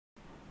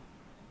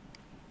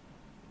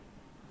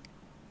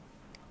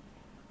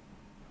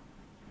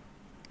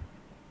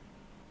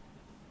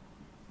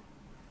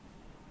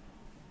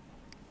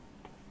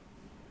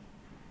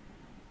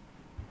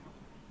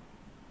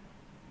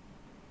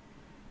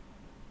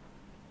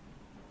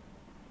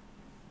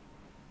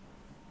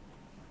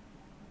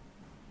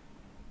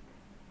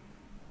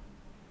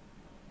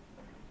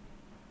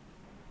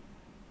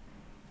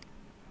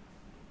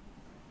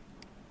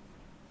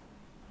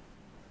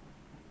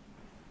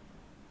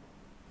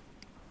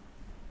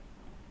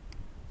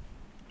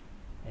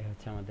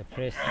হচ্ছে আমাদের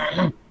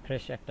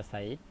ফ্রেশ একটা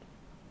সাইট।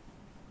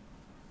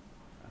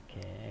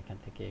 ওকে, এখান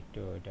থেকে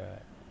একটু এটা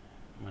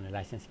মানে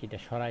লাইসেন্স কিটা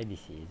সরাই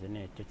দিছি, এই জন্য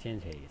একটু চেঞ্জ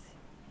হয়ে গেছে।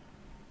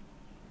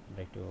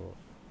 আমরা একটু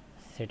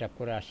সেট আপ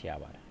করে আসি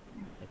আবার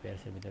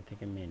অ্যাপিয়ার্সের ভিতর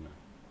থেকে মেনু।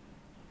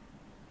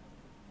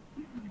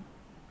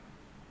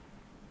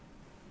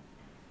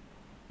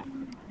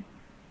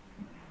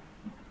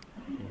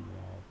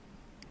 রিমুভ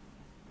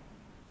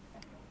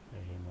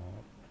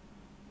রিমুভ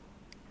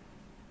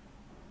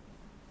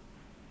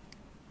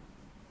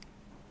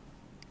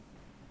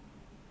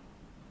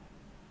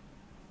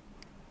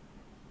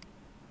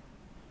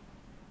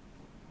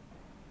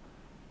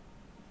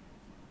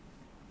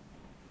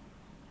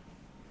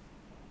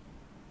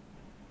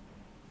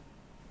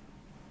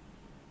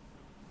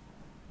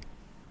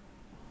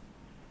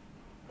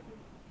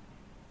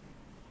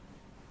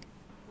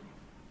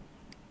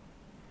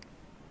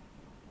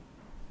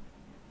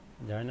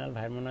জয়নাল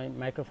ভাই মনে হয়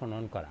মাইক্রোফোন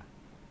অন করা।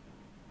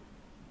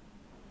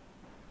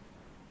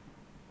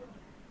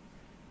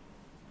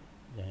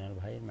 জয়নাল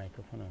ভাই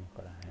মাইক্রোফোন অন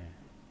করা, হ্যাঁ।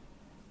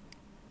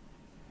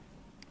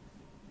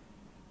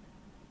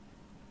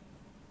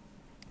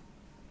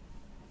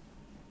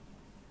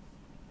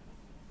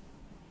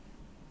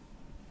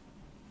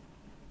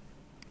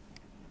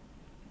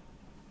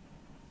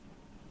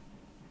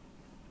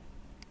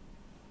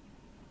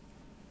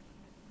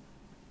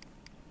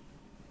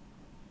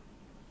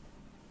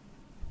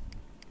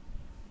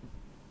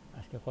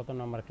 আজকে কত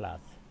নম্বর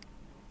ক্লাস?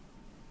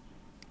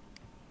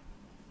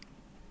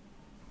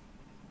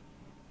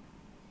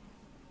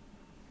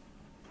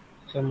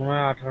 মনে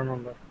হয় 18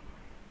 নম্বর।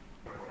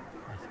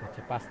 আজকে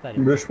হচ্ছে 5 তারিখ।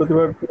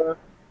 বৃহস্পতিবার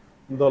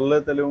ধরলে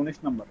তাহলে 19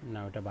 নাম্বার, না,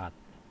 ওটা বাদ।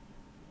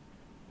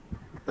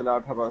 তাহলে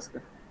 18 আজকে।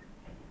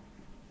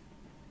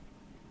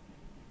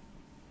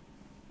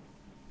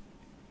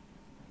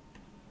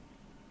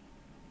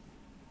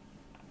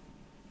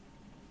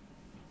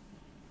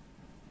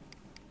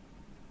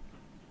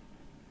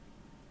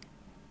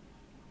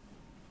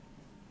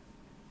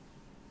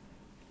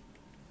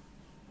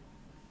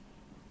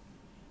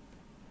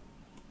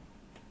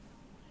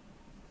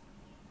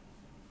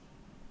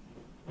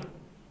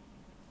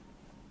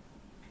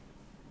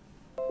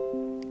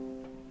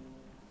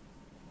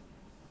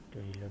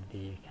 একটু রিলোড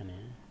দিই এখানে।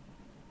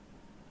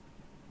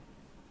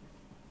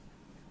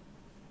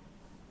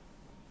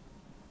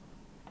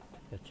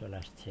 তো চলে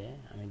আসছে।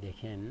 আমি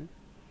দেখেন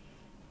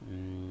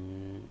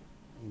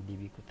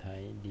ডিবি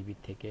কোথায়, ডিবি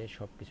থেকে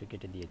সব কিছু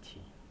কেটে দিয়েছি।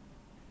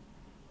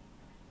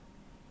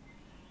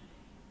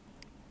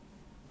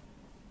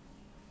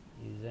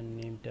 ইউজার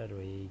নেমটা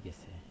রয়েই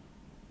গেছে।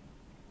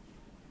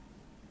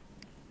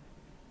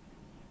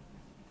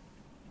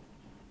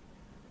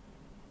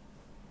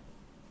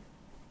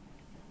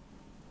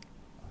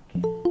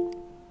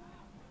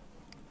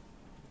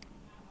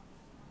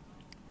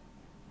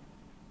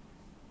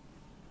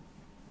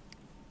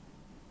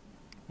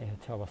 এই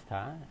হচ্ছে অবস্থা।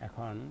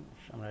 এখন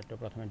আমরা একটু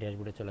প্রথমে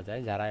ড্যাশবোর্ডে চলে যাই।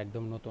 যারা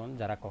একদম নতুন,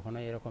 যারা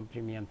কখনোই এরকম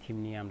প্রিমিয়াম থিম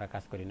নিয়ে আমরা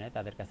কাজ করি না,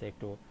 তাদের কাছে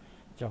একটু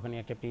যখনই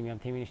একটা প্রিমিয়াম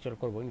থিম ইনস্টল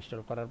করব,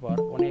 ইনস্টল করার পর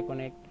অনেক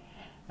অনেক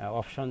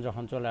অপশন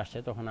যখন চলে আসছে,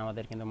 তখন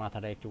আমাদের কিন্তু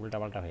মাথাটা একটু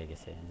উল্টাপাল্টা হয়ে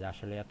গেছে যে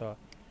আসলে এত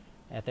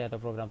এত এত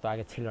প্রোগ্রাম তো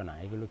আগে ছিল না,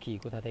 এগুলো কি,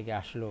 কোথা থেকে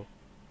আসলো,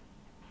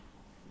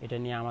 এটা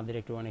নিয়ে আমাদের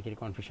একটু অনেকেরই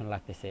কনফিউশন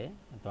লাগতেছে।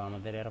 তো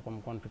আমাদের এরকম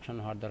কনফিউশন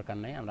হওয়ার দরকার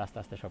নেই, আমরা আস্তে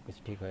আস্তে সব কিছু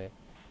ঠিক হয়ে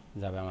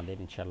যাবে আমাদের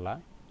ইনশাল্লাহ।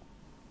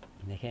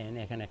 দেখেন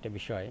এখানে একটা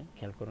বিষয়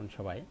খেয়াল করুন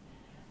সবাই,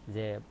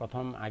 যে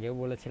প্রথম আগেও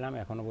বলেছিলাম,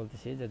 এখনও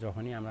বলতেছি, যে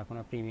যখনই আমরা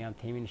কোনো প্রিমিয়াম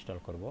থিম ইনস্টল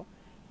করব,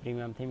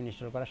 প্রিমিয়াম থিম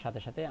ইনস্টল করার সাথে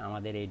সাথে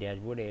আমাদের এই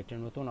ড্যাশবোর্ডে একটি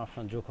নতুন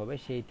অপশন যোগ হবে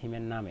সেই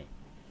থিমের নামে।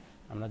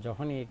 আমরা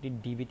যখনই একটি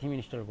ডিবি থিম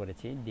ইনস্টল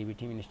করেছি, ডিবি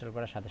থিম ইনস্টল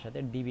করার সাথে সাথে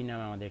ডিবি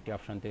নামে আমাদের একটি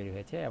অপশন তৈরি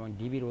হয়েছে, এবং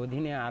ডিবির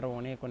অধীনে আরও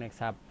অনেক অনেক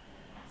সাব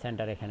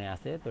সেন্টার এখানে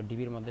আছে। তো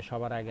ডিবির মধ্যে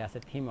সবার আগে আছে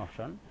থিম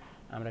অপশন।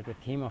 আমরা একটু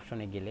থিম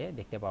অপশনে গেলে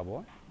দেখতে পাবো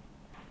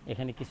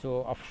এখানে কিছু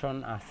অপশন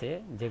আছে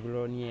যেগুলো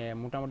নিয়ে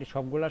মোটামুটি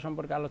সবগুলো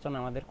সম্পর্কে আলোচনা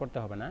আমাদের করতে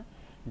হবে না,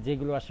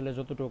 যেগুলো আসলে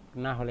যতটুকু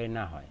না হলে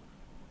না হয়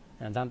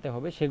জানতে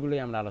হবে, সেগুলোই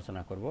আমরা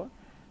আলোচনা করব।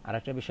 আর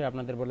একটা বিষয়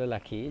আপনাদের বলে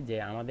রাখি, যে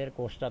আমাদের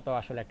কোর্সটা তো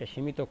আসলে একটা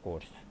সীমিত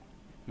কোর্স,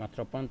 মাত্র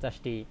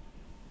 50টি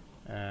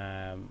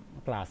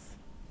ক্লাস,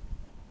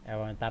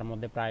 এবং তার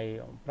মধ্যে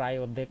প্রায়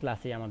অর্ধেক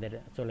ক্লাসই আমাদের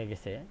চলে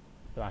গেছে।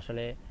 তো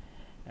আসলে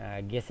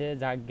গেছে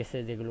গেছে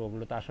যেগুলো,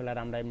 ওগুলো তো আসলে আর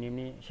আমরা এমনি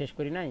এমনি শেষ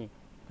করি নাই,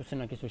 কিছু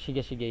না কিছু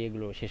শিখে শিখে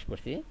এগুলো শেষ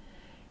করছি।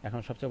 এখন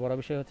সবচেয়ে বড়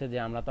বিষয় হচ্ছে যে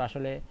আমরা তো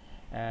আসলে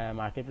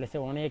মার্কেট প্লেসে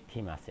অনেক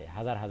থিম আছে,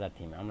 হাজার হাজার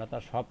থিম, আমরা তো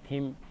সব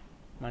থিম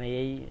মানে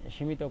এই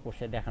সীমিত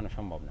কোর্সে দেখানো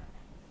সম্ভব না।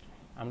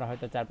 আমরা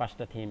হয়তো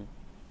 4-5টা থিম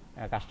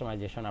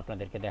কাস্টমাইজেশন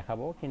আপনাদেরকে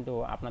দেখাবো, কিন্তু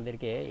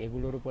আপনাদেরকে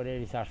এগুলোর উপরে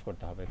রিসার্চ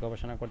করতে হবে,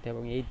 গবেষণা করতে হবে,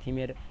 এবং এই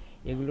থিমের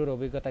এগুলোর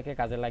অভিজ্ঞতাকে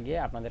কাজে লাগিয়ে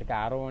আপনাদেরকে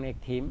আরও অনেক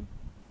থিম,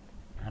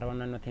 আরও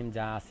অন্যান্য থিম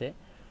যা আছে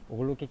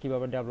ওগুলোকে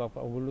কীভাবে ডেভেলপ,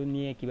 ওগুলো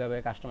নিয়ে কীভাবে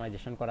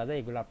কাস্টমাইজেশন করা যায়,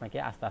 এগুলো আপনাকে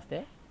আস্তে আস্তে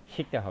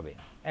শিখতে হবে,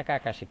 একা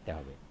একা শিখতে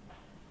হবে।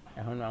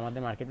 এখন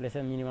আমাদের মার্কেট প্লেসে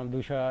মিনিমাম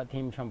 200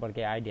 থিম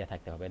সম্পর্কে আইডিয়া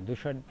থাকতে হবে।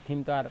 200 থিম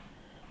তো আর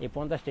এই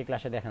 50টি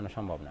ক্লাসে দেখানো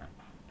সম্ভব না।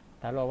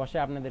 তাহলে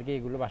অবশ্যই আপনাদেরকে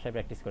এগুলো বাসায়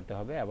প্র্যাকটিস করতে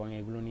হবে এবং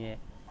এগুলো নিয়ে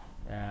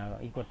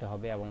করতে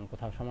হবে, এবং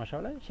কোথাও সমস্যা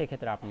হলে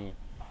সেক্ষেত্রে আপনি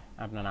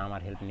আপনারা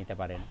আমার হেল্প নিতে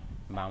পারেন,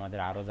 বা আমাদের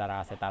আরও যারা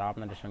আছে তারাও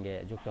আপনাদের সঙ্গে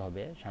যুক্ত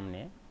হবে। সামনে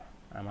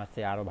আমার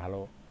চেয়ে আরও ভালো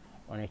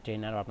অনেক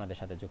ট্রেনারও আপনাদের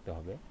সাথে যুক্ত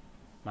হবে।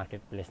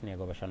 মার্কেট প্লেস নিয়ে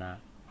গবেষণা,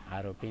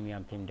 আরও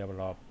প্রিমিয়াম থিম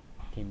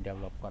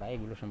ডেভেলপ করা,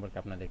 এগুলো সম্পর্কে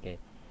আপনাদেরকে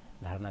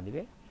ধারণা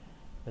দিবে।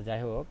 তো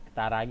যাই হোক,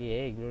 তার আগে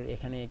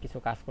এখানে কিছু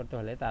কাজ করতে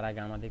হলে তার আগে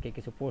আমাদেরকে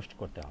কিছু পোস্ট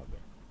করতে হবে।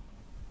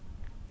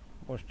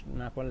 পোস্ট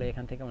না করলে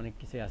এখান থেকে অনেক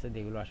কিছু আছে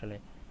যেগুলো আসলে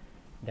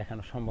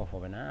দেখানো সম্ভব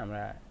হবে না।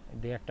 আমরা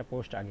দু একটা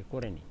পোস্ট আগে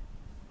করে নিই।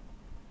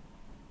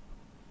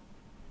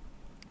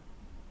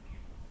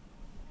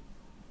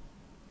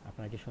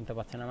 আপনারা কি শুনতে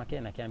পাচ্ছেন আমাকে,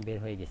 নাকি আমি বের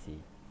হয়ে গেছি?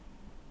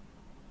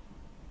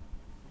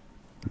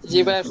 জি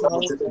ভাই,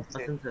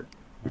 আছেন স্যার?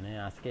 মানে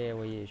আজকে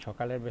ওই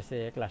সকালের বেসে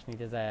ক্লাস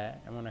নিতে যায়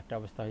এমন একটা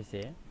অবস্থা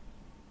হয়েছে,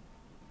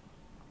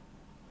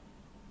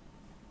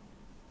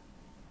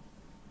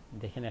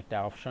 দেখেন একটা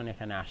অপশন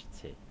এখানে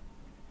আসছে।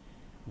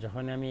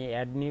 যখন আমি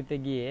অ্যাড নিউতে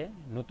গিয়ে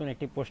নতুন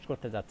একটি পোস্ট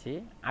করতে যাচ্ছি,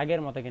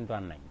 আগের মতো কিন্তু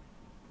আর নাই।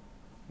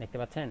 দেখতে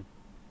পাচ্ছেন,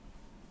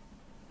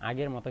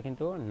 আগের মতো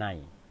কিন্তু নাই,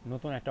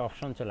 নতুন একটা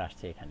অপশন চলে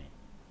আসছে এখানে।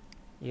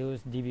 Use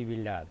DB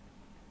builder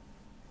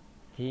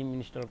theme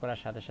install করার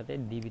সাথে সাথে,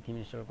 ডিবি থিম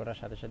ইনস্টল করার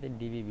সাথে সাথে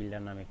ডিবি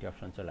বিল্ডার নামে একটি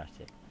অপশন চলে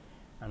আসছে।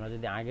 আমরা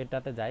যদি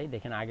আগেরটাতে যাই,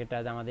 দেখেন আগেরটা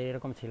আমাদের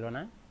এরকম ছিল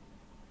না,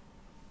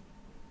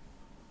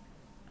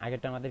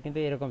 আগেরটা আমাদের কিন্তু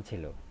এরকম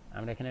ছিল।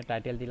 আমরা এখানে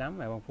টাইটেল দিলাম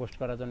এবং পোস্ট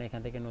করার জন্য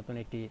এখান থেকে নতুন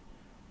একটি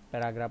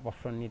প্যারাগ্রাফ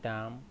অপশন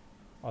নিতাম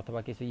অথবা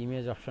কিছু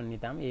ইমেজ অপশন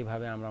নিতাম।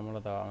 এইভাবে আমরা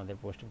মূলত আমাদের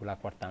পোস্টগুলো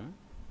করতাম।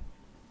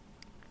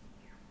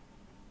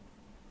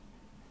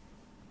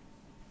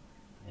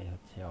 এই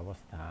হচ্ছে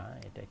অবস্থা।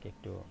 এটাকে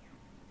একটু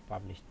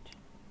পাবলিশড,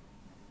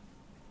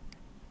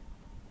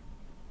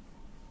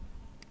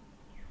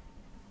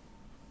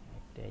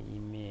 একটা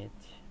ইমেজ,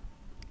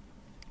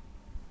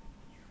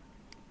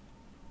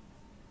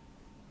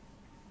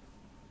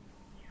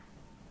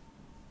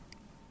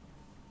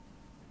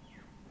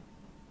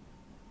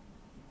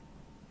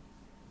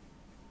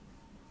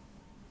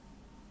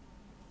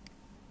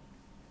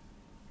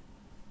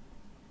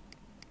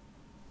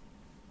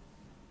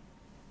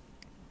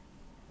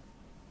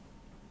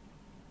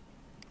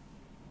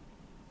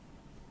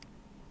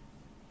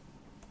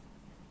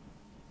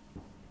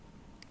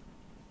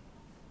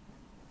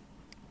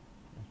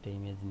 একটা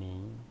ইমেজ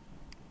নেই।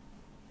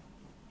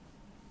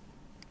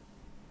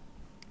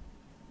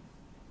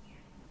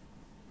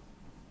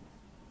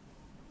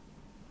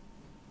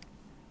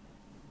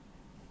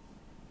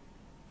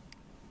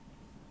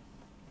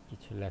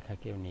 কিছু লেখা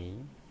কেউ নেই,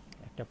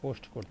 একটা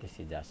পোস্ট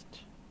করতেছি জাস্ট।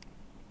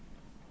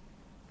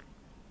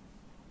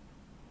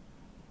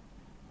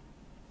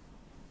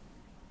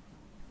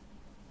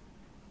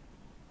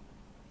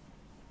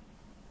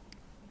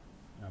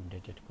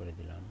 আপডেটেড করে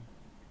দিলাম।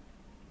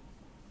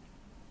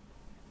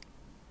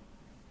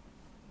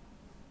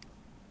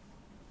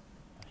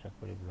 আশা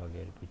করি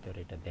ব্লগের ভিতরে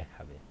এটা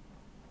দেখাবে।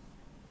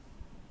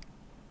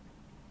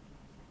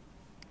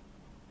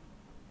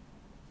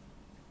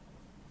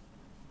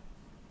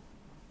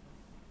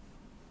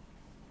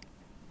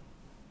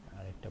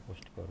 আরেকটা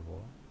পোস্ট করব।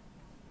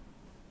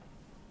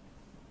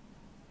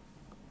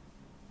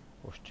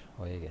 পোস্ট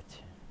হয়ে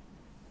গেছে।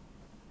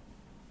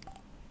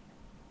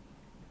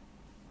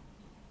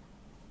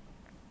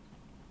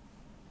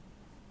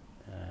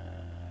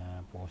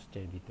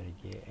 পোস্টের ভিতরে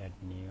গিয়ে অ্যাড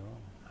নিউ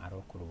আরও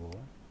করব,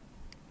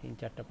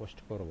 3-4টা পোস্ট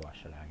করব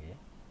আসলে। আগে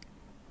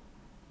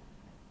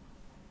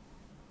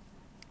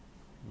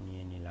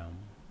নিয়ে নিলাম,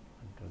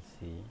 কন্ট্রোল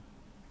সি।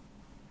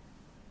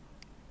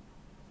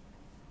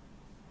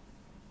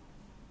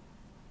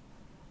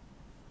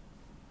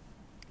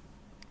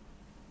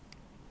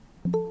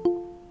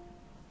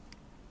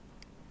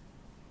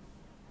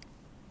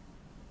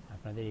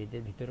 আপনাদের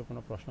এদের ভিতরে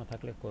কোনো প্রশ্ন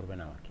থাকলে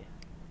করবেন আমাকে।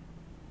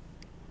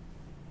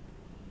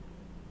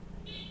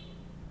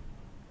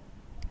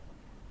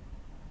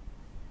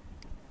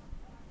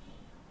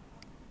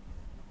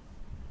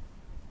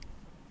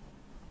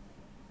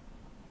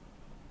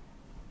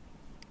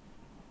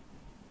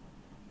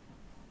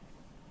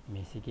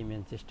 মেসি কি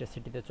ম্যানচেস্টার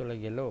সিটিতে চলে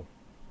গেল,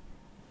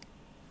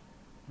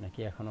 নাকি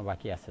এখনো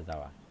বাকি আছে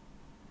যাওয়া?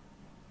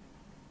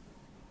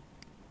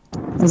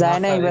 যায়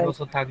নাই এই ভাই,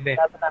 বছর থাকবে।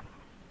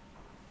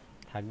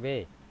 থাকবে?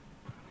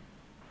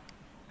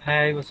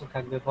 হ্যাঁ, এই বছর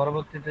থাকবে,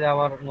 পরবর্তীতে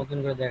আবার নতুন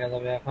করে দেখা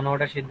যাবে, এখনো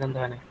ওটা সিদ্ধান্ত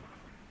হয় না।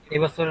 এই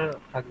বছর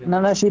থাকবে। না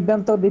না,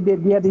 সিদ্ধান্ত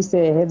দিয়ে দিছে,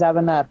 হে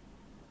যাবে না আর।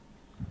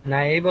 না,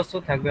 এই বছর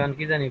থাকবে, আমি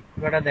কি জানি,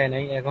 পুরোটা দেয়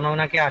নাই, এখনো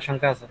নাকি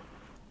আশঙ্কা আছে।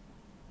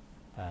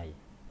 তাই?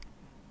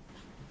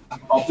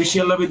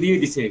 অফিসিয়াল ভাবে দিয়ে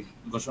দিছে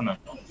ঘোষণা।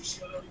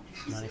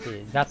 মানে কি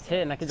যাচ্ছে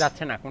নাকি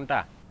যাচ্ছে না, কোনটা?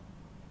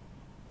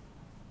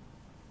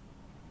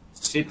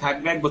 সে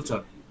থাকবে 1 বছর।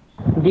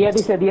 দিয়ে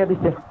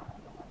দিছে।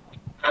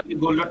 আমি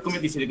গোল.কমে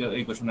দিছে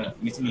এই ঘোষণা,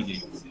 মেসি নিজেই।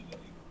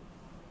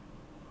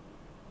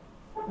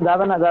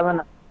 যাবে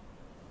না।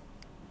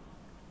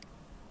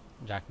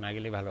 যাক, না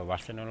গেলে ভালো।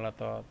 বার্সেলোনা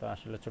তো তো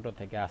আসলে ছোট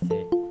থেকে আছে,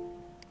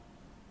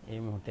 এই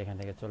মুহূর্তে এখান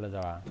থেকে চলে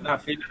যাওয়া। না,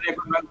 ফিল্ডারে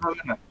এখন রাখতে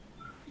হবে না।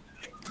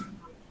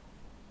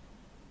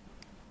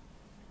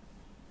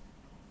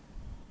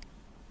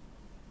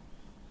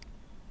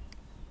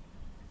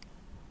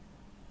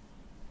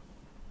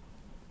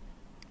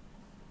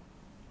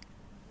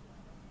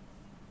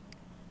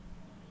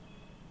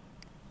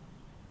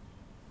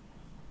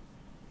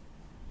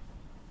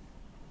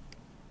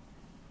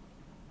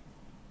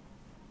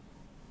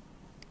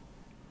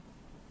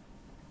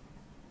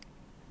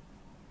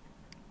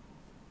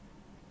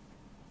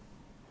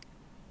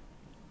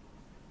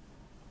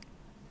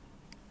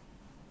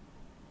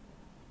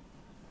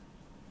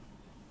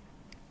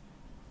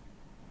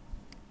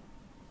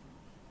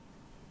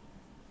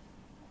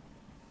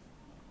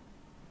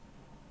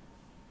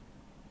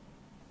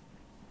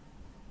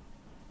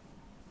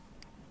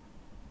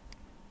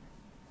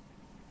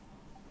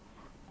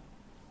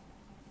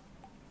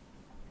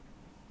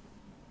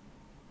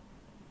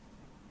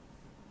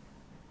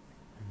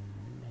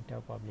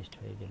 এটাও পাবলিশড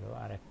হয়ে গেল,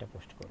 আর একটা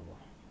পোস্ট করব।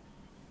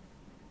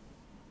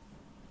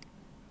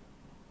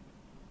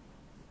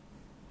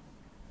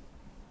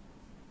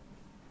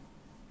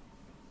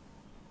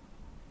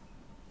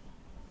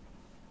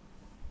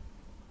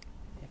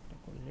 একটা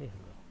করলেই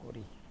হলো,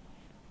 করি।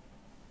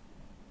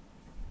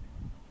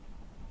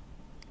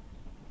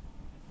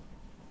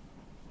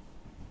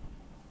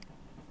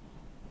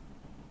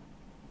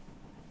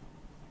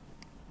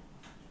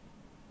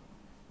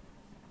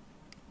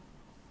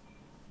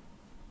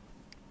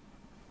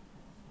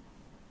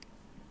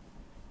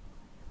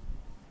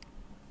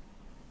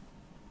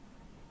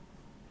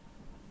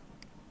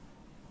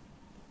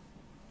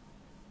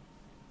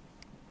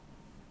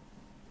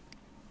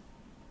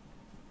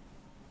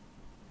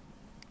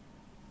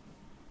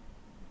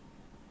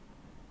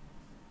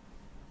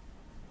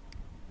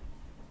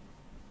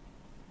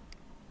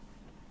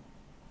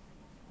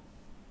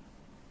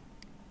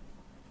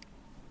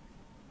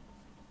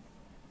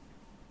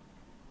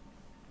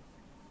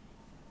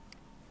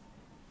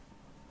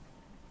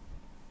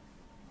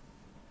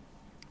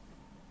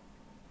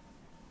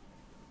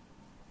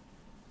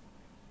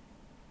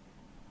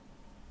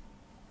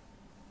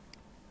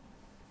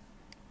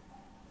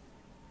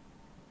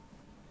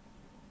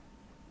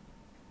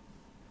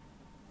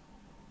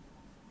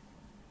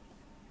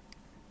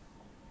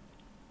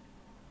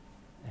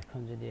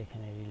 এখন যদি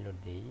এখানে রিলোড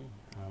দিই,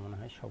 আমার মনে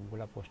হয়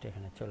সবগুলা পোস্ট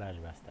এখানে চলে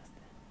আসবে আস্তে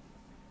আস্তে।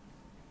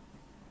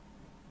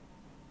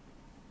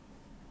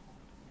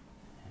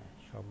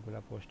 সবগুলা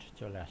পোস্ট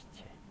চলে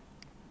আসছে।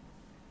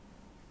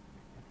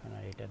 এখন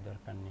আর এটার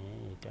দরকার নেই,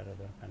 এটারও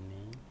দরকার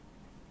নেই।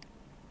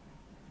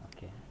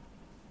 ওকে,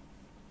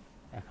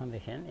 এখন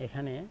দেখেন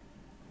এখানে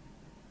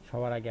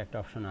সবার আগে একটা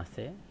অপশন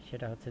আছে,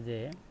 সেটা হচ্ছে যে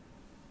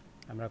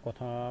আমরা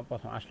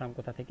প্রথম আসলাম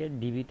কোথা থেকে,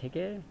 ডিবি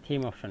থেকে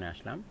থিম অপশনে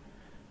আসলাম।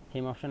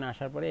 থিম অপশনে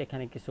আসার পরে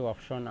এখানে কিছু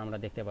অপশন আমরা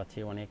দেখতে পাচ্ছি,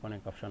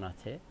 অনেক অপশন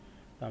আছে।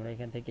 তো আমরা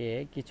এখান থেকে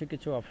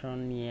কিছু অপশন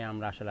নিয়ে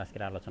আমরা আসলে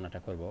আজকের আলোচনাটা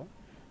করব।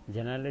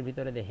 জেনারেলের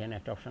ভিতরে দেখেন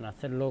একটা অপশন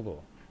আছে লোগো।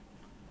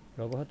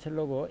 লোগো হচ্ছে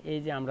লোগো, এই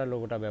যে আমরা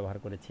লোগোটা ব্যবহার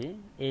করেছি,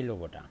 এই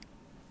লোগোটা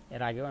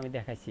এর আগেও আমি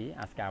দেখাইছি,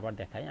 আজকে আবার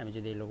দেখাই। আমি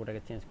যদি এই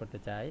লোগোটাকে চেঞ্জ করতে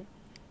চাই,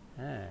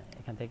 হ্যাঁ,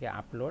 এখান থেকে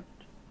আপলোড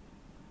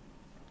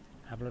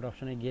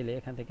অপশনে গেলে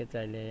এখান থেকে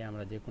চাইলে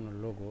আমরা যে কোনো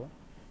লোগো,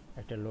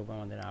 একটা লোগো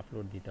আমাদের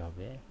আপলোড দিতে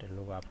হবে। একটা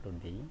লোগো আপলোড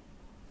দিই।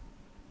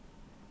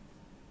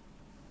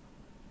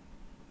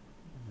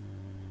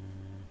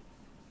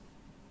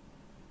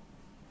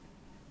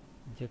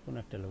 যে কোনো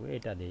একটা লোগো,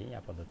 এটা দিই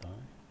আপাতত।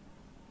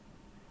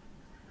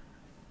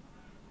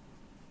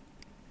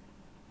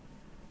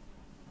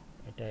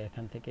 এটা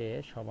এখান থেকে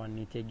সবার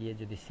নিচে গিয়ে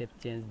যদি সেভ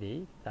চেঞ্জ দিই,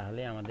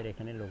 তাহলে আমাদের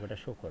এখানে লোগোটা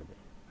শো করবে।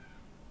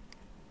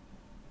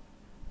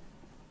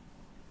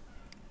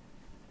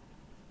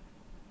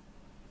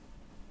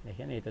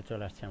 দেখেন এই তো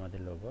চলে আসছে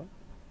আমাদের লোগো।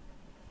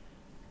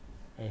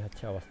 এই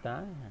হচ্ছে অবস্থা।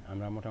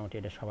 আমরা মোটামুটি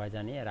এটা সবাই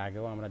জানি, এর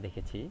আগেও আমরা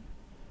দেখেছি।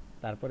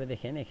 তারপরে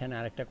দেখেন এখানে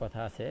আরেকটা কথা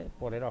আছে,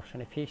 পরের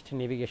অপশনে ফিক্সড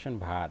নেভিগেশন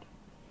ভার।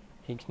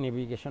 ফিক্সড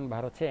নেভিগেশন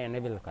ভার হচ্ছে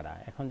এনেবল করা।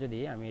 এখন যদি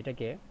আমি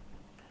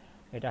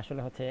এটা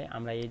আসলে হচ্ছে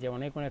আমরা এই যে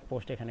অনেক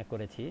পোস্ট এখানে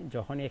করেছি,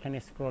 যখন এখানে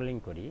স্ক্রলিং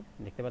করি,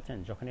 দেখতে পাচ্ছেন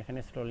যখন এখানে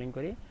স্ক্রলিং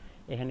করি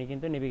এখানে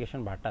কিন্তু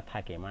নেভিগেশন ভারটা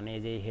থাকে, মানে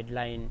এই যে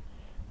হেডলাইন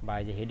বা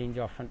এই যে হেডিং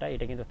যে অপশনটা,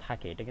 এটা কিন্তু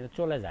থাকে, এটা কিন্তু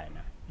চলে যায়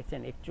না।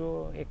 দেখছেন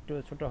একটু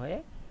ছোট হয়ে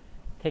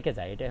থেকে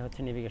যায়, এটাই হচ্ছে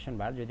নেভিগেশন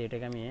বার। যদি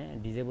এটাকে আমি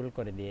ডিসেবল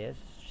করে দিয়ে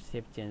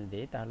সেভ চেঞ্জ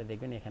দিই, তাহলে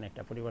দেখবেন এখানে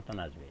একটা পরিবর্তন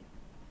আসবে।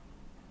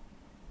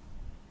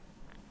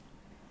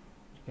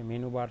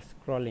 মেনু বার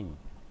স্ক্রলিং,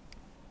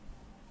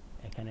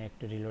 এখানে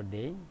একটু রিলোড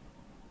দেই,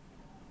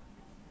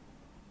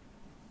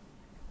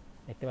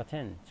 দেখতে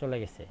পাচ্ছেন চলে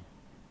গেছে,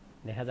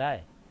 দেখা যায়।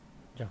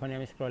 যখনই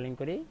আমি স্ক্রলিং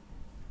করি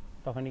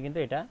তখনই কিন্তু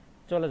এটা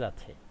চলে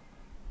যাচ্ছে।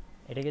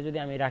 এটাকে যদি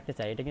আমি রাখতে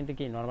চাই, এটা কিন্তু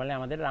কি নর্মালি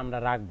আমরা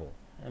রাখবো,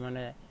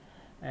 মানে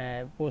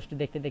পোস্ট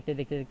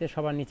দেখতে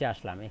সবার নিচে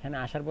আসলাম। এখানে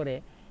আসার পরে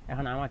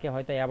এখন আমাকে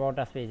হয়তো অ্যাবাউট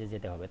আস পেজে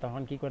যেতে হবে,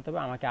 তখন কি করতে হবে,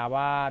 আমাকে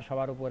আবার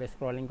সবার উপরে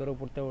স্ক্রলিং করে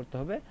উঠতে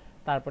হবে,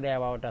 তারপরে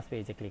অ্যাবাউট আস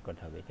পেজে ক্লিক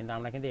করতে হবে। কিন্তু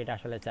আমরা কিন্তু এটা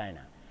আসলে চাই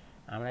না।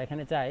 আমরা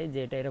এখানে চাই যে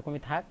এটা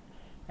এরকমই থাক,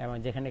 এবং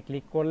যেখানে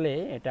ক্লিক করলে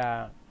এটা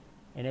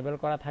এনেবল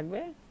করা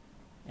থাকবে,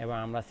 এবং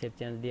আমরা সেভ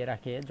চেঞ্জ দিয়ে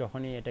রাখি।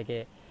 যখনই এটাকে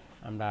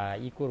আমরা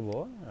করব,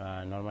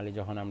 নর্মালি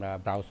যখন আমরা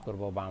ব্রাউজ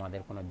করব বা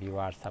আমাদের কোনো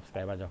ভিউয়ার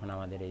সাবস্ক্রাইবার যখন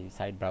আমাদের এই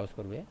সাইট ব্রাউজ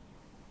করবে,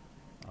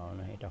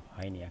 এটা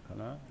হয়নি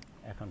এখনো,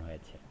 এখন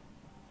হয়েছে।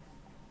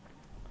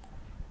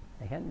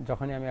 দেখেন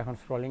যখনই আমি এখন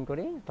স্ক্রলিং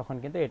করি তখন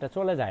কিন্তু এটা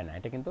চলে যায় না,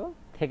 এটা কিন্তু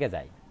থেকে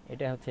যায়।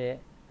 এটা হচ্ছে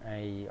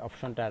এই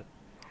অপশনটার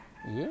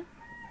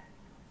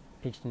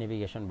ফিক্সড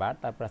নেভিগেশন বার।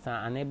 তারপর আছে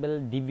আনেবল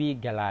ডিবি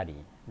গ্যালারি।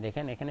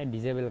 দেখেন এখানে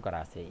ডিসেবল করা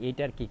আছে,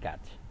 এইটার কি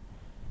কাজ?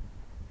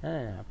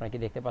 হ্যাঁ, আপনারা কি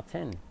দেখতে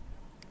পাচ্ছেন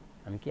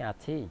আমি কি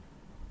আছি?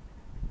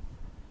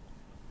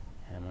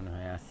 হ্যাঁ, মনে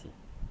হয় আছি।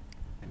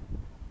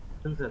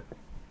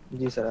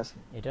 জি স্যার আছে।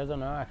 এটার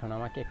জন্য এখন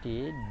আমাকে একটি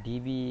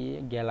ডিবি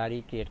গ্যালারি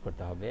ক্রিয়েট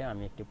করতে হবে।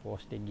 আমি একটি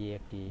পোস্টে গিয়ে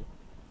একটি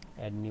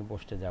অ্যাড নিউ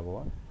পোস্টে যাব।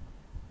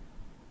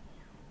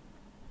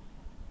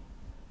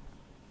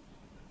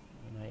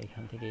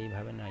 এখান থেকে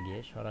এইভাবে না গিয়ে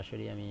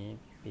সরাসরি আমি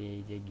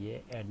পেজে গিয়ে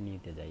অ্যাড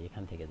নিতে যাই,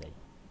 এখান থেকে যাই।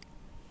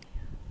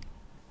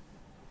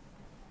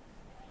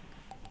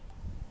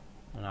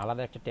 মানে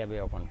আলাদা একটা ট্যাবে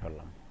ওপেন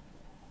করলাম,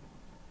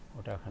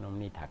 ওটা ওখানে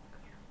অমনি থাক।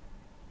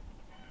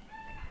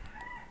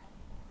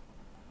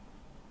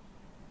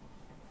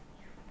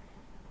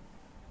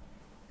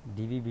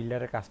 ডিবি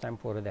বিল্ডারের কাজটা আমি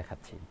পরে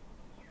দেখাচ্ছি।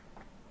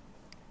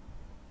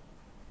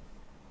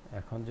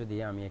 এখন যদি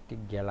আমি একটি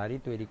গ্যালারি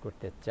তৈরি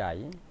করতে চাই,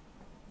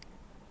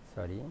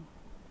 সরি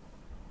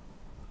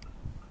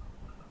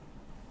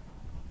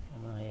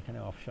এখানে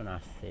অপশন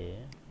আসছে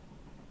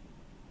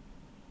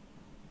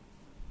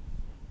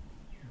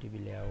ডিবি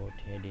লেআউট,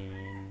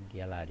 হেডিং,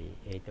 গ্যালারি,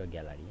 এই তো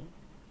গ্যালারি।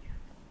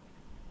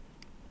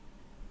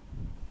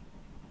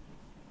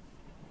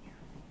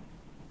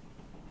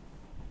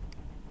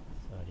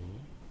 সরি,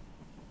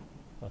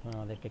 প্রথমে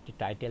আমাদেরকে একটি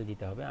টাইটেল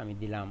দিতে হবে। আমি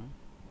দিলাম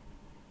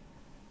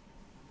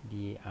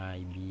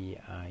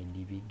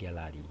DB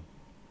gallery,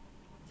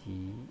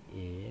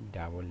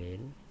 GALLERY,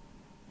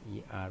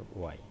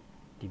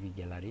 DB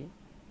gallery.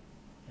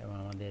 এবং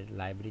আমাদের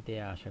লাইব্রেরিতে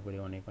আশা করি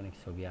অনেক অনেক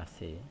ছবি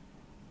আছে,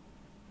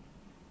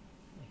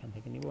 এখান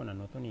থেকে নিব না,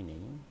 নতুনই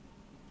নেই।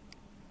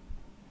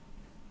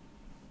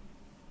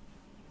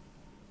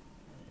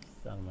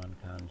 সালমান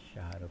খান,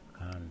 শাহরুখ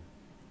খান,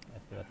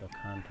 এত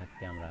খান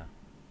থাকতে আমরা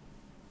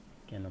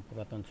কেন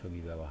পুরাতন ছবি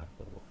ব্যবহার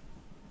করব?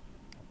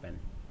 ওপেন।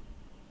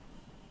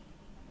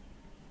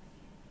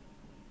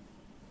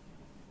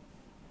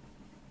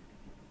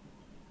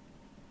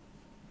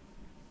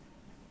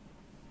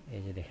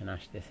 এই যে দেখেন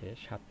আসতেছে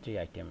 7টি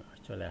আইটেম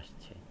চলে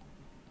আসছে।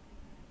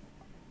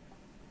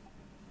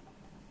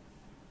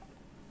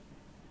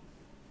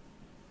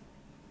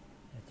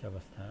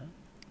 অবস্থা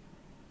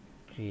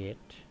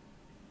ক্রিয়েট,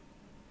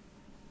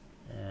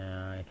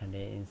 এখানে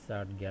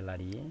ইনসার্ট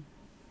গ্যালারি।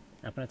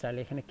 আপনারা চাইলে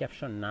এখানে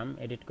ক্যাপশন নাম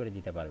এডিট করে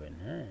দিতে পারবেন।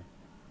 হ্যাঁ,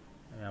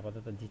 আমি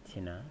আপাতত দিচ্ছি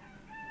না।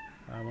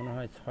 আমার মনে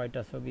হয়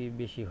 6টা ছবি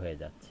বেশি হয়ে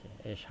যাচ্ছে,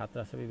 এই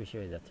 7টা ছবি বেশি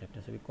হয়ে যাচ্ছে, একটা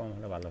ছবি কম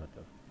হলে ভালো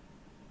হতো,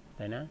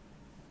 তাই না?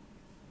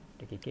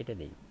 এটাকে কেটে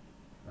দেই।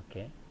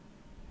 ওকে,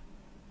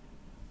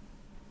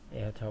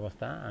 এই হচ্ছে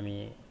অবস্থা। আমি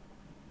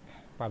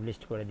পাবলিশ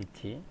করে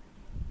দিচ্ছি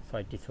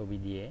 6টি ছবি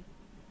দিয়ে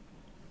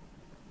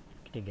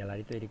একটি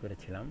গ্যালারি তৈরি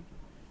করেছিলাম,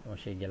 এবং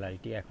সেই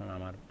গ্যালারিটি এখন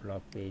আমার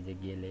ব্লগ পেজে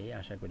গেলেই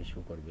আশা করি শো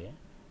করবে।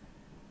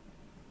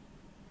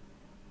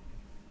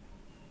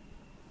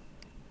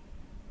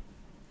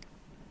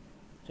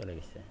 চলে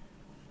গেছে,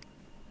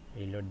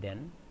 রিলোড দেন।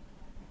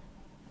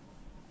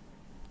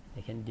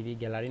 দেখেন ডিবি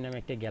গ্যালারি নামে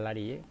একটা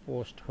গ্যালারি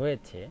পোস্ট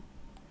হয়েছে।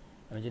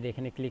 আমি যদি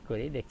এখানে ক্লিক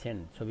করি, দেখছেন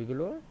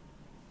ছবিগুলো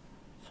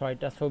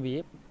 6টা ছবি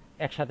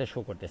একসাথে শো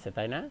করতেছে,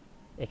 তাই না?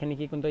 এখানে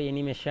কি কোনো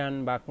অ্যানিমেশন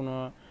বা কোনো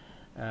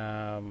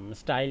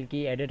স্টাইল কি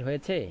অ্যাডেড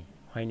হয়েছে?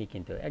 হয়নি,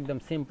 কিন্তু একদম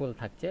সিম্পল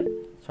থাকছে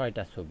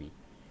 6টা ছবি।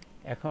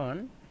 এখন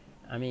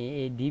আমি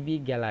এই ডিবি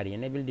গ্যালারি,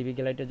 ডিবি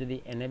গ্যালারিটা যদি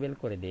এনেবেল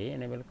করে দেই,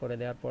 এনেবেল করে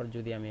দেওয়ার পর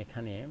যদি আমি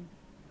এখানে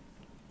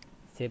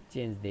সেভ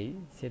চেঞ্জ দেই,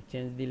 সেভ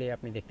চেঞ্জ দিলে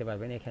আপনি দেখতে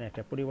পারবেন এখানে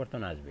একটা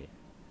পরিবর্তন আসবে।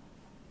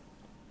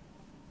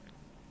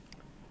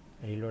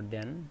 রিলোড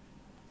দেন,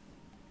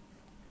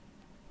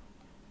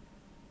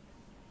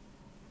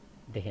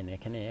 দেখেন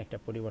এখানে একটা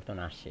পরিবর্তন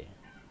আসে।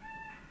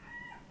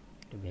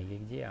 একটু ভেঙে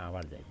গিয়ে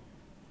আবার যাই।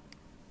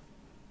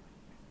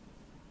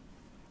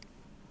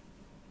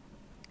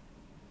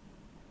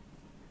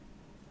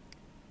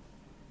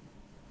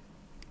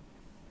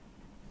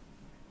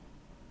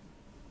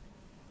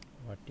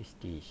 What is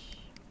this?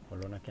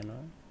 হলো না কেন?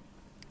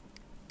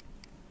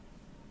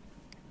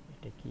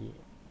 এটা কি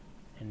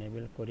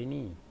এনেবল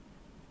করিনি?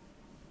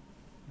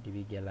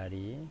 DB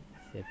gallery,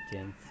 save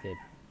change, save.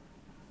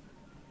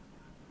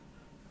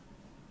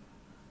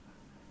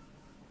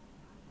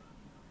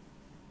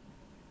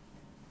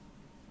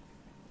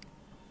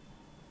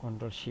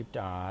 Control shift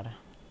আর,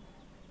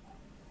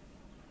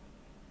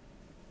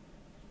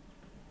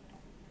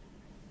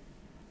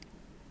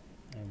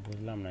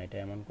 বুঝলাম না এটা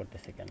এমন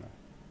করতেছে কেন।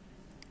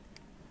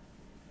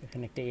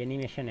 এখানে একটা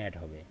অ্যানিমেশন অ্যাড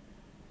হবে।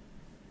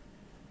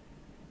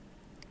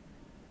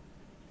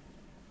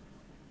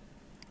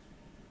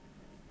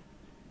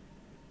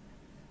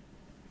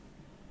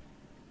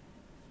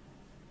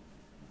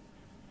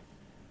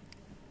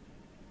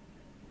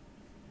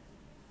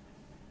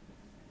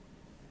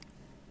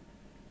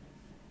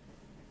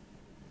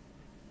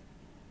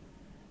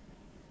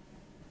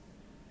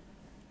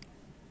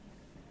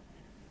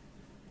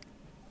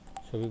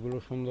 ছবিগুলো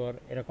সুন্দর,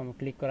 এরকম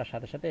ক্লিক করার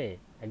সাথে সাথে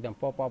একদম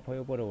পপ আপ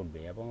হয়ে উপরে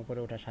উঠবে, এবং উপরে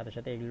ওঠার সাথে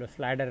সাথে এগুলো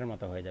স্লাইডারের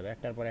মতো হয়ে যাবে,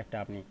 একটার পর একটা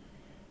আপনি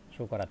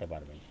শো করাতে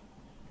পারবেন।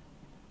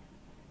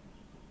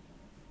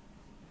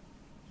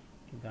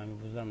 কিন্তু আমি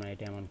বুঝলাম না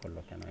এটা এমন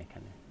করলো কেন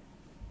এখানে।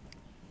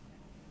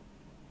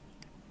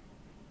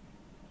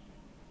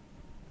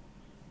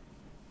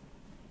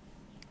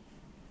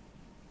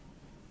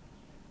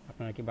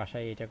 আপনারা কি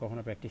বাসায় এটা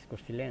কখনো প্র্যাকটিস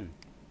করছিলেন?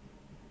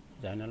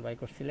 জাইনাল ভাই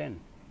করছিলেন?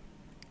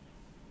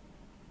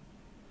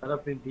 আর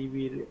আপনি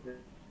ডিবির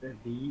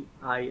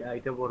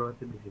আইটা বড়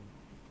হাতে দিবেন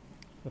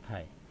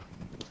কোথায়?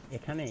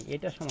 এখানে?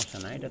 এটা সমস্যা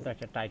না, এটা তো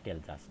একটা টাইটেল,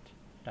 জাস্ট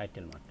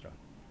টাইটেল মাত্র,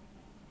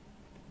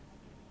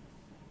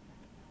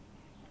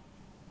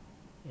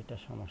 এটা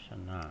সমস্যা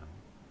না।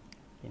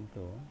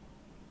 কিন্তু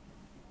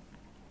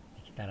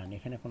দাঁড়ান,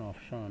 এখানে কোনো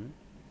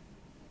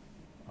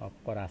অফ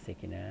করা আছে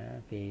কিনা,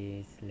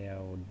 পেজ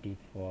লেআউট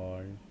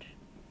ডিফল্ট,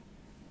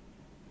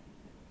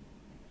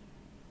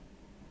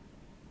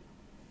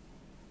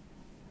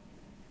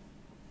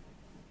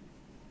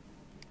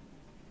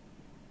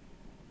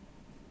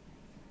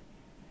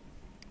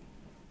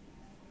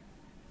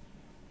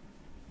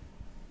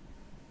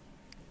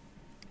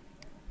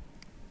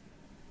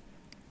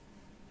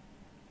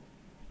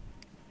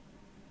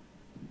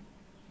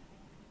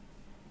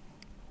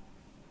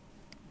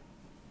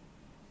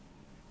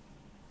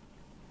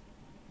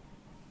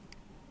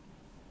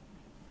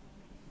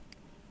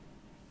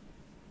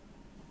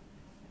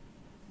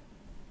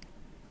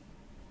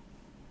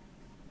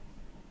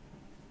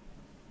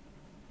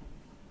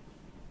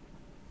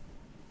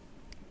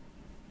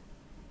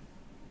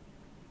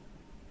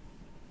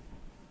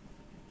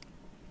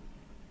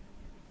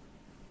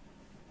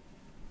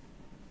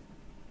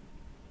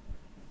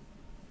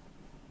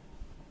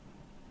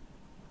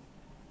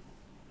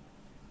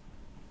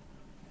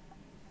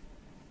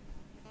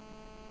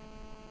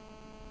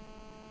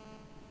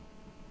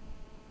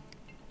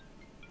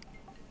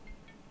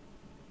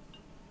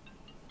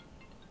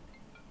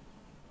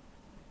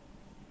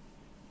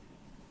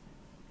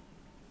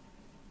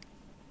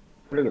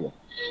 খুলে গেল।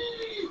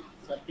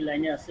 স্যার কি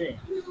লাইনে আছে?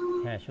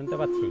 হ্যাঁ শুনতে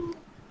পাচ্ছি।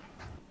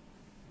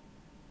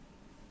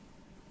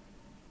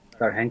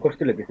 স্যার হ্যাং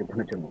করছিল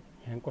কিছুক্ষণের জন্য।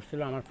 হ্যাং করছিল,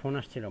 আমার ফোন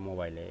আসছিল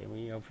মোবাইলে,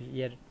 ওই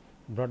অফিসের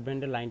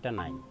ব্রডব্যান্ডের লাইনটা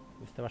নাই,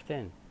 বুঝতে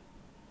পারছেন?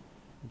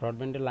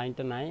 ব্রডব্যান্ডের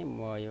লাইনটা নাই,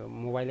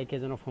 মোবাইলে কে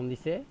যেন ফোন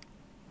দিছে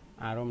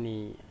আর অমনি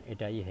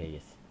এটাই হয়ে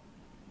গেছে।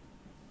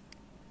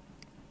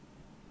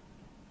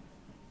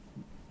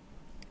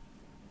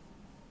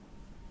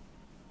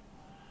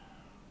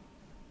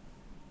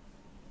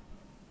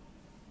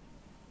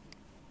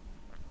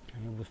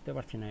 আমি বুঝতে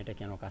পারছি না এটা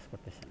কেন কাজ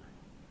করতেছে না।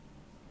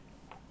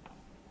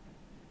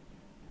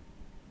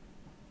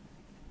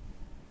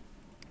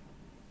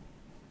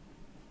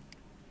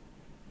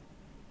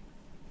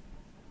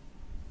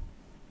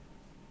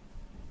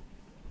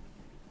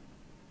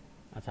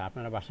 আচ্ছা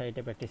আপনারা বাসায়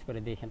এটা প্র্যাকটিস করে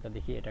দেখেন তো,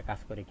 দেখি এটা কাজ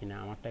করে কিনা।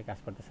 আমারটাই কাজ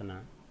করতেছে না,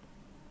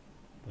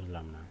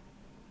 বুঝলাম না।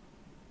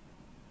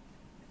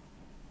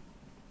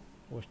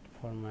 Post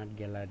format,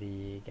 gallery,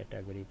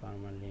 category,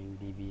 permalink,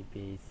 DB,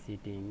 page,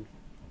 sitting,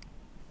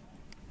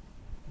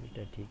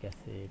 এটা ঠিক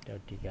আছে, এটাও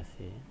ঠিক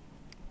আছে।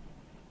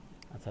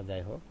 আচ্ছা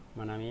যাই হোক,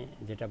 মানে আমি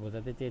যেটা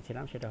বোঝাতে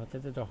চেয়েছিলাম সেটা হচ্ছে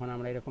যে যখন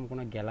আমরা এরকম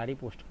কোনো গ্যালারি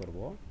পোস্ট করব,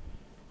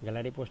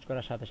 গ্যালারি পোস্ট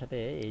করার সাথে সাথে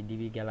এই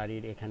ডিবি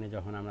গ্যালারির এখানে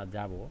যখন আমরা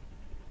যাব,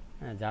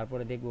 হ্যাঁ, যার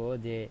পরে দেখব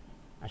যে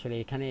আসলে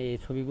এখানে এই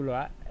ছবিগুলো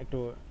একটু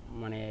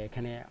মানে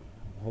এখানে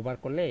হোভার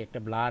করলে একটা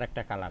ব্লার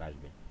একটা কালার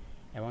আসবে,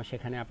 এবং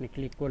সেখানে আপনি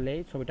ক্লিক করলেই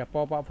ছবিটা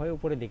পপ আপ হয়ে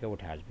উপরের দিকে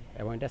উঠে আসবে,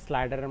 এবং এটা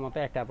স্লাইডারের মতো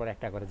একটার পর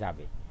একটা করে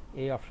যাবে।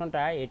 এই অপশনটা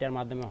এটার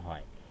মাধ্যমে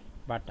হয়,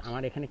 বাট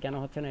আমার এখানে কেন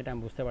হচ্ছে না এটা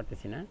আমি বুঝতে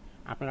পারতেছি না।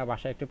 আপনারা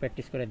বাসায় একটু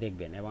প্র্যাকটিস করে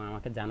দেখবেন এবং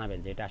আমাকে জানাবেন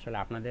যে এটা আসলে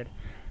আপনাদের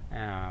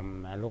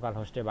লোকাল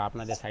হোস্টে বা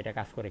আপনাদের সাইটে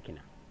কাজ করে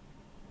কিনা।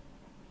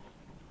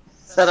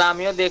 স্যার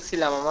আমিও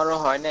দেখছিলাম, আমারও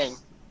হয় নাই।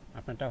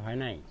 আপনারটা হয়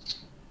নাই?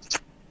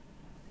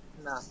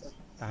 না স্যার।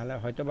 তাহলে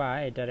হয়তো বা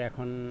এটার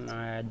এখন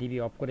ডিবি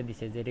অফ করে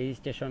দিছে, যে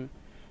রেজিস্ট্রেশন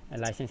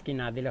লাইসেন্স কি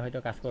না দিলে হয়তো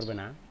কাজ করবে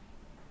না।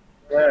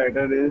 হ্যাঁ,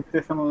 এটা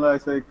রেজিস্ট্রেশন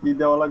লাইসেন্স কি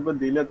দেওয়া লাগবে,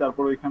 দিলে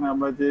তারপর ওইখানে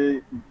আমরা যে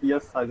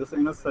ইয়ার সাইজ আছে,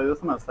 ইনার সাইজ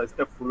আছে না,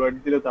 সাইজটা ফুল হোয়াইট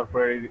দিলে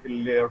তারপরে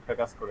লেআউটটা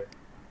কাজ করে।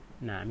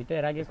 না আমি তো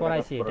এর আগে সেটা কাজ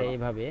করাইছি করে এটা না।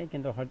 এইভাবে,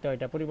 কিন্তু হয়তো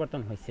এটা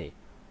পরিবর্তন হয়েছে।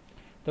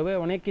 তবে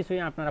অনেক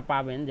কিছুই আপনারা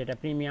পাবেন যেটা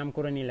প্রিমিয়াম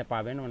করে নিলে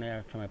পাবেন, অনেক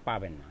সময়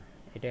পাবেন না,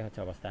 এটাই হচ্ছে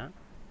অবস্থা।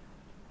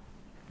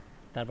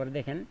 তারপরে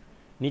দেখেন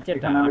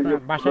নিচেরটা এখানে আমি যে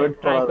আপনার বাসায়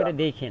float ট্রাই করা করে যায়।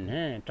 দেখেন,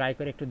 হ্যাঁ ট্রাই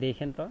করে একটু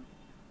দেখেন তো।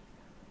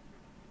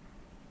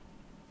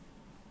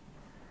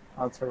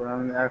 আচ্ছা ভাই,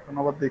 আমি এখন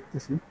আবার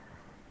দেখতেছি।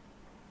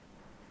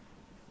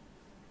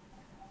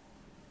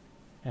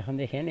 এখন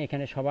দেখেন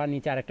এখানে সবার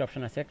নিচে আরেকটা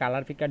অপশন আছে,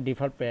 colour পিকার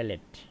default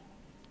palette.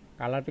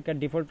 Colour পিকার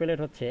default palette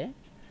হচ্ছে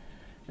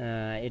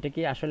এটা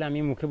কি আসলে আমি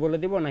মুখে বলে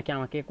দিব নাকি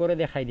আমাকে করে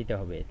দেখাই দিতে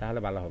হবে, তাহলে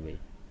ভালো হবে।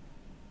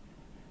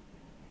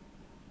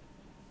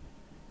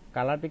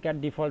 কালার পিকার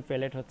ডিফল্ট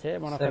প্যালেট হচ্ছে,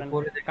 মনে স্যার করেন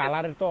করে দেখেন।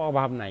 কালারের তো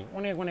অভাব নাই,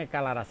 অনেক অনেক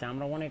কালার আছে,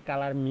 আমরা অনেক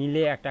কালার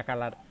মিলে একটা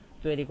কালার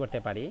তৈরি করতে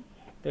পারি।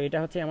 তো এটা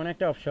হচ্ছে এমন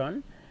একটা অপশন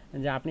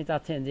যে আপনি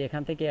চাচ্ছেন যে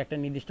এখান থেকে একটা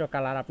নির্দিষ্ট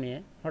কালার আপনি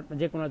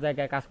যে কোনো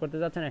জায়গায় কাজ করতে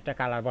যাচ্ছেন, একটা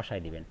কালার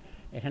বসাই দিবেন।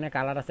 এখানে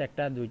কালার আছে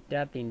একটা, দুইটা,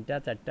 তিনটা,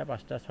 চারটা,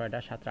 পাঁচটা, ছয়টা,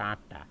 সাতটা,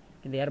 আটটা,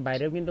 কিন্তু এর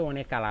বাইরেও কিন্তু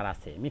অনেক কালার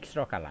আছে, মিক্সড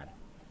কালার।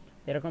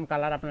 এরকম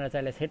কালার আপনারা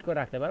চাইলে সেট করে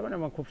রাখতে পারবেন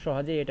এবং খুব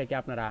সহজেই এটাকে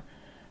আপনারা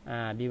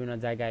বিভিন্ন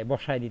জায়গায়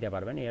বসায় দিতে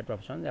পারবেন। এর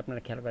অপশন যে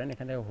আপনারা খেয়াল করেন,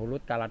 এখান থেকে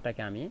হলুদ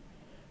কালারটাকে আমি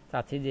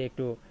চাচ্ছি যে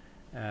একটু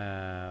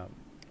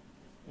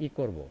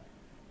করব,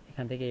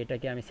 এখান থেকে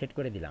এটাকে আমি সেট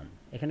করে দিলাম।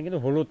 এখানে কিন্তু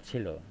হলুদ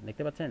ছিল,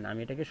 দেখতে পাচ্ছেন, আমি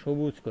এটাকে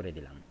সবুজ করে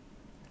দিলাম,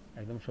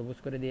 একদম সবুজ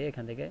করে দিয়ে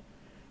এখান থেকে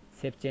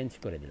সেভ চেঞ্জ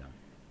করে দিলাম।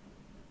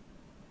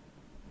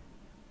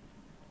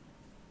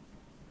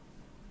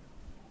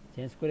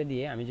 চেঞ্জ করে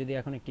দিয়ে আমি যদি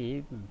এখন একটি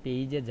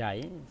পেজে যাই,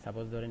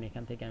 সাপোজ ধরেন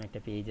এখান থেকে আমি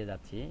একটা পেজে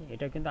যাচ্ছি,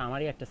 এটা কিন্তু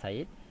আমারই একটা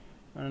সাইট,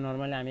 মানে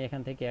নর্মালি আমি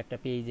এখান থেকে একটা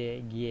পেজে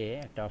গিয়ে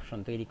একটা অপশন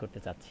তৈরি করতে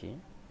চাচ্ছি।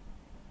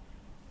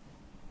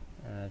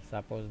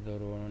 সাপোজ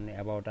ধরুন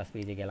অ্যাবাউট আস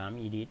পেজে গেলাম,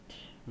 এডিট,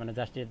 মানে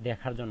জাস্ট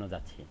দেখার জন্য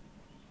যাচ্ছি।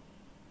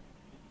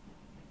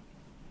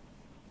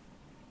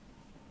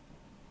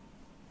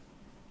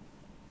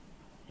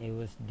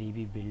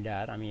 ইউএসডিবি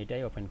বিল্ডার আমি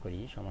এটাই ওপেন করি,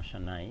 সমস্যা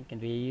নাই,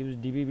 কিন্তু এই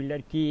ইউএসডিবি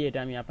বিল্ডার কি এটা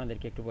আমি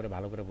আপনাদেরকে একটু পরে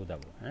ভালো করে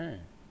বোঝাবো। হ্যাঁ,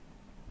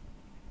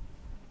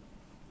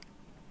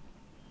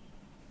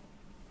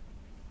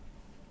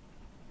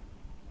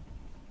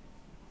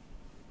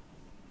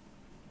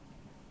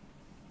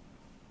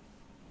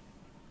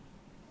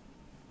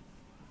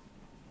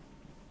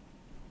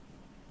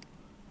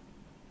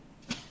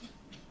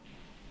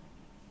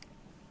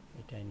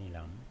 এটাই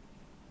নিলাম,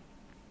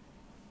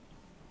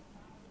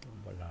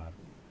 বলার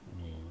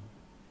নেই।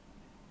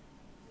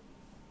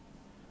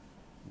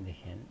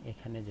 দেখেন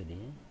এখানে যদি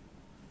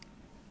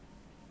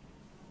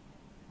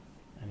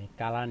আমি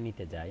কালার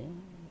নিতে যাই,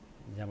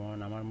 যেমন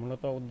আমার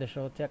মূলত উদ্দেশ্য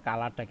হচ্ছে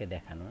কালারটাকে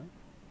দেখানো,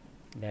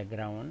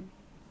 ব্যাকগ্রাউন্ড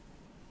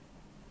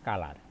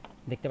কালার,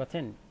 দেখতে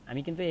পাচ্ছেন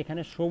আমি কিন্তু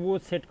এখানে সবুজ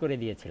সেট করে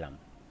দিয়েছিলাম।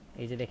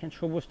 এই যে দেখেন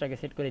সবুজটাকে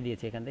সেট করে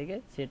দিয়েছি, এখান থেকে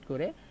সেট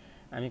করে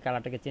আমি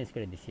কালারটাকে চেঞ্জ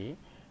করে দিছি।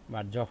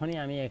 বাট যখনই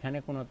আমি এখানে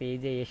কোনো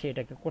পেজে এসে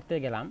এটাকে করতে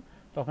গেলাম,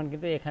 তখন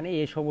কিন্তু এখানে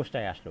এই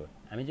সবুজটাই আসলো।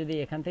 আমি যদি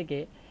এখান থেকে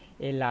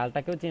এই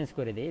লালটাকেও চেঞ্জ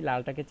করে দিই,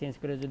 লালটাকে চেঞ্জ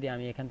করে যদি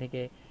আমি এখান থেকে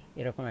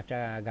এরকম একটা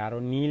গাঢ়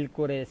নীল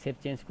করে সেট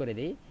চেঞ্জ করে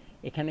দিই,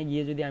 এখানে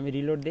গিয়ে যদি আমি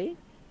রিলোড দিই,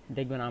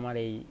 দেখবেন আমার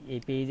এই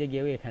পেজে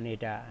গিয়েও এখানে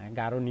এটা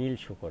গাঢ় নীল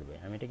শো করবে।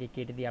 আমি এটাকে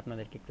কেটে দিয়ে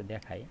আপনাদেরকে একটু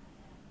দেখাই,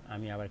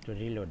 আমি আবার একটু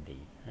রিলোড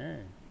দিই।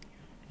 হ্যাঁ,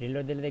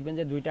 রিলোড দিলে দেখবেন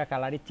যে দুইটা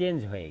কালারই চেঞ্জ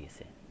হয়ে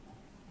গেছে।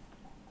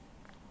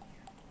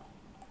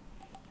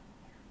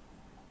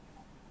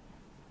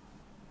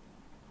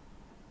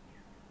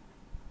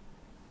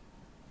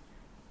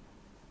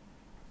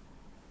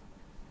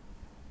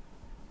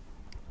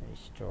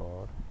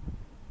 স্টোর,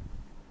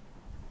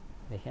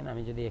 দেখেন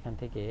আমি যদি এখান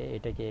থেকে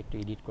এটাকে একটু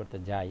এডিট করতে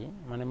যাই,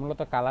 মানে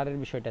মূলত কালারের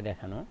বিষয়টা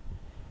দেখানো।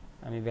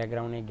 আমি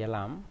ব্যাকগ্রাউন্ডে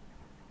গেলাম,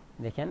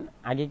 দেখেন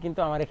আগে কিন্তু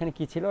আমার এখানে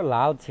কি ছিল,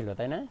 লাল ছিল,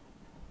 তাই না?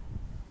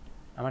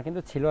 আমার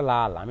কিন্তু ছিল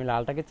লাল, আমি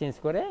লালটাকে চেঞ্জ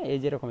করে এই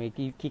যেরকম এই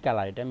কি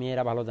কালার, এটা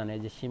মেয়েরা ভালো জানে,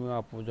 যে সিমু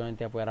আপু,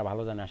 জয়ন্তী আপু এরা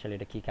ভালো জানে আসলে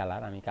এটা কি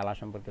কালার, আমি কালার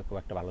সম্পর্কে খুব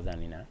একটা ভালো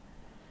জানি না।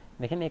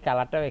 দেখেন এই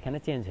কালারটাও এখানে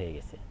চেঞ্জ হয়ে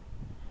গেছে।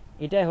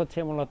 এটাই হচ্ছে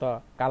মূলত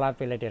কালার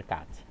প্যালেটের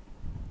কাজ।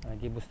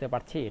 কি বুঝতে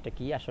পারছি এটা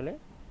কি আসলে?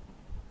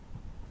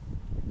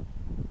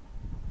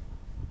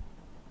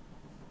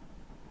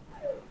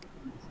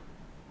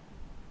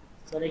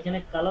 স্যার এখানে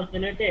কালার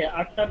প্যালেটে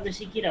 8টার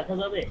বেশি কি রাখা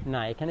যাবে?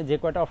 না, এখানে যে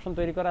কয়টা অপশন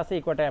তৈরি করা আছে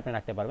এই কয়টাই আপনি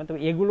রাখতে পারবেন, তবে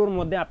এগুলোর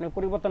মধ্যে আপনি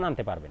পরিবর্তন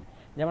আনতে পারবেন।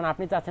 যেমন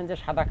আপনি চাচ্ছেন যে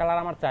সাদা কালার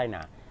আমার চাই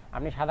না,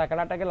 আপনি সাদা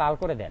কালারটাকে লাল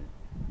করে দেন।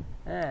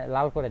 হ্যাঁ,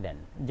 লাল করে দেন,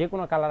 যে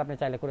কোনো কালার আপনি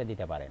চাইলে করে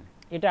দিতে পারেন,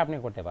 এটা আপনি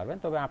করতে পারবেন।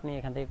 তবে আপনি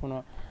এখান থেকে কোনো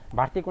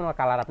বাড়তি কোনো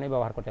কালার আপনি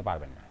ব্যবহার করতে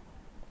পারবেন না,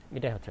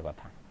 এটাই হচ্ছে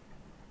কথা।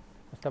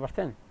 বুঝতে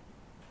পারছেন?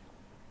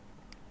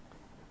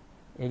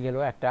 এই গেল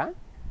একটা,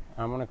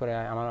 মনে করে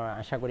আমার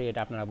আশা করি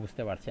এটা আপনারা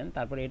বুঝতে পারছেন।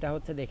 তারপরে এটা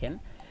হচ্ছে দেখেন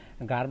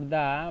গার্ভ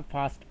দ্য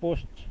ফার্স্ট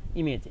পোস্ট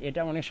ইমেজ,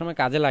 এটা অনেক সময়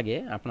কাজে লাগে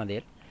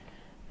আপনাদের।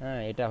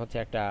 হ্যাঁ, এটা হচ্ছে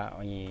একটা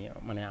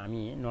মানে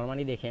আমি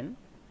নর্মালি দেখেন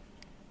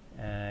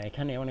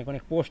এখানে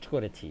অনেক পোস্ট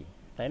করেছি,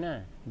 তাই না?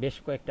 বেশ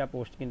কয়েকটা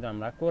পোস্ট কিন্তু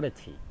আমরা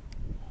করেছি।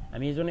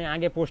 আমি এই জন্য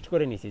আগে পোস্ট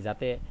করে নিছি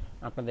যাতে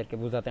আপনাদেরকে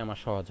বোঝাতে আমার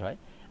সহজ হয়।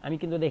 আমি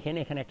কিন্তু দেখেন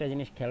এখানে একটা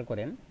জিনিস খেয়াল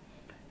করেন,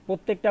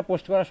 প্রত্যেকটা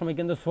পোস্ট করার সময়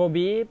কিন্তু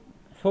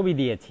ছবি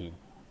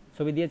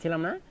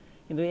দিয়েছিলাম না,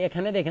 কিন্তু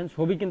এখানে দেখেন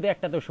ছবি কিন্তু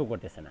একটাতেও শো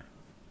করতেছে না।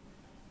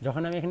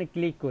 যখন আমি এখানে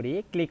ক্লিক করি,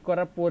 ক্লিক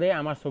করার পরে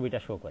আমার ছবিটা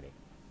শো করে,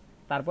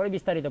 তারপরে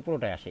বিস্তারিত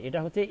পুরোটাই আসে। এটা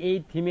হচ্ছে এই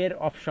থিমের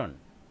অপশন,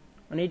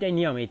 মানে এইটাই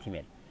নিয়ম এই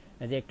থিমের,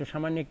 যে একটু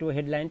সামান্য একটু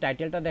হেডলাইন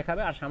টাইটেলটা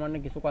দেখাবে আর সামান্য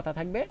কিছু কথা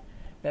থাকবে,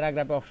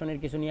 প্যারাগ্রাফে অপশনের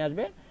কিছু নিয়ে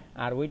আসবে,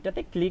 আর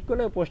ওইটাতে ক্লিক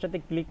করলে, ওই পোস্টটাতে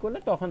ক্লিক করলে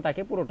তখন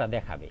তাকে পুরোটা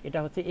দেখাবে। এটা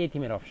হচ্ছে এই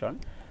থিমের অপশন।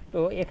 তো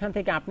এখান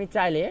থেকে আপনি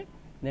চাইলে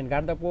দেন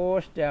guard the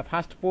post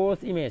first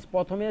post image,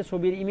 প্রথমে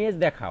ছবির ইমেজ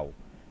দেখাও,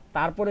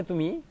 তারপরে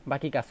তুমি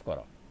বাকি কাজ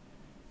করো।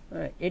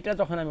 এটা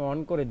যখন আমি অন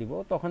করে দিব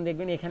তখন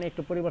দেখবেন এখানে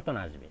একটু পরিবর্তন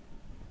আসবে।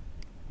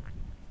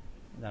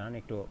 দাঁড়ান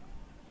একটু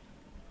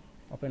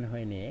ওপেন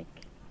হয়ে নিক,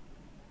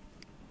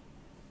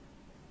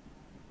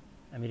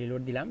 আমি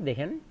রিলোড দিলাম।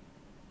 দেখেন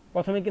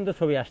প্রথমে কিন্তু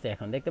ছবি আসছে,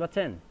 এখন দেখতে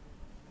পাচ্ছেন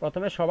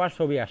প্রথমে সবার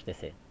ছবি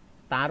আসতেছে,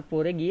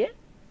 তারপরে গিয়ে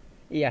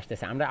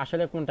আসতেছে। আমরা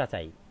আসলে কোনটা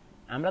চাই?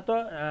 আমরা তো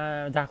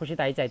যা খুশি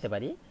তাই চাইতে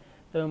পারি,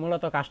 তো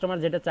মূলত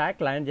কাস্টমার যেটা চায়,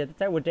 ক্লায়েন্ট যেটা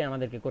চায় ওইটাই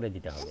আমাদেরকে করে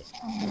দিতে হবে,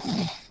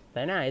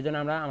 তাই না? এই জন্য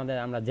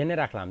আমরা জেনে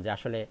রাখলাম যে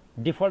আসলে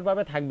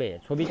ডিফল্টভাবে থাকবে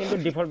ছবি, কিন্তু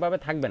ডিফল্টভাবে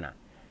থাকবে না,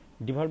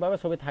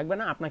 ছবি থাকবে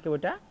না, আপনাকে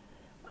ওইটা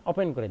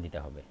ওপেন করে দিতে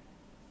হবে।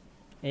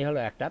 এই হলো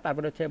একটা।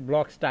 তারপরে হচ্ছে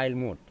ব্লক স্টাইল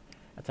মোড।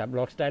 আচ্ছা,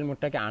 ব্লক স্টাইল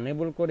মোডটাকে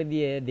আনেবল করে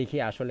দিয়ে দেখি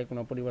আসলে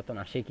কোনো পরিবর্তন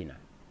আসে কিনা।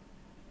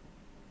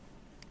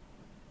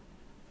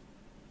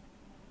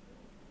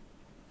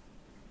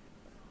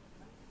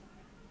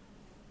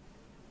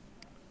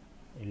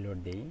 রিলোড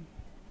দেই,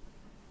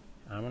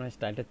 আমার মনে হয়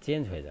স্টাইলটা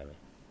চেঞ্জ হয়ে যাবে।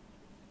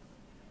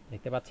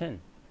 দেখতে পাচ্ছেন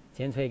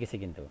চেঞ্জ হয়ে গেছে,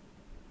 কিন্তু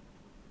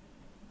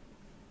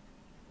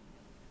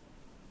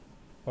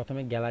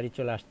প্রথমে গ্যালারি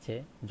চলে আসছে,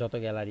 যত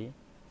গ্যালারি,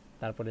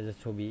 তারপরে যে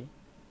ছবি,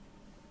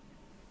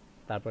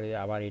 তারপরে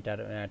আবার এটার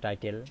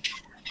টাইটেল,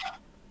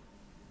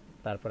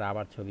 তারপরে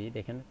আবার ছবি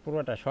দেখেন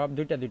পুরোটা সব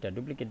দুইটা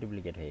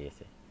ডুপ্লিকেট হয়ে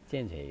গেছে,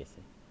 চেঞ্জ হয়ে গেছে।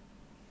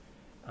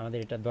 আমাদের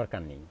এটা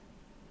দরকার নেই,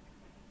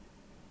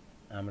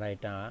 আমরা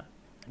এটা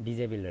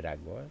ডিজেবল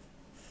রাখবো।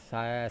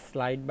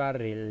 স্লাইড বার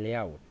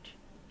লেআউট,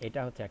 এটা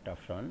হচ্ছে একটা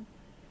অপশন।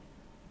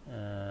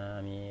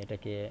 আমি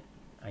এটাকে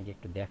আগে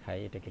একটু দেখাই,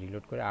 এটাকে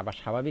রিলোড করে আবার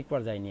স্বাভাবিক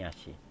পর্যায়ে নিয়ে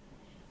আসি।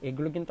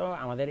 এগুলো কিন্তু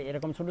আমাদের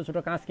এরকম ছোট ছোট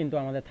কাজ কিন্তু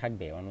আমাদের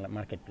থাকবে অনলাইন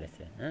মার্কেট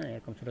প্লেসে। হ্যাঁ,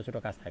 এরকম ছোট ছোট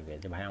কাজ থাকবে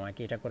যে ভাই আমাকে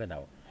এটা করে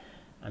দাও,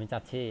 আমি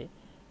চাচ্ছি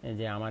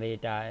যে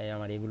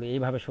আমার এগুলো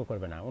এইভাবে শো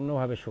করবে না,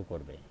 অন্যভাবে শো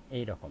করবে,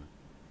 এই রকম।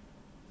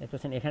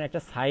 দেখতেছেন এখানে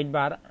একটা সাইড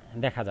বার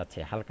দেখা যাচ্ছে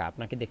হালকা,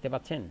 আপনাকে দেখতে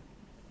পাচ্ছেন?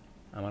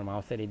 আমার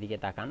মাউসের এদিকে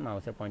তাকান,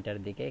 মাউসের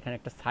পয়েন্টারের দিকে, এখানে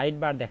একটা সাইড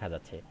বার দেখা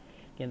যাচ্ছে।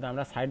 কিন্তু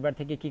আমরা সাইড বার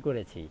থেকে কি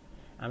করেছি,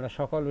 আমরা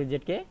সকল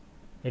উইজেটকে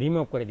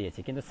রিমুভ করে দিয়েছি,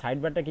 কিন্তু সাইড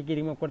বারটাকে কি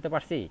রিমুভ করতে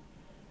পারছি?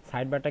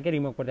 সাইড বারটাকে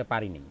রিমুভ করতে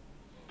পারিনি।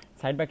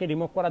 সাইড বারকে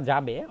রিমুভ করা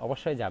যাবে,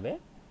 অবশ্যই যাবে,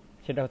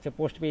 সেটা হচ্ছে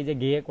পোস্ট পেজে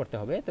গিয়ে করতে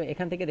হবে। তো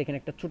এখান থেকে দেখেন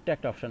একটা ছোট্ট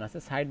একটা অপশন আছে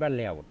side bar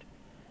layout,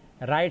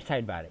 right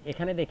side bar.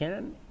 এখানে দেখেন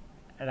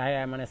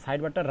মানে সাইড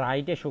বারটা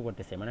রাইটে শো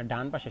করতেছে, মানে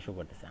ডান পাশে শো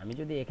করতেছে। আমি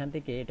যদি এখান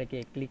থেকে এটাকে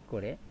ক্লিক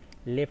করে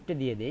লেফটে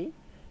দিয়ে দেই,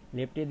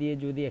 লেফটে দিয়ে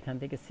যদি এখান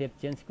থেকে সেভ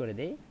চেঞ্জ করে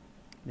দেই,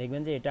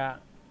 দেখবেন যে এটা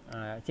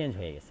চেঞ্জ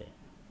হয়ে গেছে,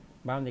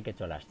 বাম দিকে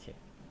চলে আসছে।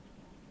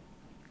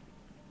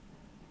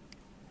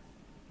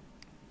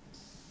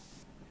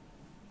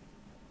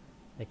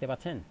 দেখতে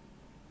পাচ্ছেন?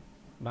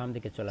 বাম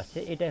দিকে চলে আসছে।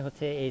 এটাই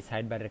হচ্ছে এই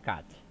সাইড বারের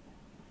কাজ।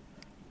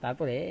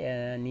 তারপরে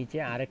নিচে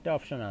আরেকটা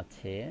অপশন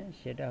আছে,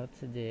 সেটা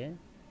হচ্ছে যে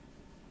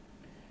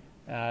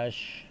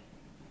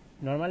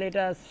নর্মালি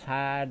এটা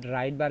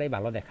রাইট বারে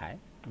ভালো দেখায়,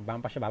 বাম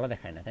পাশে ভালো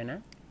দেখায় না, তাই না?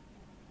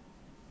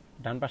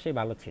 ডান পাশেই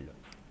ভালো ছিল,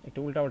 একটু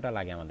উল্টা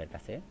লাগে আমাদের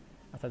কাছে।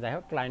 আচ্ছা যাই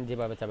হোক, ক্লায়েন্ট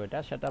যেভাবে চাবে এটা।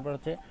 সেটা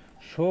হচ্ছে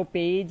show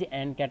page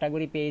and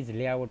category page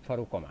layout for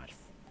commerce.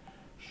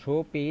 Show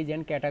page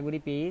and category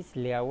page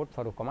layout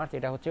for commerce,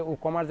 এটা হচ্ছে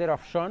কমার্সের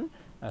option.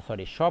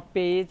 Shop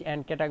page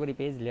and category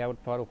page layout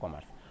for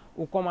commerce.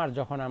 Commerce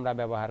যখন আমরা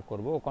ব্যবহার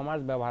করব,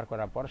 কমার্স ব্যবহার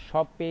করার পর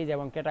সব পেজ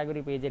এবং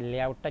ক্যাটাগরি পেজের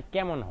লেআউটটা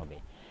কেমন হবে,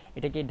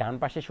 এটা কি ডান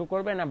পাশে শো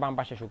করবে না বাম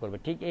পাশে শো করবে?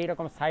 ঠিক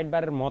এইরকম সাইড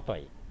বারের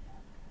মতোই,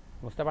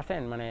 বুঝতে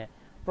পারছেন? মানে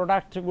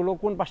প্রোডাক্টগুলো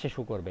কোন পাশে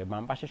শো করবে,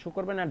 বাম পাশে শো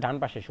করবে না ডান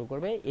পাশে শো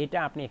করবে, এটা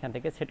আপনি এখান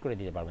থেকে সেট করে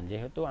দিতে পারবেন।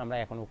 যেহেতু আমরা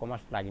এখন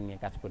কমার্স প্লাগইন নিয়ে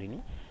কাজ করিনি,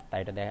 তাই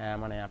এটা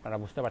মানে আপনারা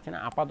বুঝতে পারছেন।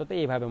 আপাতত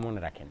এইভাবে মনে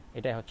রাখেন,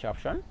 এটাই হচ্ছে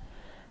অপশন।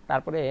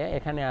 তারপরে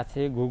এখানে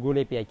আছে গুগল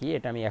এপিআই কি,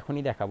 এটা আমি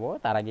এখনই দেখাবো,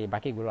 তার আগে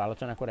বাকিগুলো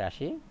আলোচনা করে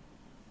আসি।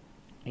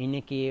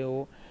 ইনেকেও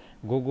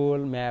Google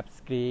map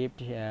script,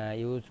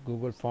 use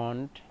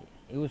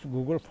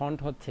Google font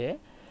হচ্ছে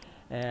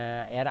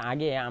এর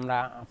আগে আমরা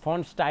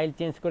ফন্ট স্টাইল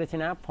চেঞ্জ করেছি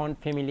না, ফন্ট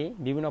ফ্যামিলি,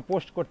 বিভিন্ন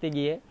পোস্ট করতে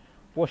গিয়ে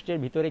পোস্টের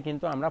ভিতরে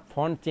কিন্তু আমরা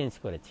ফন্ট চেঞ্জ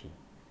করেছি,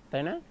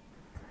 তাই না?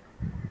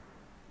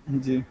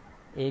 জি।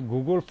 এই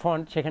গুগল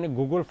ফন্ট, সেখানে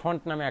গুগল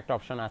ফন্ট নামে একটা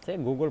অপশন আছে।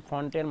 গুগল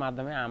ফন্টের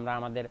মাধ্যমে আমরা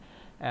আমাদের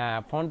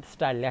ফন্ট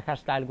স্টাইল, লেখার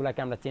স্টাইলগুলোকে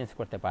আমরা চেঞ্জ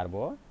করতে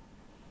পারবো।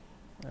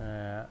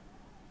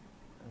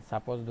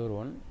 সাপোজ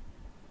ধরুন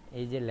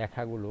এই যে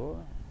লেখাগুলো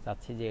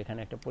চাচ্ছি যে এখানে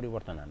একটা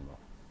পরিবর্তন আনবো,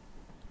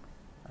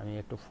 আমি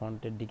একটু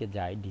ফন্টের দিকে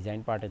যাই,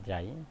 ডিজাইন পার্টে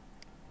যাই,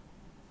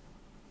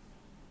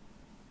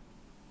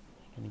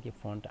 এখানে কি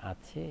ফন্ট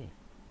আছে?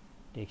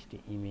 টেক্সট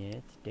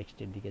ইমেজ,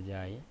 টেক্সটের দিকে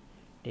যাই,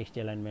 text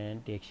alignment,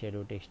 text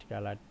shadow, text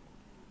colour,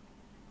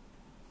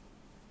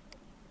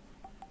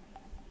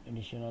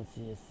 additional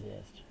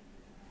CSS,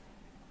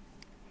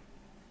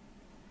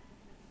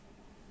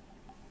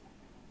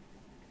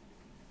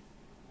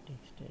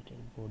 text title,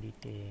 body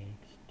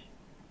text.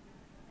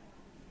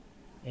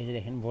 এই যে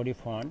দেখেন বডি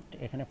ফন্ট,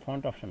 এখানে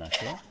ফন্ট অপশন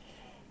আছে।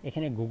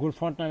 এখানে গুগল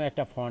ফন্ট নামে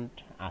একটা ফন্ট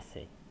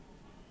আছে,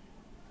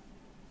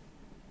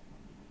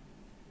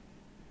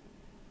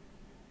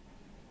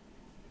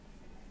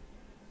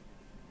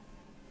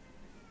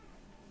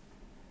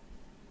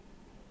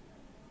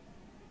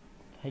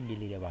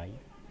 গেলি রে ভাই।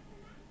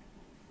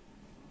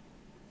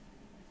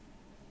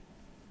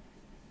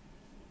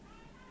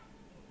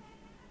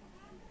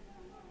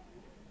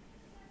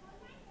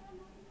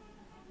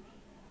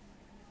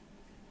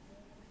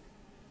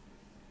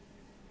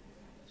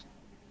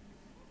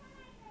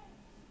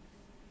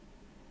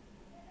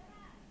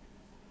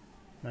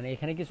 মানে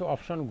এখানে কিছু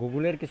অপশন,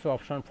 গুগলের কিছু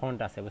অপশন ফন্ট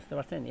আছে, বুঝতে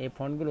পারছেন? এই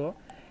ফন্টগুলো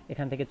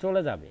এখান থেকে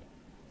চলে যাবে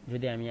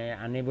যদি আমি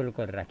আনএবল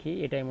করে রাখি।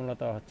 এটাই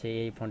মূলত হচ্ছে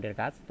এই ফন্টের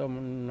কাজ। তো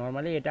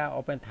নর্মালি এটা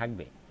ওপেন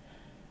থাকবে,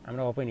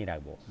 আমরা ওপেনই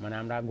রাখবো। মানে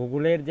আমরা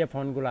গুগলের যে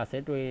ফন্টগুলো আছে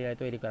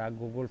তৈরি করা,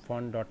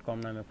 googleFont.com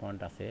নামে ফন্ট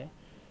আছে,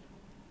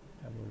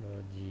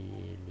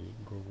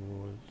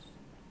 গুগল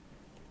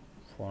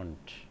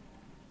ফন্ট।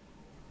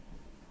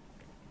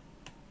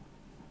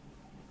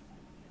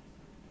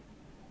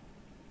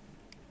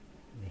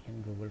 দেখেন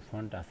গুগল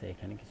ফন্ট আছে,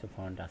 এখানে কিছু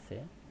ফন্ট আছে।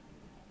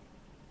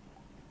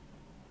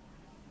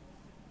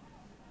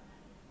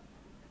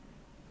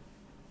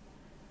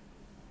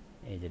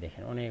 এই যে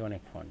দেখেন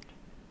অনেক ফন্ট,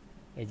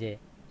 এই যে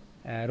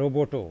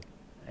রোবোটো,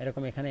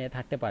 এরকম এখানে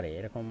থাকতে পারে।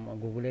 এরকম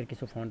গুগলের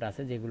কিছু ফন্ট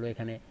আছে যেগুলো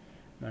এখানে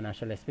মানে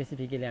আসলে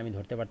স্পেসিফিক্যালি আমি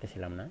ধরতে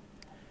পারতেছিলাম না।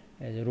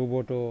 এই যে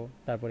রোবোটো,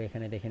 তারপরে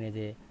এখানে দেখেন এই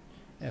যে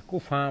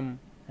কুফাম,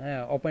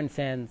 হ্যাঁ, ওপেন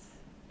সেন্স,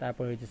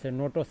 তারপরে হচ্ছে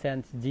নোটো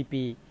সেন্স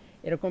জিপি,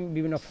 এরকম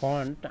বিভিন্ন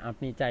ফন্ট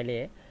আপনি চাইলে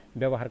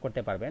ব্যবহার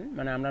করতে পারবেন।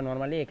 মানে আমরা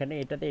নর্মালি এখানে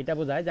এটাতে এটা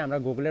বোঝায় যে আমরা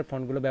গুগলের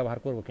ফন্টগুলো ব্যবহার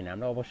করব কিনা।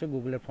 আমরা অবশ্যই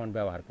গুগলের ফন্ট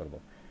ব্যবহার করব,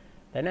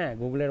 তাই না?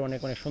 গুগলের অনেক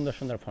অনেক সুন্দর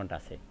সুন্দর ফন্ট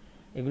আছে,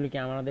 এগুলি কি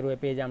আমাদের ওয়েব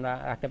পেজে আমরা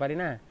রাখতে পারি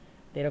না?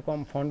 তো এরকম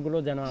ফন্টগুলো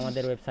যেন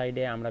আমাদের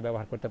ওয়েবসাইটে আমরা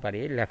ব্যবহার করতে পারি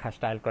লেখা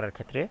স্টাইল করার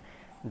ক্ষেত্রে,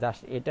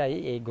 জাস্ট এটাই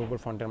এই গুগল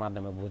ফন্টের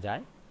মাধ্যমে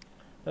বোঝায়।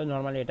 তো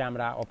নর্মালি এটা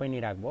আমরা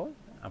ওপেনই রাখবো।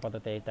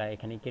 আপাতত এটা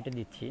এখানে কেটে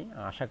দিচ্ছি।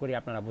 আশা করি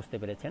আপনারা বুঝতে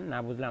পেরেছেন। না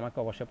বুঝলে আমাকে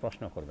অবশ্যই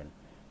প্রশ্ন করবেন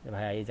যে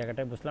ভাইয়া এই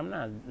জায়গাটায় বুঝলাম না,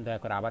 দয়া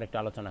করে আবার একটু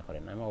আলোচনা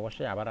করেন। আমি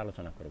অবশ্যই আবার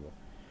আলোচনা করব।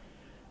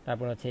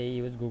 তারপর হচ্ছে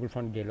ইউজ গুগল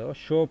ফন্ট গেল।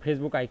 শো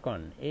ফেসবুক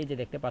আইকন, এই যে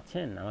দেখতে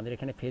পাচ্ছেন আমাদের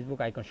এখানে ফেসবুক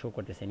আইকন শো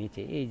করতেছে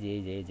নিচে, এই যে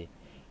এই যে এই যে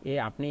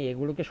আপনি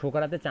এগুলোকে শো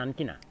করাতে চান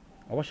কি না?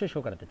 অবশ্যই শো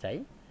করাতে চাই।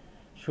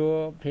 শো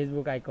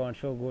ফেসবুক আইকন,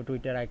 শো গো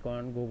Twitter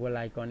icon, Google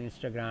icon,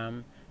 Instagram,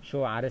 show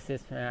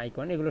RSS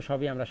icon, এগুলো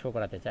সবই আমরা শো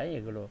করাতে চাই,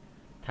 এগুলো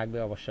থাকবে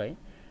অবশ্যই।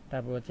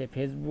 তারপর হচ্ছে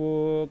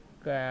ফেসবুক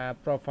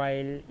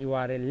প্রোফাইল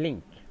ইউআরএল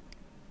লিঙ্ক,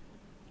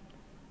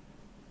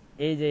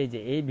 এই যে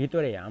এই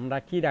ভিতরে আমরা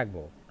কি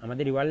রাখবো?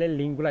 আমাদের ইউআরএল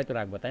লিঙ্কগুলাই তো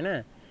রাখবো, তাই না?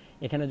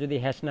 এখানে যদি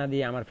হ্যাশ না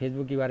দিয়ে আমার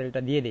ফেসবুক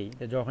ইউআরএলটা দিয়ে দেই,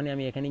 তো যখনই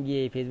আমি এখানে গিয়ে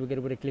এই ফেসবুকের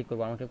উপরে ক্লিক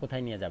করবো আমাকে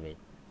কোথায় নিয়ে যাবে?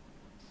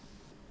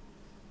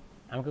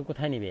 আমাকে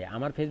কোথায় নিবে?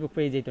 আমার ফেসবুক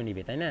পেজেই তো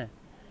নিবে, তাই না?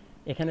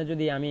 এখানে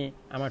যদি আমি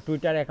আমার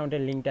টুইটার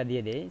অ্যাকাউন্টের লিঙ্কটা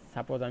দিয়ে দেই,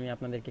 সাপোজ আমি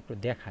আপনাদেরকে একটু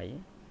দেখাই,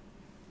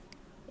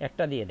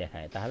 একটা দিয়ে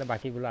দেখাই, তাহলে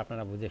বাকিগুলো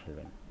আপনারা বুঝে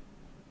ফেলবেন।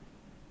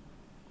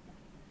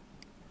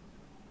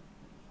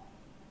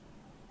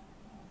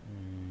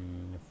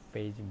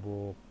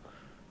 ফেসবুক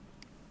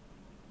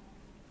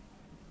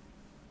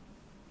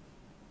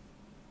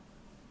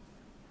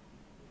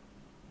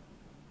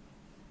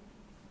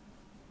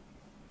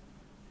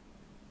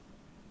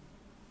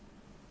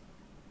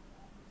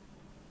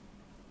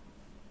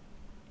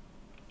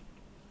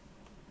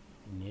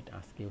নেট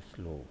আজকেও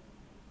স্লো।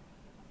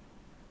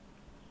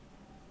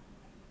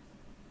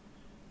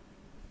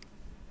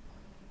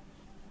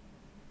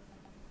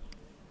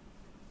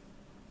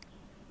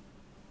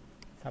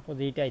 সাপোজ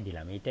এইটাই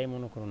দিলাম, এইটাই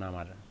মনে করুন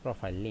আমার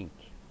প্রোফাইল লিঙ্ক।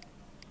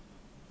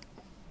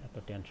 এত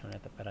টেনশন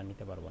এত প্যারা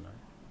নিতে পারবো না।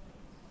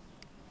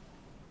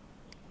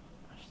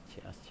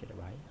 আসছে রে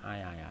ভাই,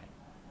 আয় আয় আয়।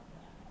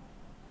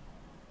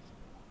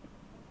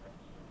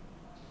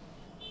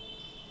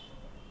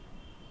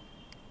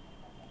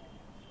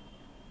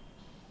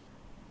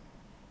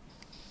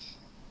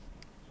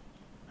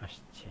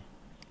 আসছে,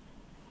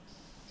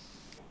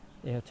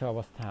 এই হচ্ছে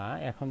অবস্থা।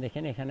 এখন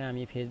দেখেন এখানে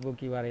আমি ফেসবুক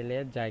ইউআরএল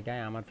এর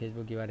জায়গায় আমার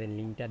ফেসবুক ইউআরএল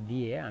লিঙ্কটা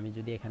দিয়ে আমি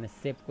যদি এখানে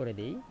সেভ করে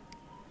দিই,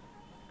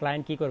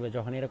 ক্লায়েন্ট কি করবে?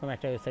 যখন এরকম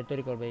একটা ওয়েবসাইট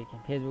তৈরি করবে,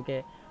 ফেসবুকে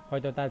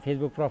হয়তো তার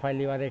ফেসবুক প্রোফাইল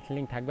ইউআরএল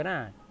লিঙ্ক থাকবে না,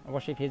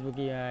 অবশ্যই ফেসবুক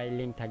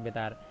লিঙ্ক থাকবে,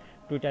 তার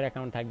টুইটার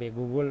অ্যাকাউন্ট থাকবে,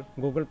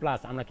 গুগল প্লাস।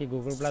 আমরা কি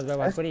গুগল প্লাস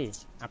ব্যবহার করি?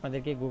 আপনাদের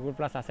কি গুগল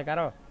প্লাস আছে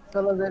কারো?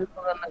 চলো যে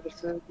রান্না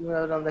করছে তুমি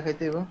রান্না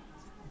দেখাইতে দিব।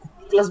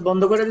 ক্লাস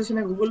বন্ধ করে দিছি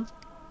না গুগল?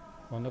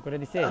 বন্ধ করে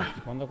দিছে?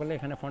 বন্ধ করলে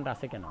এখানে ফন্ট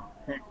আছে কেন?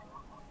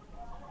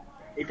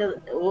 এটা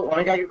ও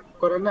অনেক আগে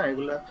করে না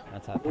এগুলা।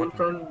 আচ্ছা, গুগল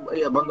ফ্রন্ট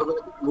বন্ধ করে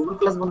গুগল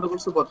ক্লাস বন্ধ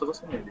করছে কত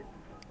বছর আগে?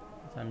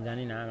 আমি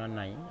জানি না, আমার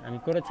নাই, আমি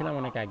করেছিলাম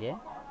অনেক আগে,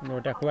 কিন্তু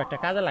ওটা খুব একটা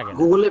কাজে লাগে না।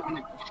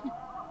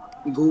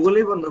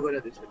 গুগলেই বন্ধ করে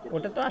দিছে।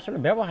 ওটা তো আসলে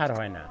ব্যবহার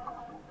হয় না,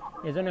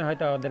 এজন্য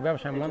হয়তো ওদের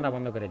ব্যবসা মন্দা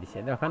বন্ধ করে দিছে।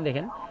 যখন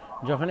দেখেন,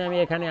 যখনই আমি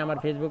এখানে আমার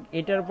ফেসবুক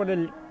এটার উপরে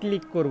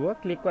ক্লিক করব,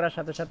 ক্লিক করার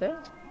সাথে সাথে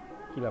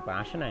কি ব্যাপার,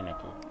 আসে নাই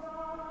নাকি?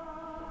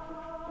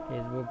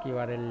 ফেসবুক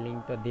ইউআরএল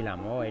লিঙ্ক তো দিলাম,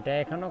 ও এটা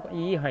এখনো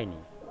হয়নি,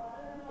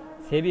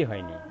 সেভই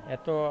হয়নি।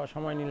 এত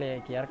সময় নিলে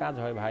কি আর কাজ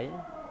হয় ভাই?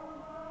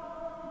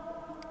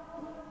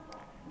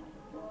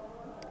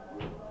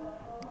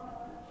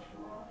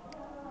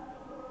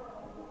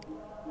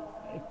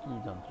 কি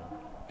যন্ত্রণা!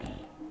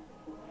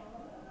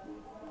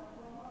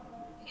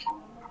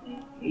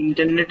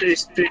 ইন্টারনেটের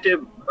স্পিডে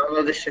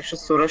বাংলাদেশ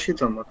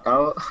 184তম,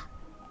 তাও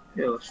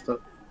এই অবস্থা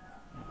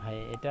ভাই।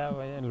 এটা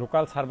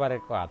লোকাল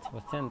সার্ভারের কাজ,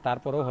 বুঝছেন?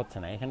 তারপরেও হচ্ছে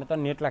না। এখানে তো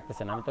নেট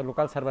লাগতেছে না, আমি তো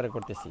লোকাল সার্ভারে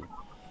করতেছি,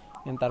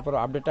 কিন্তু তারপর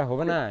আপডেটটা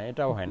হবে না,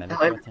 এটাও হয় না,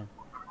 দেখতে পাচ্ছেন?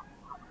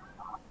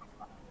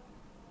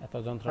 এত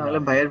যন্ত্রণা।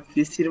 তাহলে ভাইয়ের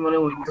পিসির মানে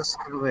উইন্ডোজ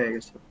স্লো হয়ে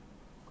গেছে।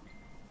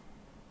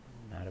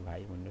 আরে ভাই,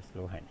 উইন্ডোজ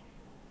স্লো হয়নি।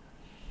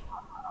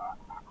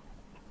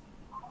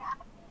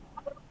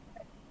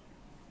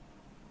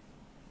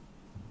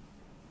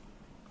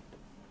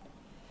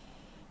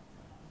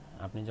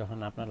 আপনি যখন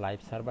আপনার লাইভ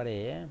সার্ভারে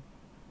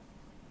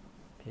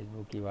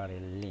ফেসবুক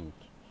ইউআরএল লিংক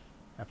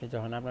আপনি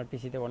যখন আপনার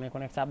পিসিতে অনেক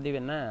অনেক চাপ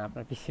দিবেন না,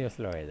 আপনার পিসিও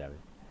স্লো হয়ে যাবে।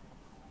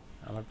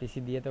 আমার পিসি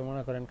দিয়ে তো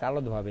মনে করেন কালো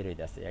ধোয়া বের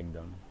হইতাছে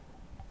একদম।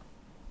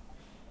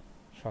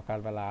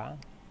 সকালবেলা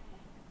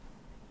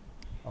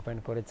ওপেন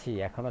করেছি,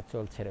 এখনো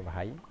চলছে রে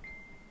ভাই।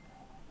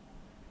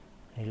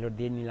 রিলোড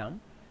দিয়ে নিলাম।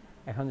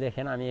 এখন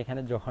দেখেন আমি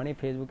এখানে যখনই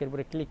ফেসবুকের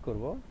উপরে ক্লিক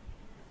করব,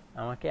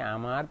 আমাকে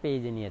আমার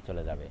পেজে নিয়ে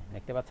চলে যাবে।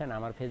 দেখতে পাচ্ছেন,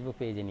 আমার ফেসবুক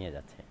পেজে নিয়ে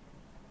যাচ্ছে।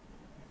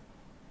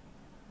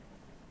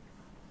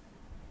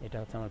 এটা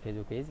হচ্ছে আমার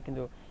ফেসবুক পেজ,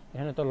 কিন্তু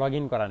এখানে তো লগ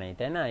ইন করা নেই,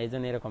 তাই না? এই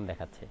জন্য এরকম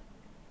দেখাচ্ছে।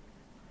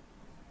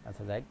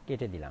 আচ্ছা যাই,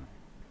 কেটে দিলাম।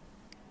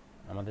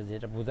 আমাদের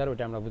যেটা বোঝার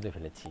ওটা আমরা বুঝে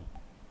ফেলেছি।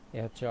 এ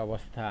হচ্ছে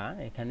অবস্থা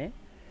এখানে।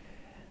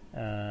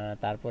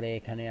 তারপরে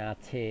এখানে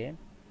আছে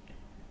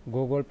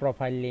Google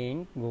profile link,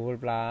 Google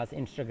plus,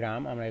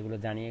 Instagram, আমরা এগুলো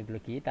জানি এগুলো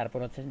কি। তারপর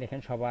হচ্ছে দেখেন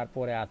সবার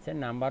পরে আছে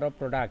number of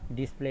product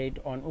displayed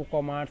on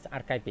e-commerce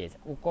archive page.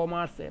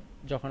 E-commerce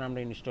যখন আমরা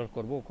ইনস্টল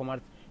করব,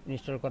 ই-কমার্স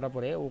ইনস্টল করার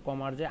পরে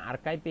ই-কমার্সে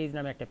আর্কাইভ পেজ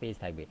নামে একটা পেজ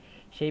থাকবে,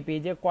 সেই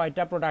পেজে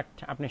কয়টা প্রোডাক্ট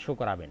আপনি শো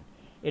করাবেন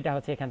এটা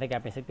হচ্ছে এখান থেকে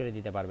আপনি সেট করে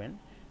দিতে পারবেন।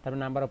 তারপর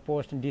number of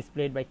post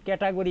displayed by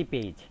category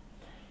page,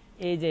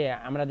 এই যে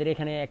আমাদের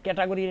এখানে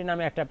ক্যাটাগরি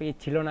নামে একটা পেজ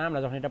ছিল না, আমরা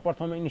যখন এটা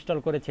প্রথমে ইনস্টল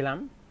করেছিলাম,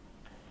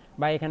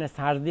 বা এখানে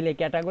সার্চ দিলে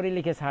ক্যাটাগরি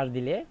লিখে সার্চ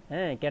দিলে,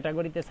 হ্যাঁ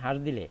ক্যাটাগরিতে সার্চ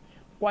দিলে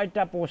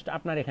কয়টা পোস্ট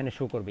আপনার এখানে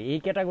শো করবে, এই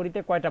ক্যাটাগরিতে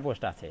কয়টা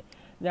পোস্ট আছে।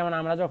 যেমন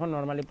আমরা যখন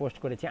নর্মালি পোস্ট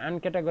করেছি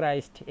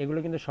আনক্যাটাগরাইজড, এগুলো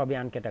কিন্তু সবই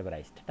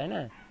আনক্যাটাগরাইজড, তাই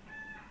না?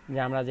 যে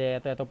আমরা যে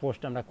এত এত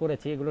পোস্ট আমরা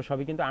করেছি এগুলো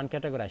সবই কিন্তু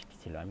আনক্যাটাগরাইজড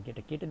ছিল। আমি কি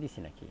এটা কেটে দিছি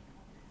নাকি?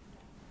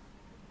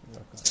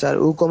 স্যার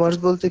ই-কমার্স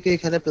বলতে কি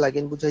এখানে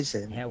প্লাগইন বুঝাইছে?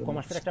 হ্যাঁ,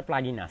 ই-কমার্সের একটা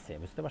প্লাগইন আছে,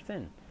 বুঝতে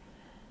পারছেন?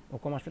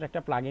 ই-কমার্সের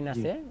একটা প্লাগইন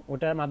আছে,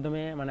 ওটার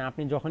মাধ্যমে মানে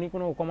আপনি যখনই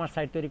কোনো ই-কমার্স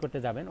সাইট তৈরি করতে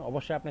যাবেন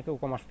অবশ্যই আপনাকে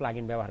ই-কমার্স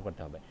প্লাগইন ব্যবহার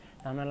করতে হবে,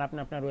 তা নাহলে আপনি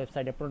আপনার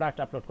ওয়েবসাইটে প্রোডাক্ট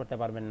আপলোড করতে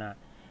পারবেন না।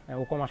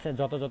 ই-কমার্সের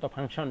যত যত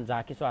ফাংশন যা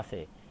কিছু আছে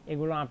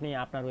এগুলো আপনি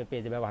আপনার ওয়েব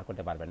পেজে ব্যবহার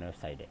করতে পারবেন না,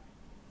 ওয়েবসাইটে।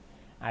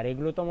 আর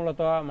এগুলো তো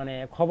মূলত মানে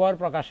খবর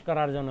প্রকাশ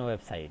করার জন্য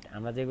ওয়েবসাইট,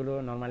 আমরা যেগুলো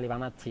নর্মালি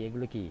বানাচ্ছি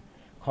এগুলো কি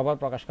খবর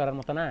প্রকাশ করার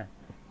মতো না,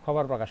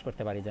 খবর প্রকাশ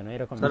করতে পারি যেন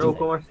এরকম।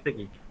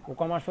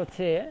 ই-কমার্স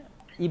হচ্ছে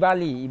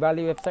ইবালি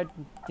ওয়েবসাইট,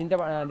 চিনতে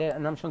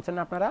নাম শুনছেন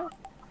না আপনারা?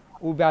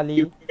 উবালি,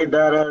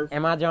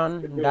 অ্যামাজন,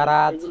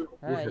 দারাজ,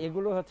 হ্যাঁ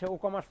এগুলো হচ্ছে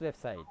ই-কমার্স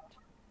ওয়েবসাইট।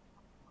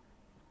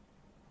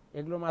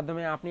 এগুলোর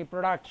মাধ্যমে আপনি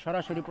প্রোডাক্ট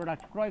সরাসরি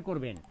প্রোডাক্ট ক্রয়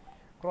করবেন,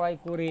 ক্রয়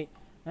করে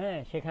হ্যাঁ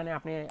সেখানে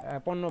আপনি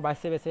পণ্য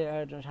বেছে বেছে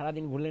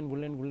সারাদিন ঘুরে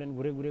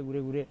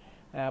ঘুরে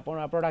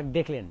প্রোডাক্ট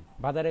দেখলেন,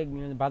 বাজারে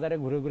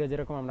ঘুরে ঘুরে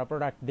যেরকম আমরা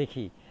প্রোডাক্ট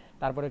দেখি,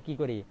 তারপরে কি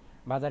করি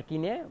বাজার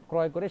কিনে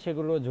ক্রয় করে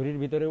সেগুলো ঝুড়ির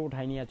ভিতরে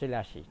উঠাই নিয়ে চলে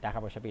আসি টাকা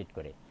পয়সা পেড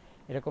করে।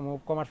 এরকম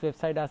ই-কমার্স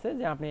ওয়েবসাইট আছে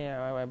যে আপনি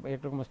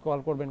এরকম স্ক্রল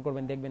করবেন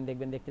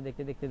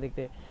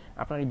দেখতে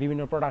আপনার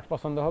বিভিন্ন প্রোডাক্ট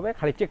পছন্দ হবে,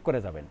 খালি চেক করে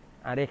যাবেন।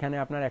 আর এখানে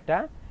আপনার একটা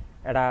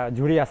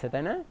ঝুড়ি আছে,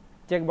 তাই না?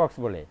 চেকবক্স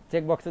বলে,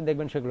 চেকবক্সে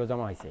দেখবেন সেগুলো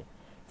জমা হয়েছে।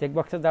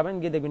 চেকবক্সে যাবেন,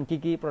 গিয়ে দেখবেন কি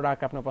কি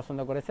প্রোডাক্ট আপনি পছন্দ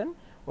করেছেন,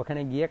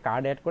 ওখানে গিয়ে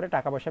কার্ড অ্যাড করে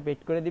টাকা পয়সা পেড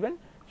করে দিবেন,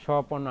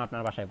 সব পণ্য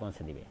আপনার বাসায়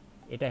পৌঁছে দিবে।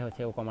 এটাই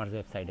হচ্ছে ই-কমার্স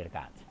ওয়েবসাইটের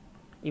কাজ।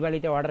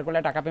 ইবালিতে অর্ডার করলে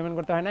টাকা পেমেন্ট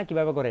করতে হয় না,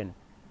 কিভাবে করেন?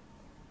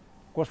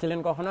 করছিলেন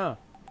কখনো?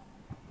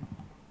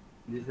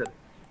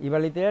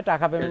 ইবালিতে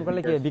টাকা পেমেন্ট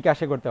করলে কি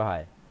বিকাশে করতে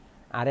হয়,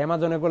 আর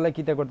অ্যামাজনে করলে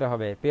কিতে করতে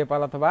হবে?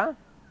 পেপাল অথবা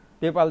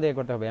পেপাল দিয়ে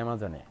করতে হবে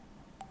অ্যামাজনে।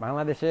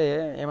 বাংলাদেশে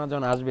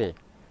অ্যামাজন আসবে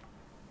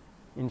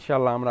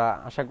ইনশাল্লাহ, আমরা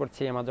আশা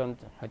করছি অ্যামাজন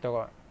হয়তো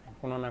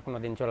কোনো না কোনো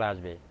দিন চলে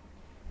আসবে।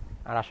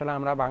 আর আসলে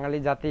আমরা বাঙালি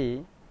জাতি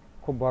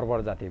খুব বর্বর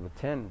জাতি,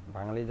 বুঝছেন?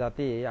 বাঙালি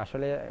জাতি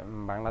আসলে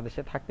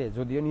বাংলাদেশে থাকতে,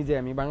 যদিও নিজে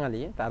আমি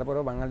বাঙালি,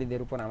 তারপরেও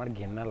বাঙালিদের উপর আমার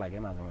ঘেন্না লাগে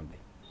মাঝে মধ্যে।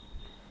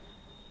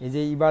 এই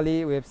যে ইবালি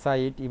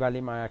ওয়েবসাইট, ইবালি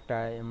একটা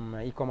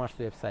ই-কমার্স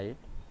ওয়েবসাইট,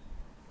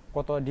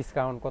 কত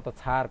ডিসকাউন্ট, কত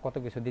ছাড়, কত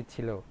কিছু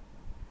দিচ্ছিল।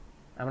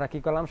 আমরা কি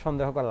করলাম,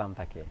 সন্দেহ করলাম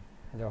তাকে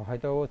যে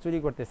হয়তো ও চুরি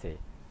করতেছে,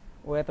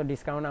 ও এত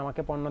ডিসকাউন্ট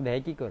আমাকে পণ্য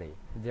দেয় কি করে,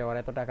 যে ওর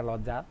এত টাকা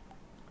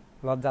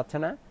লজ্জাচ্ছে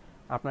না?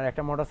 আপনার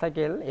একটা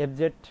মোটরসাইকেল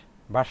FZ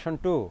ভার্সন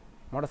 2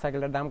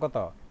 মোটরসাইকেলের দাম কত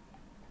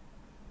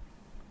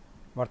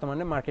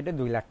বর্তমানে মার্কেটে?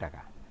 2 লাখ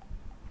টাকা।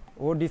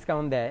 ও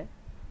ডিসকাউন্ট দেয়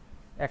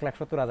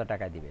 1,70,000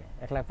 টাকায় দিবে,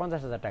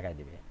 1,50,000 টাকায়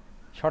দিবে।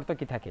 শর্ত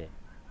কি থাকে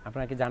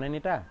আপনারা কি জানেন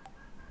এটা?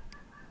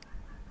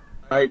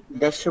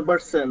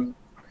 100%,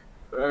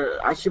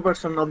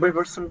 80%,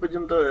 90%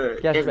 পর্যন্ত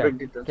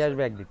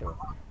ক্যাশব্যাক দিত।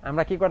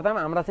 আমরা কি করতাম,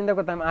 আমরা চিন্তা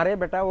করতাম আরে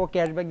বেটা ও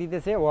ক্যাশব্যাক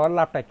দিতেছে, ওর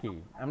লাভটা কি?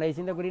 আমরা এই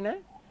চিন্তা করি না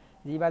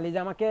যে বালি যে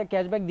আমাকে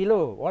ক্যাশব্যাক দিল,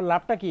 ওর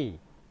লাভটা কি?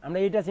 আমরা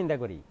এইটা চিন্তা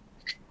করি,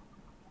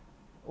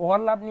 ওর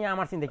লাভ নিয়ে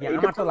আমার চিন্তা কি,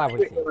 আমার তো লাভ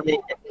হয়েছে।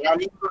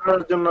 রানিং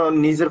করার জন্য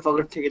নিজের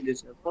পকেট থেকে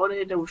দিয়েছে, পরে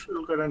এটা উসুল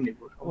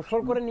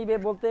করে নিবে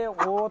বলতে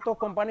ও তো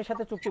কোম্পানির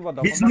সাথে চুক্তিবদ্ধ,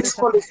 বিজনেস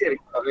পলিসি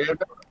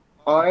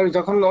আর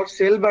যখন ওর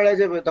সেল বেড়ে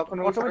যাবে তখন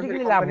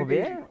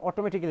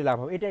অটোমেটিক্যালি লাভ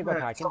হবে, এটাই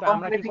কথা। কিন্তু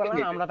আমরা কি করলাম,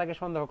 আমরা তাকে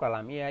সন্দেহ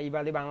করলাম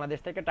ইবালি বাংলাদেশ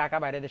থেকে টাকা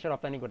বাইরে দেশে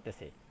রপ্তানি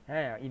করতেছে,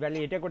 হ্যাঁ ইবালি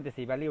এটা করতেছে,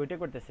 ইবালি ওইটা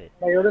করতেছে।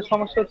 ভাই ওদের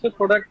সমস্যা হচ্ছে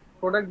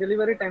প্রোডাক্ট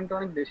ডেলিভারি টাইমটা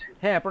অনেক বেশি।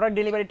 হ্যাঁ, প্রোডাক্ট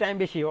ডেলিভারি টাইম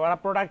বেশি।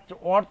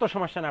 ওর তো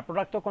সমস্যা না,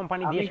 প্রোডাক্ট তো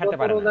কোম্পানি দিয়ে ছাড়তে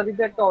পারে না। আমি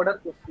রোজারিতে একটা অর্ডার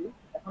করছি,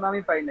 এখন আমি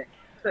পাই নাই।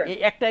 এই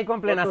একটাই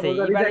কমপ্লেন আছে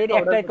ইবালির,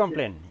 একটাই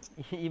কমপ্লেন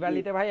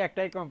ইবালিতে ভাই,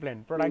 একটাই কমপ্লেন,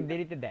 প্রোডাক্ট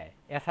দেরিতে দেয়।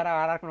 এছাড়া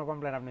আর কোনো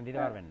কমপ্লেন আপনি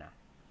দিতে পারবেন না।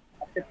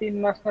 3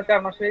 মাস না 4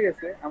 মাস হয়ে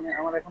গেছে,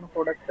 আমার এখনো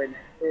প্রোডাক্ট পাই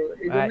নাই। তো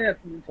এইজন্য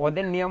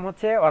ওদের নিয়ম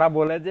হচ্ছে ওরা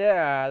বলে যে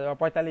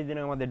 45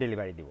 দিনের মধ্যে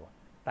ডেলিভারি দিব,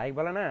 তাই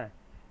বলে না?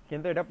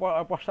 কিন্তু এটা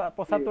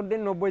 75 দিন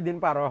 90 দিন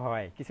পার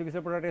হয়, কিছু কিছু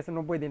প্রোডাক্ট আছে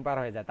 90 দিন পার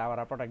হয়ে যায়, তাও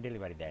ওরা প্রোডাক্ট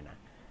ডেলিভারি দেয় না,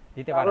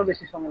 দিতে পারে, আরো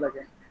বেশি সময়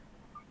লাগে।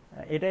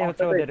 এটাই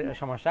হচ্ছে ওদের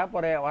সমস্যা।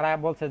 পরে ওরা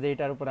বলছে যে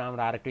এটার উপরে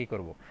আমরা আর একটুই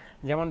করব।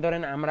 যেমন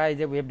ধরেন আমরা এই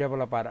যে ওয়েব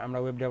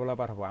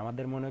ডেভেলপার হবো,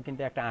 আমাদের মনেও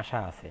কিন্তু একটা আশা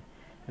আছে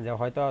যে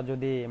হয়তো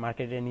যদি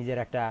মার্কেটে নিজের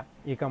একটা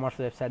ই-কমার্স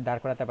ওয়েবসাইট দাঁড়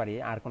করাতে পারি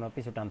আর কোনো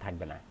পিছু টান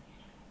থাকবে না।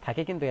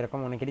 থাকে কিন্তু এরকম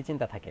অনেকেরই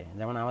চিন্তা থাকে,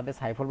 যেমন আমাদের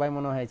সাইফুল ভাই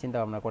মনে হয় চিন্তা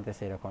ভাবনা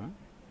করতেছে এরকম।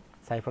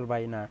 সাইফুল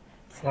ভাই না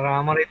স্যার,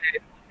 আমার এই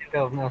চিন্তা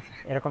ভাবনা আছে,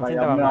 এরকম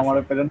চিন্তা ভাবনা আছে।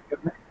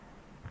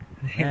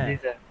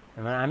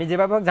 মানে আমি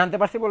যেভাবে হোক জানতে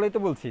পারছি বলেই তো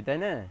বলছি, তাই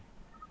না?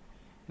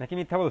 নাকি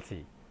মিথ্যা বলছি?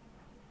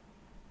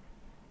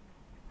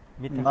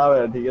 মিথ্যা? না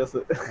ভাইয়া ঠিক আছে।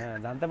 হ্যাঁ,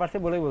 জানতে পারছি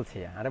বলেই বলছি।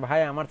 আরে ভাই,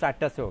 আমার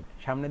 4টা চোখ,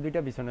 সামনে 2টা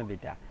পিছনে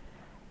 2টা,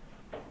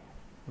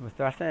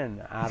 বুঝতে পারছেন?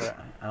 আর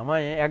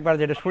আমায় একবার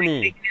যেটা শুনি,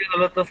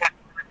 হলো তো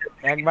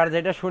একবার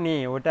যেটা শুনি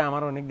ওটা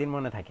আমার অনেকদিন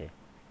মনে থাকে,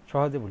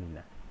 সহজে ভুলি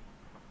না।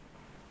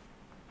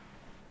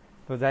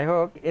 তো যাই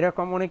হোক,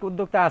 এরকম অনেক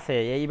উদ্যোক্তা আছে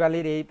এই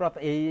বালির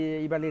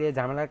এই বালির এই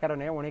ঝামেলার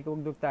কারণে অনেক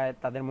উদ্যোক্তা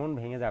তাদের মন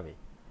ভেঙে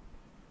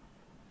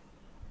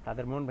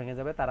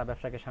যাবে, তারা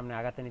ব্যবসাকে সামনে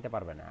আগাতে নিতে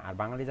পারবে না। আর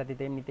বাঙালি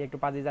জাতিতে এমনিতে একটু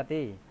পাজি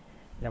জাতি,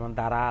 যেমন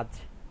দারাজ,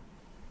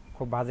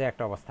 খুব বাজে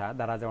একটা অবস্থা।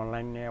 দারাজে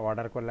অনলাইনে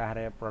অর্ডার করলে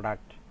হারে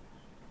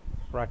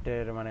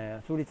প্রোডাক্টের মানে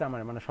চুরি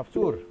চামার, মানে সব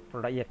চুর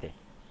প্রোডাক্ট ইয়েতে।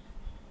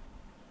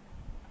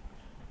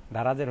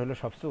 দারাজের হলো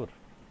সব চুর।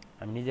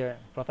 আমি নিজে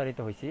প্রতারিত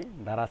হয়েছি,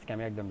 দারাজকে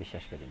আমি একদম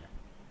বিশ্বাস করি না।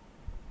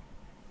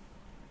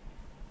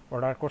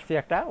 অর্ডার করছি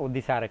একটা, ও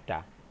দিছে আরেকটা,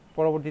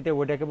 পরবর্তীতে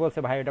ওইটাকে বলছে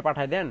ভাই ওটা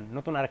পাঠাই দেন,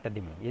 নতুন আরেকটা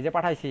দিব। এই যে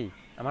পাঠাইছি,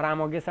 আমার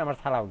আমও গেছে, আমার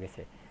ছালাও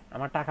গেছে,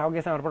 আমার টাকাও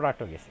গেছে, আমার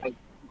প্রোডাক্টও গেছে।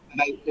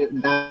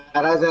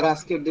 যারা যারা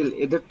আজকের ডিল,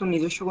 এদের তো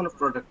নিজস্ব কোনো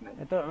প্রোডাক্ট নাই,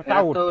 এ তো এরা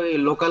টাউট, তো এই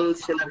লোকাল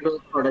সেলারদের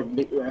প্রোডাক্ট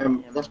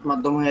জাস্ট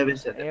মাধ্যম হয়ে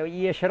গেছে।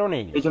 ইয়েসেরও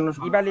নেই, এই জন্য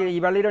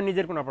ইবালিরও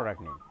নিজের কোনো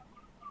প্রোডাক্ট নেই।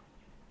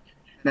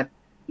 না,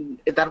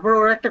 তারপর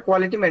ওরা একটা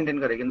কোয়ালিটি মেনটেন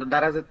করে, কিন্তু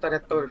দারাজের তার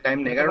এত টাইম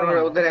নেই, কারণ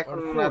ওদের এখন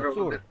আর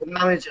ওদের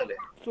নামে চলে,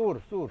 চোর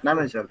চোর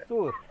নামে চলে।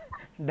 চোর,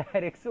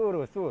 ডাইরেক্ট চোর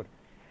ও চোর।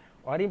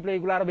 ওর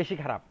এমপ্লয়িগুলো আরো বেশি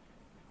খারাপ।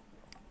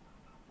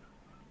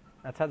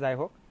 আচ্ছা, যাই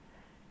হোক,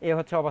 এই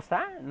হচ্ছে অবস্থা।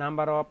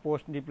 Number of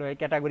post deploy,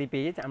 category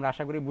page, আমরা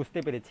আশা করি বুঝতে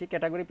পেরেছি।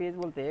 ক্যাটাগরি পেজ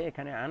বলতে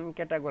এখানে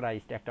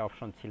আনক্যাটাগরাইজড একটা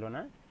অপশন ছিল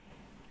না?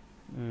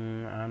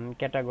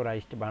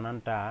 আনক্যাটাগরাইজড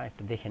বানানটা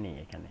একটু দেখে নিই।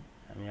 এখানে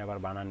আমি আবার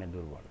বানানে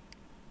দুর্বল।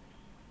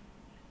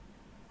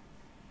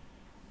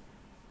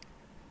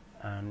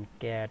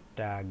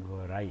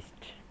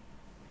 আনক্যাটাগরাইজড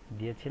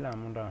দিয়েছিলাম,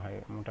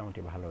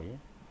 মোটামুটি ভালোই।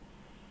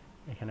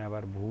 এখানে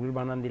আবার ভুল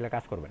বানান দিলে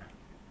কাজ করবে না।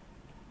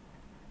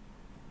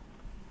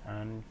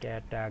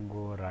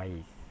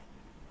 আনক্যাটাগরাইজ,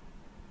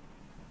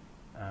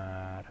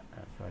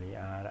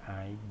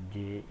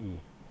 RIJE,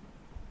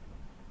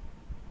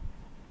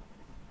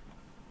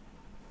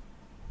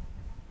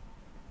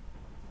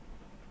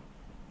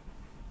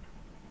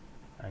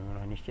 আমি মনে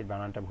হয় নিশ্চিত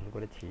বানানটা ভুল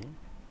করেছি।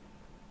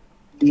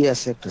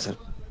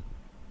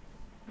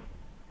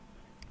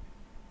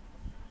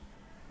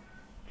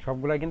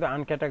 সবগুলাই কিন্তু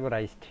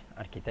আনক্যাটাগরাইজড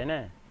আর কি, তাই না?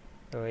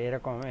 তো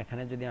এরকম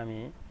এখানে যদি আমি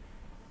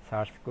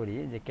সার্চ করি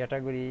যে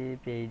ক্যাটাগরি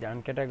পেজ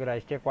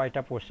আনক্যাটাগরাইজডে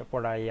কয়টা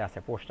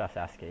পোস্ট আছে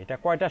আজকে, এটা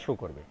কয়টা শো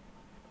করবে?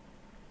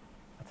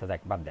 আচ্ছা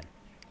যাক, বাদ দেন,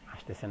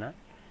 আসতেছে না।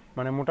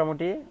 মানে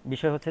মোটামুটি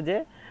বিষয় হচ্ছে যে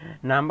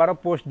number of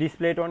post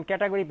displayed on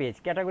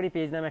category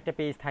page নামে একটা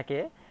পেজ থাকে।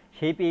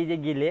 সেই পেজে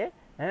গেলে,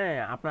 হ্যাঁ,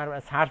 আপনার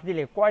সার্চ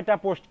দিলে কয়টা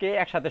পোস্টকে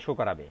একসাথে শো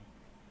করাবে,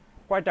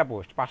 কয়টা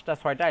পোস্ট, 5টা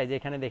 6টা, এই যে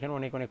এখানে দেখেন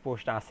অনেক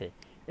পোস্ট আছে,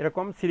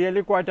 এরকম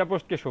সিরিয়ালি কয়টা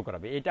পোস্টকে শো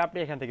করাবে, এটা আপনি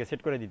এখান থেকে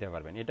সেট করে দিতে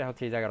পারবেন। এটা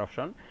হচ্ছে এই জায়গার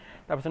অপশন।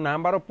 তারপর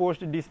number of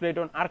post displayed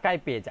on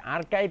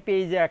archive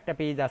পেজে একটা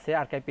পেজ আছে।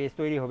 আর্কাইভ পেজ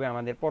তৈরি হবে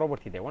আমাদের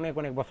পরবর্তীতে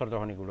অনেক বছর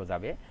যখন এগুলো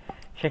যাবে,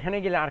 সেখানে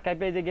গেলে আর্কাইভ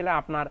পেজে গেলে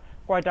আপনার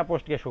কয়টা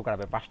পোস্টকে শো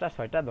করাবে, 5টা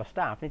 6টা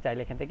 10টা, আপনি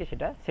চাইলে এখান থেকে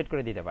সেটা সেট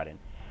করে দিতে পারেন।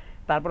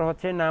 তারপর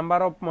হচ্ছে number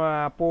of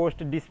post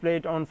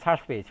displayed on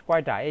search page,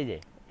 কয়টা, এই যে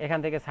এখান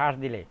থেকে সার্চ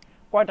দিলে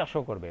কয়টা শো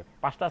করবে,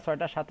 5টা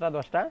 6টা 7টা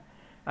 10টা,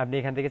 আপনি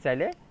এখান থেকে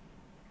চাইলে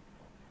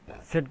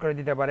সেট করে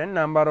দিতে পারেন।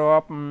 Number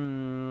of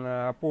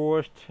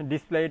post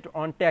displayed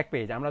on tag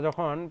page, আমরা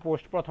যখন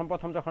পোস্ট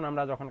প্রথম যখন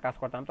আমরা কাজ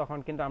করতাম, তখন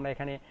কিন্তু আমরা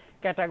এখানে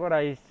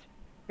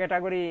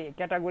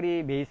ক্যাটাগরি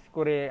বেস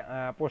করে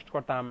পোস্ট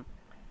করতাম,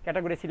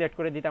 ক্যাটাগরি সিলেক্ট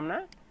করে দিতাম না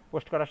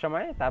পোস্ট করার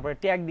সময়, তারপরে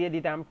ট্যাগ দিয়ে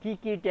দিতাম,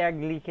 কি ট্যাগ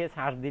লিখে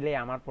সার্চ দিলে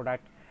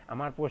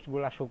আমার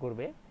পোস্টগুলো শো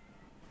করবে,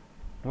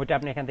 ওইটা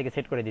আপনি এখান থেকে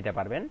সেট করে দিতে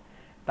পারবেন।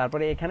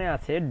 তারপরে এখানে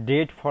আছে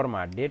ডেট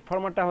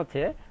ফরম্যাটটা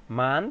হচ্ছে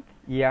মান্থ,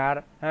 ইয়ার,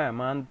 হ্যাঁ,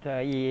 মান্থ,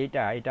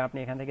 এটা আপনি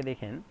এখান থেকে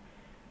দেখেন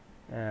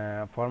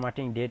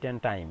ফরম্যাটিং ডেট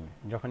অ্যান্ড টাইম।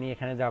 যখনই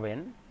এখানে যাবেন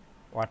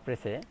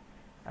ওয়ার্ডপ্রেসে,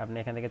 আপনি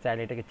এখান থেকে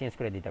চাইলে এটাকে চেঞ্জ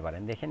করে দিতে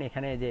পারেন। দেখেন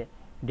এখানে যে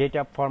ডেট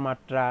অফ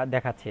ফরম্যাটটা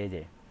দেখাচ্ছে, এই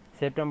যে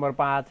সেপ্টেম্বর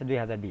 5,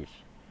 2020,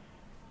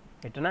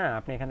 এটা না,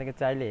 আপনি এখান থেকে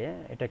চাইলে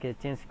এটাকে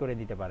চেঞ্জ করে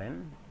দিতে পারেন।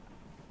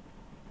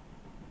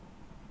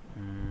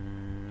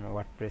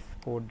 WordPress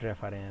code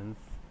reference,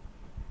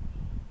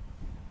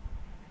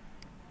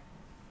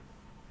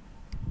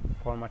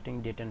 formatting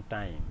date and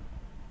time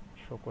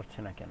show করছে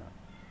না কেন?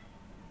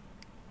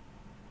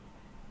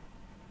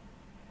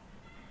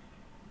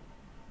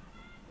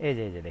 এই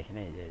যে দেখেন,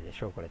 এই যে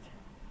শো করেছে।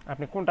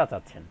 আপনি কোনটা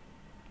চাচ্ছেন?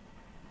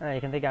 হ্যাঁ,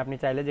 এখান থেকে আপনি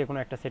চাইলে যে কোনো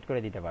একটা সেট করে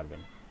দিতে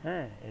পারবেন।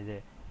 হ্যাঁ, এই যে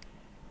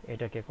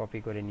এটাকে কপি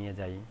করে নিয়ে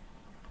যাই,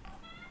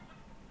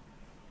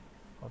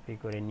 কপি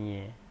করে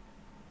নিয়ে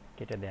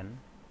কেটে দেন,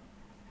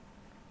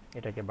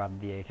 এটাকে বাদ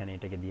দিয়ে এখানে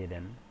এটাকে দিয়ে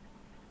দেন,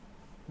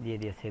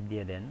 দিয়ে সেভ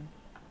দিয়ে দেন।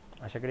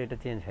 আশা করি এটা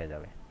চেঞ্জ হয়ে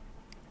যাবে।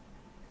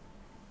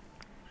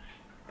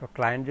 তো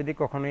ক্লায়েন্ট যদি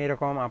কখনো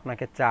এরকম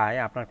আপনাকে চায়,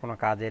 আপনার কোনো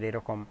কাজের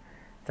এরকম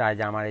চায়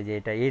যে আমার এই যে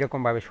এটা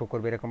এইরকমভাবে শো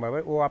করবে, এরকমভাবে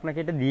ও আপনাকে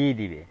এটা দিয়েই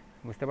দিবে।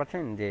 বুঝতে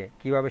পারছেন যে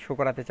কীভাবে শো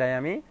করাতে চাই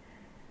আমি?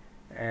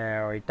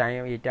 ওই টাইম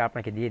এটা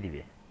আপনাকে দিয়ে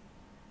দিবে,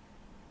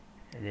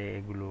 যে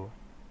এগুলো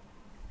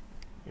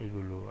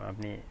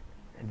আপনি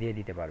দিয়ে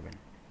দিতে পারবেন,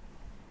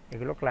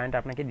 এগুলো ক্লায়েন্ট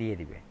আপনাকে দিয়ে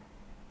দিবে।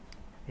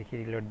 দেখি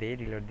রিলোড দিই,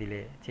 রিলোড দিলে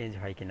চেঞ্জ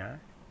হয় কিনা।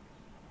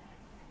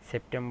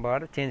 সেপ্টেম্বর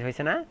চেঞ্জ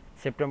হয়েছে না,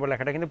 সেপ্টেম্বর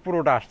লেখাটা কিন্তু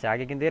পুরোটা আসছে,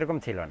 আগে কিন্তু এরকম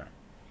ছিল না,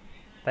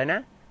 তাই না?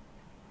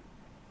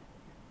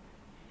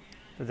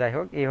 তো যাই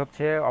হোক, এই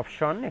হচ্ছে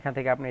অপশন, এখান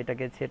থেকে আপনি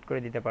এটাকে সেট করে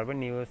দিতে পারবেন।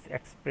 News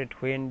expect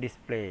when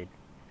display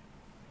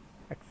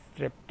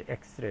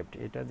except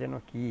এটা যেন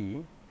কি,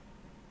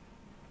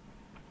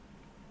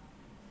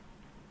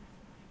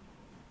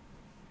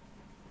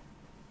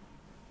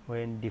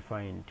 হোয়েন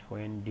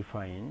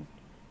ডিফাইন্ড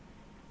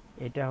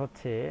এটা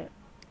হচ্ছে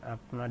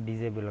আপনার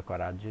ডিজেবল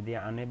করা। যদি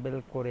আনেবল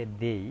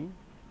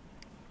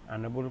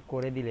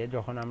করে দিলে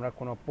যখন আমরা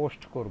কোনো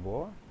পোস্ট করব,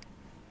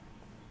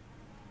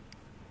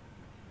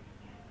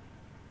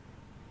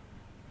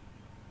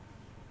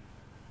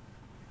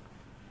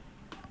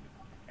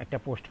 একটা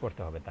পোস্ট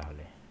করতে হবে,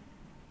 তাহলে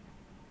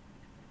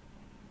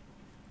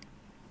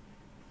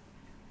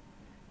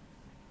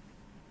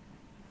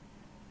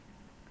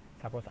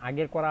সাপোজ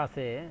আগের করা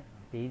আছে,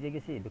 পেজে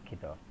গেছি,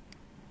 দুঃখিত,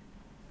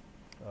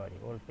 সরি,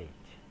 ওল্ড পেজ।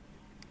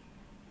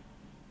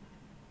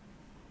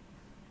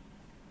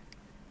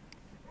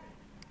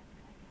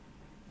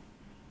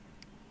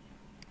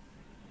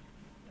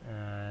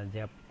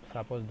 যে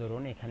সাপোজ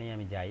ধরুন এখানে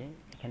আমি যাই,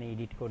 এখানে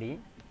এডিট করি,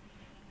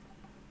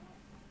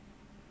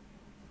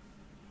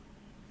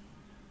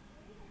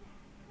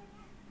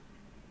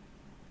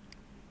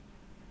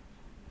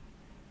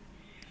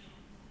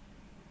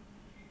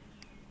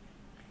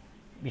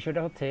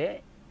 বিষয়টা হচ্ছে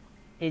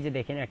এই যে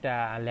দেখেন একটা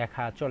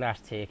লেখা চলে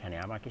আসছে এখানে,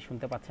 আমাকে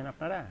শুনতে পাচ্ছেন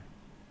আপনারা?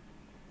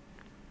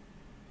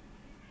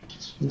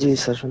 জি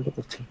স্যার, শুনতে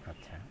পাচ্ছি।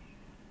 আচ্ছা,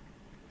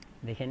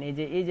 দেখেন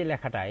এই যে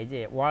লেখাটা, এই যে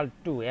ওয়ার্ল্ড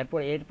 2,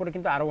 এরপরে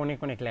কিন্তু আরো অনেক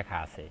লেখা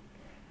আছে।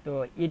 তো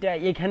এটা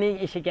এখানে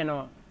এসে কেন,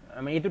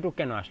 মানে এতটুকু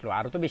কেন আসলো?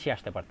 আরো তো বেশি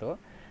আসতে পারতো।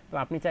 তো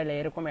আপনি চাইলে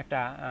এরকম একটা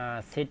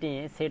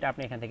সেট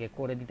আপনি এখান থেকে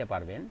করে দিতে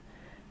পারবেন,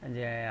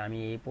 যে আমি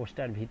এই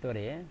পোস্টার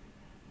ভিতরে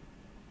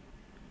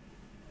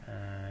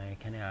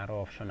এখানে আরো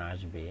অপশন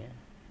আসবে,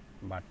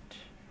 বাট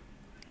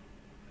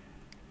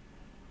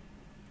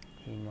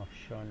থিম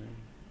অপশন,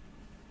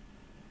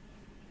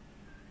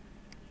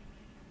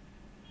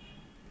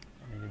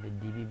 আমি যদি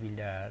ডিবি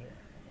বিল্ডার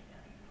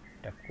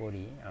এটা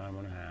করি, আমার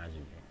মনে হয়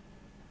আসবে।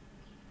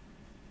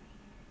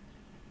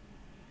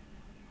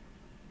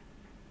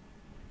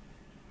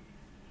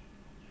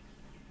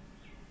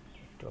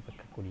 একটু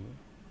অপেক্ষা করি।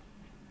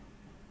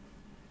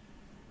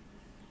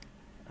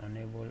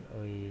 Enable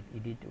with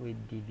edit with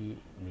DB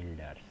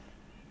builders,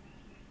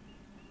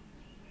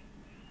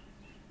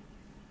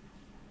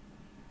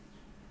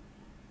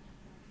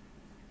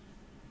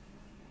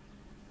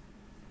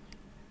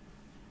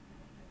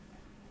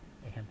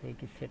 এখান থেকে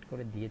কি সেট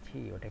করে দিয়েছি,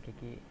 ওটাকে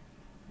কি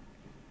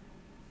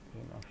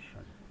থিম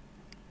অপশন?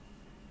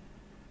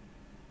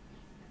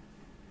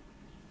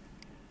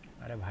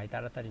 আরে ভাই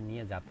তাড়াতাড়ি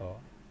নিয়ে যা তো,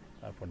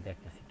 তারপর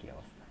দেখতেছি কি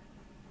অবস্থা।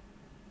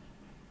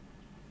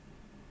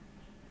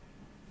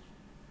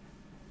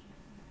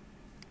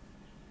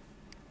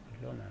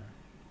 হলো না,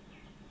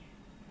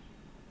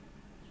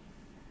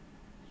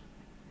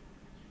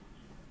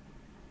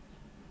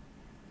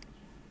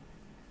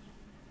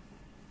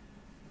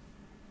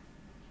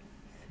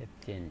 সেভ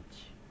চেঞ্জ,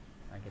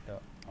 আগে তো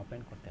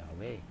ওপেন করতে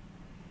হবে।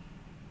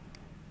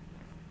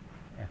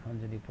 এখন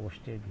যদি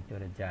পোস্টের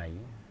ভিতরে যাই,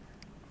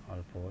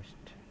 অল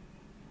পোস্ট,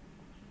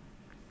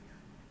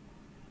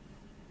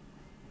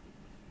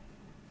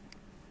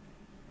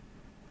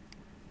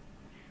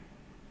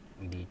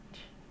 এডিট,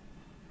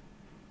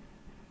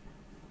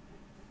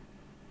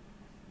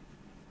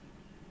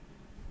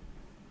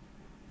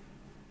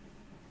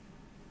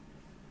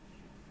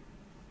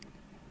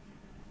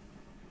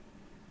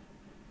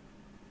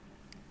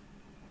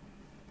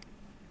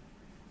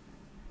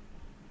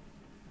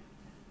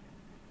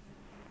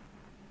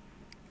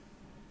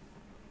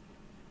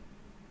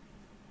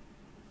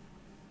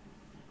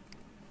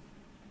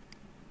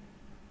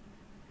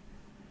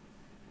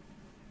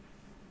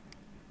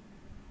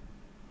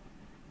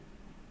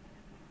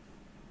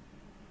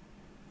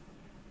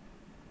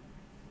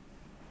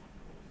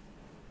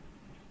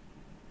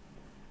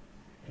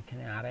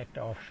 এখানে আর একটা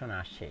অপশন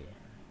আসে,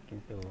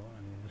 কিন্তু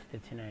আমি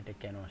বুঝতেছি না এটা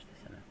কেন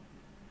আসতেছে না।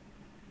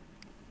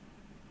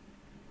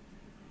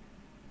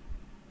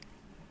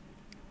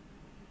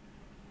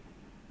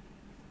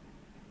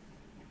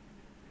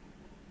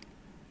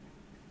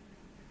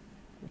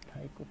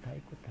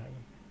 কোথায়,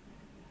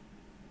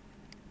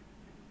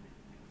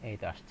 এই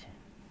তো আসছে,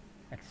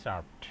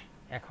 এক্সট্রাক্ট।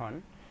 এখন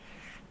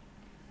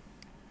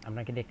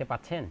আপনারা কি দেখতে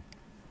পাচ্ছেন,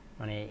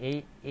 মানে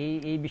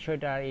এই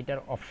বিষয়টা, এটার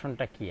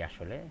অপশনটা কি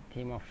আসলে?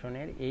 থিম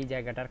অপশনের এই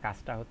জায়গাটার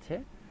কাজটা হচ্ছে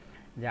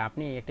যে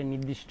আপনি একটা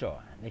নির্দিষ্ট,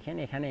 দেখেন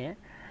এখানে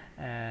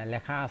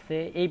লেখা আছে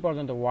এই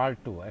পর্যন্ত ওয়ার্ল্ড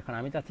 2। এখন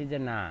আমি চাচ্ছি যে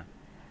না,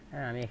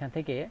 আমি এখান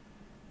থেকে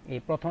এই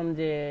প্রথম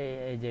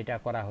যেটা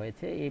করা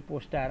হয়েছে এই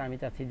পোস্টার, আমি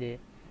চাচ্ছি যে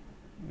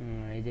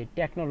এই যে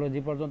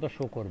টেকনোলজি পর্যন্ত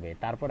শো করবে,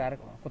 তারপর আর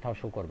কোথাও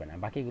শো করবে না,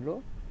 বাকিগুলো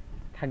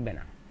থাকবে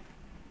না।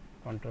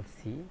 কন্ট্রোল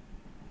সি,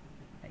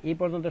 এই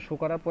পর্যন্ত শো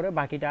করার পরে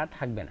বাকিটা আর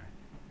থাকবে না।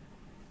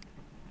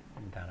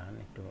 দাঁড়ান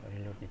একটু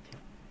রিলোড নিচ্ছি।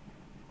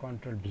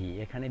 কন্ট্রোল ভি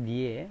এখানে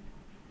দিয়ে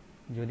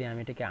যদি আমি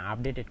এটাকে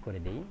আপডেটেড করে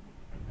দিই,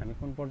 আমি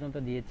কোন পর্যন্ত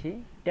দিয়েছি,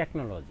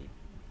 টেকনোলজি,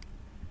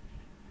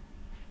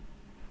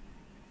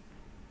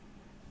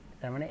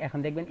 তার মানে এখন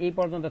দেখবেন এই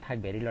পর্যন্ত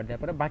থাকবে, রিলোড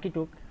দেওয়ার পরে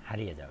বাকিটুক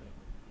হারিয়ে যাবে।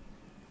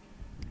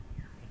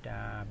 এটা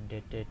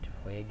আপডেটেড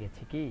হয়ে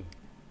গেছে কি?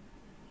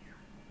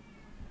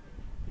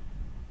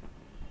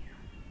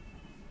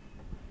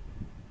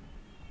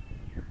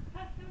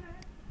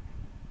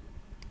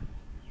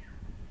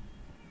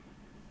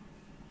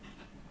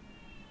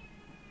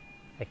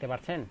 দেখতে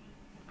পাচ্ছেন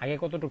আগে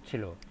কতটুক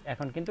ছিল,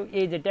 এখন কিন্তু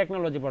এই যে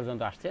টেকনোলজি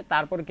পর্যন্ত আসছে,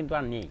 তারপরে কিন্তু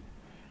আর নেই।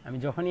 আমি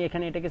যখনই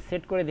এখানে এটাকে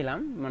সেট করে দিলাম,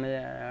 মানে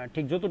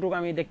ঠিক যতটুকু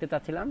আমি দেখতে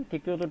চাচ্ছিলাম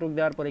ঠিক ততটুকু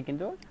দেওয়ার পরে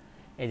কিন্তু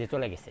এই যে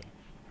চলে গেছে।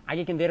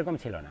 আগে কিন্তু এরকম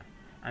ছিল না।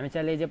 আমি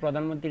চাইলে এই যে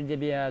প্রধানমন্ত্রীর যে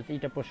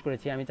এটা পোস্ট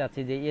করেছি, আমি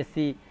চাচ্ছি যে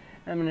এসি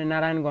মানে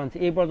নারায়ণগঞ্জ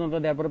এই পর্যন্ত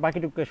দেওয়ার পরে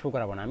বাকিটুকুকে শো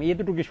করাবো না, আমি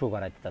এতটুকু শো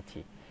করাতে চাচ্ছি।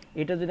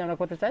 এটা যদি আমরা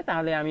করতে চাই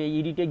তাহলে আমি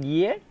এডিটে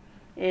গিয়ে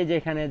এই যে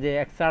এখানে যে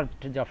এক্সার্ট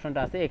যে অপশনটা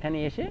আছে এখানে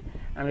এসে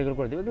আমি এগুলো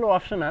করে দেবো। এগুলো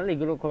অপশনাল,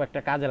 এগুলো খুব একটা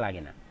কাজে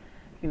লাগে না,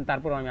 কিন্তু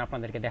তারপরও আমি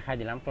আপনাদেরকে দেখাই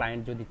দিলাম,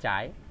 ক্লায়েন্ট যদি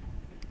চায়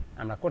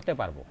আমরা করতে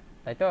পারবো,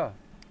 তাই তো?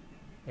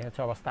 এই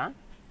হচ্ছে অবস্থা।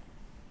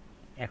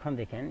 এখন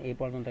দেখেন এই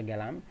পর্যন্ত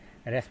গেলাম,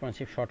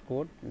 রেসপন্সিভ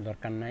শর্টকাট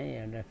দরকার নাই,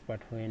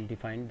 এক্সপার্ট হুইন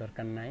ডিফাইন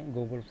দরকার নাই,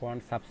 Google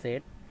font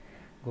subset,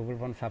 Google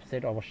font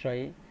subset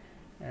অবশ্যই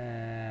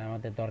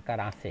আমাদের দরকার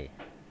আছে।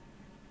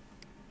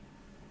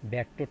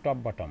 Back to top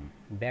bottom,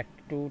 back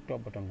to top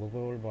bottom,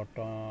 Google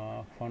bottom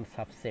font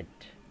subset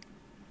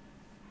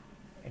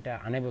এটা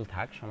আনেবল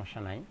থাক, সমস্যা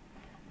নাই।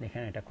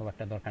 দেখেন এটা খুব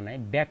একটা দরকার নাই।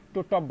 ব্যাক টু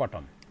টপ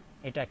বটম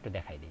এটা একটু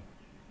দেখাই দিই।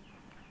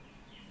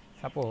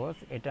 সাপোজ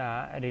এটা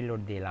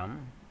রিলোড দিলাম,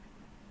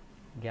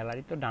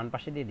 গ্যালারি তো ডান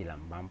পাশে দিয়ে দিলাম,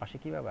 বাম পাশে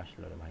কিভাবে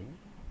আসলো রে ভাই?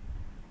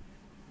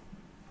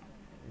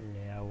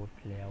 Layout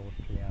layout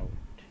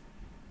layout,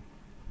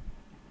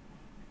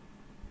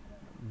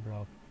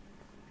 block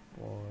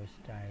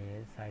post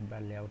side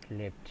bar layout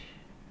left,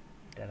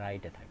 এটা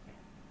রাইটে থাকবে।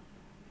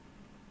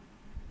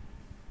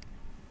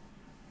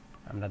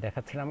 আমরা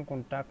দেখাচ্ছিলাম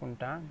কোনটা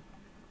কোনটা,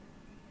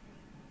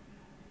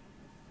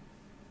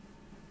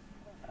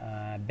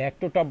 ব্যাক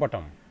টু টপ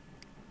বটম।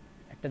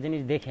 একটা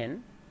জিনিস দেখেন,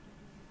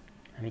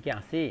 আমি কি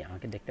আছি,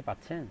 আমাকে দেখতে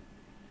পাচ্ছেন?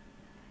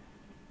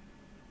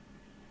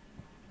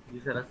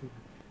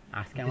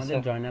 আজকে আমাদের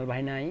জয়নাল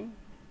ভাই নাই।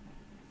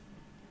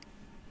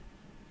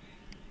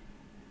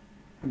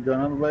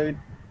 জয়নাল ভাই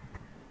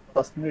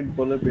 5 মিনিট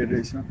বলে বের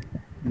হয়েছে,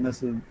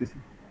 মেসেজ দিছি।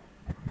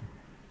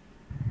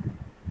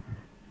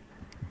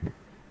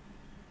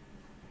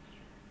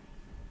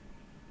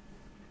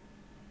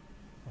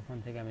 ওখান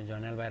থেকে আমি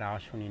জয়নাল ভাইয়ের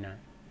আওয়াজ শুনি না।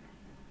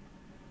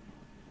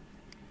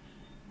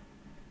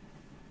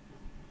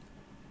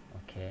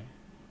 ওকে,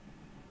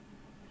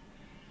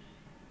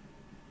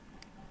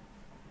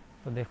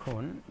 তো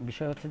দেখুন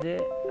বিষয় হচ্ছে যে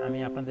আমি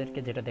আপনাদেরকে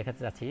যেটা দেখাতে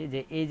চাচ্ছি যে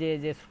এই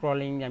যে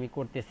স্ক্রলিং আমি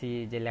করতেছি,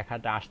 যে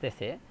লেখাটা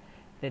আসতেছে,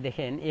 তো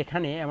দেখেন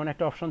এখানে এমন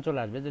একটা অপশন চলে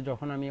আসবে যে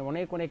যখন আমি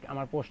অনেক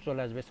আমার পোস্ট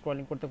চলে আসবে,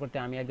 স্ক্রলিং করতে করতে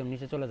আমি একদম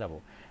নিচে চলে যাব,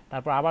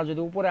 তারপর আবার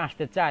যদি উপরে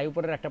আসতে চাই,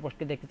 উপরের একটা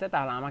পোস্টকে দেখতে চাই,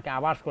 তাহলে আমাকে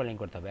আবার স্ক্রলিং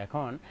করতে হবে।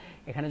 এখন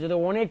এখানে যদি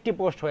অনেকটি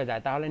পোস্ট হয়ে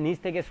যায় তাহলে নিচ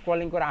থেকে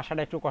স্ক্রলিং করে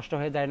আসাটা একটু কষ্ট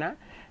হয়ে যায় না?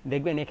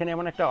 দেখবেন এখানে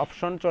এমন একটা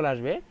অপশন চলে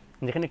আসবে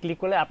যেখানে ক্লিক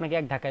করলে আপনাকে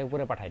এক ধাক্কায়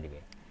উপরে পাঠিয়ে দিবে।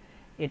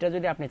 এটা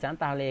যদি আপনি চান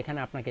তাহলে এখানে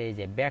আপনাকে এই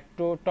যে ব্যাক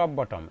টু টপ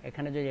বটম,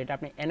 এখানে যদি এটা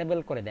আপনি এনেবল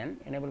করে দেন,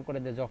 এনেবল করে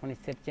দিয়ে যখনই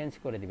সেভ চেঞ্জ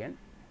করে দিবেন,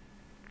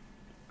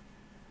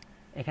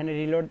 এখানে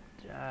রিলোড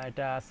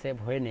এটা সেভ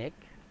হয়ে নেক,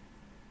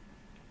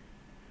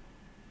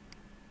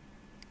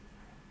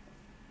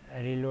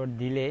 রিলোড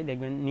দিলে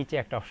দেখবেন নিচে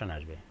একটা অপশন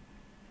আসবে।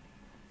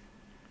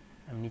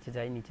 আমি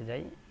নিচে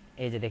যাই,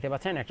 এই যে দেখতে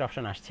পাচ্ছেন একটা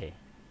অপশন আসছে,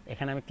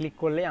 এখানে আমি ক্লিক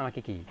করলে আমাকে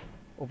কি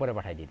উপরে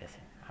পাঠিয়ে দিতেছে।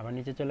 আবার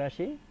নিচে চলে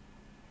আসি,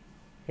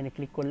 এখানে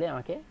ক্লিক করলে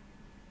আমাকে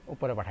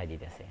উপরে পাঠিয়ে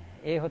দিতেছে।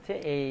 এই হচ্ছে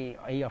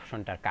এই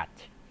অপশনটার কাজ।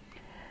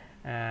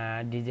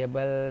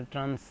 ডিজেবল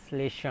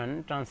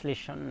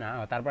ট্রান্সলেশন না,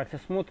 তারপর আছে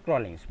স্মুথ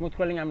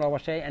ক্রলিং আমরা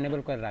অবশ্যই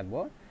এনেবল করে রাখবো।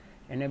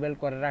 এনেবল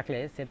করে রাখলে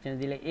সেভ চেঞ্জ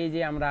দিলে এই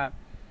যে আমরা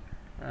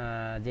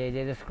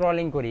যে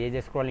স্ক্রলিং করি, এই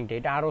যে স্ক্রলিংটা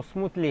এটা আরও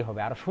স্মুথলি হবে,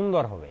 আরও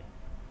সুন্দর হবে,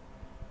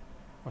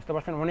 বুঝতে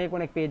পারছেন?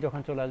 অনেক পেজ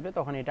যখন চলে আসবে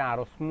তখন এটা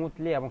আরও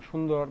স্মুথলি এবং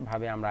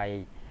সুন্দরভাবে আমরা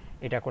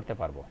এটা করতে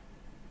পারবো।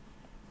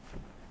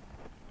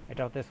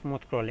 এটা হচ্ছে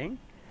স্মুথ ক্রলিং।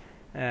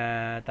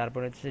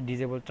 তারপরে হচ্ছে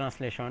ডিজেবল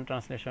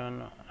ট্রান্সলেশন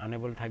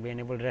আনেবল থাকবে,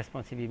 এনেবল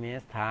রেসপন্সিভ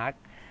ইমেজ থাক,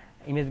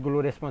 ইমেজগুলো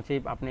রেসপন্সিভ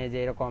আপনি যে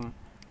এরকম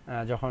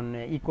যখন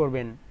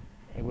করবেন,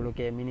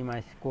 এগুলোকে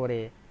মিনিমাইজ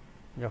করে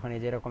যখন এই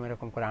যে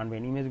এরকম করে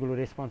আনবেন, ইমেজগুলো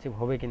রেসপন্সিভ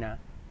হবে কিনা,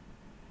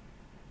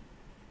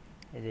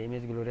 এই যে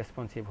ইমেজগুলো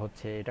রেসপন্সিভ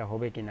হচ্ছে এটা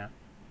হবে কিনা,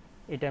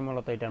 এটা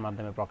মূলত এটার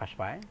মাধ্যমে প্রকাশ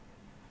পায়।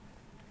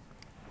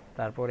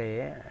 তারপরে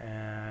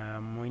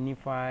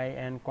মিনিফাই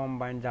and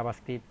combined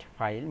JavaScript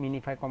file,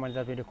 মিনিফাই combined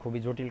JavaScript খুবই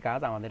জটিল কাজ,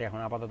 আমাদের এখন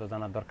আপাতত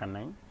জানার দরকার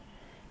নাই।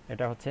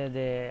 এটা হচ্ছে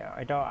যে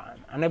এটা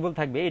আনেবল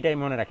থাকবে, এটাই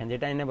মনে রাখেন যে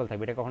এটা এনেবল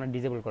থাকবে, এটা কখনো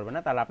ডিজেবল করবে না,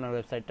 তাহলে আপনার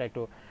ওয়েবসাইটটা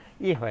একটু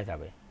হয়ে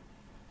যাবে,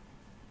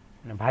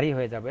 মানে ভারী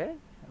হয়ে যাবে,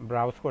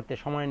 ব্রাউজ করতে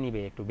সময়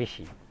নিবে একটু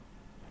বেশি।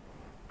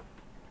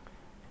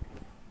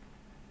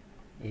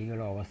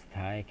 এইগুলো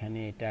অবস্থা। এখানে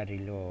এটা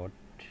রিলোড,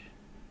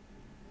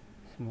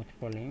 স্মুথ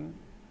ফলিং,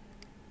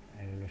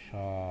 এগুলো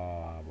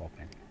সব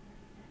ওপেন।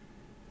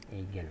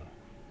 এই গেল,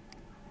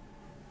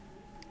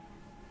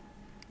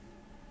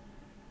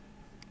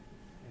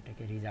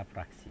 এটাকে রিজার্ভ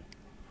রাখছি,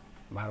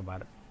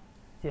 বারবার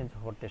চেঞ্জ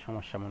করতে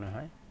সমস্যা মনে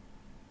হয়।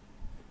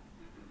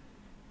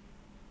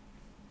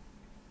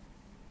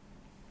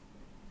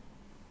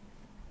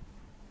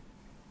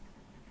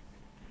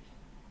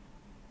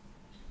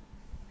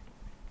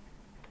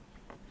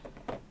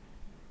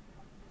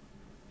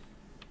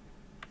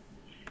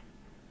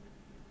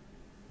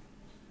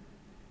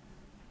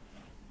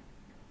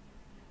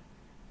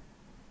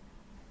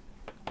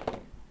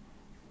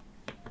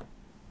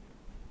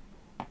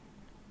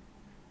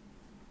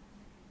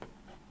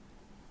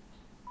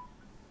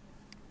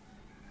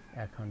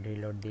 এখন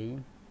রিলোড দিই,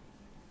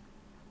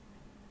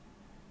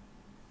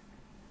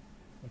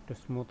 একটু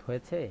স্মুথ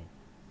হয়েছে।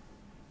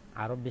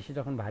 আরো বেশি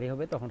যখন ভারী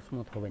হবে তখন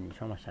স্মুথ হবে না,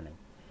 সমস্যা নেই।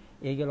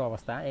 এই গেল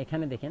অবস্থা।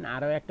 এখানে দেখেন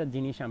আরো একটা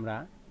জিনিস আমরা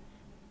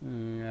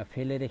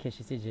ফেলে রেখে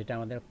এসেছি, যেটা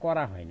আমাদের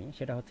করা হয়নি,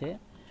 সেটা হচ্ছে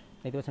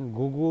দেখতে পাচ্ছেন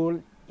গুগল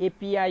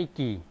এপিআই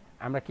কি।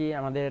 আমরা কি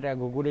আমাদের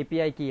গুগল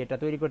এপিআই কি এটা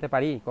তৈরি করতে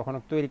পারি? কখনো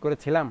তৈরি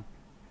করেছিলাম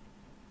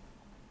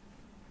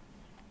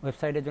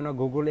ওয়েবসাইটের জন্য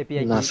গুগল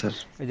এপিআই কি?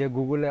 ওই যে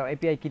গুগল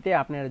এপিআই কিতে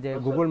আপনার যে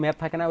গুগল ম্যাপ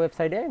থাকে না,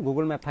 ওয়েবসাইটে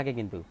গুগল ম্যাপ থাকে,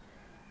 কিন্তু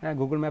হ্যাঁ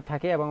গুগল ম্যাপ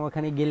থাকে, এবং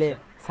ওখানে গেলে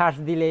সার্চ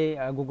দিলে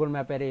গুগল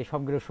ম্যাপের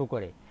সবগুলো শো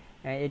করে।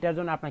 এটার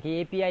জন্য আপনাকে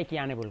এপিআই কি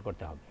আনেবল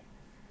করতে হবে।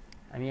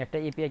 আমি একটা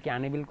এপিআই কি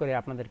আনেবল করে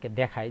আপনাদেরকে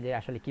দেখাই যে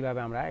আসলে কিভাবে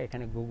আমরা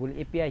এখানে গুগল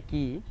এপিআই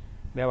কি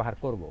ব্যবহার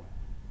করব,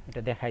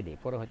 এটা দেখাই দিই,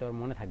 পরে হয়তো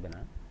মনে থাকবে না।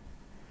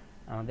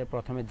 আমাদের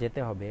প্রথমে যেতে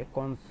হবে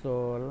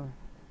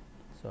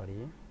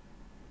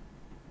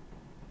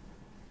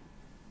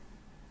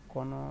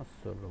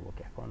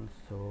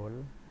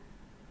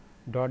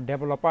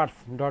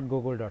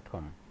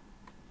console.developers.google.com,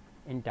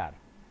 এন্টার।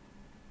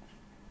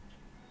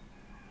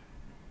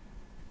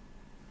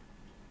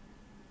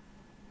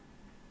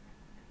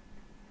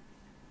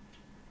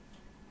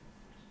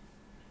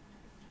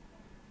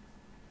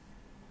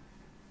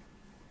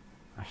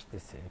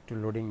 আসতেছে, একটু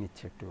লোডিং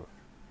নিচ্ছে একটু।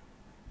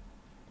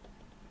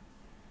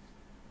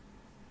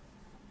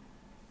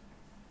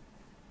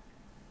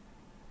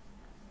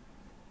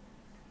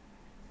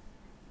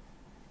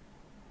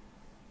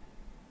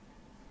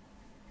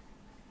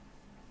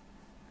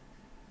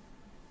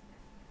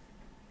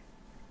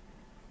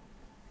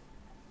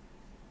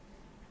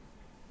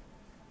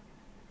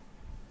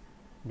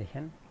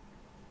 দেখেন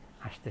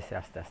আসতেছে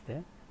আস্তে আস্তে।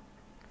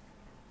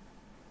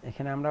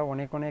 এখানে আমরা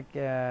অনেক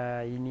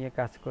ই নিয়ে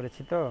কাজ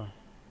করেছি, তো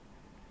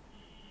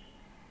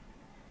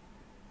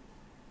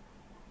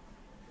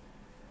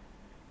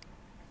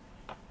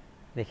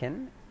দেখেন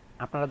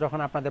আপনারা যখন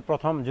আপনাদের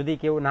প্রথম যদি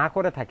কেউ না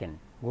করে থাকেন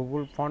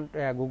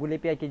গুগল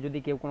এপিআই কি যদি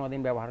কেউ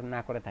কোনোদিন ব্যবহার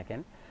না করে থাকেন,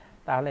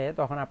 তাহলে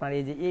তখন আপনার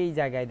এই যে এই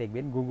জায়গায়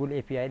দেখবেন গুগল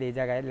এপিআই এই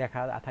জায়গায়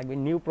লেখা থাকবে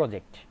নিউ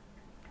প্রজেক্ট।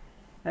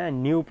 হ্যাঁ,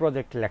 নিউ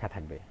প্রজেক্ট লেখা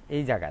থাকবে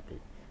এই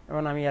জায়গাতেই।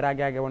 এবং আমি এর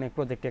আগে অনেক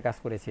প্রজেক্টে কাজ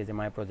করেছি, যে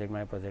my project,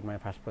 my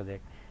first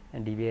project,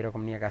 DB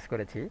এরকম নিয়ে কাজ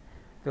করেছি।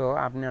 তো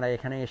আপনারা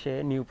এখানে এসে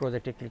নিউ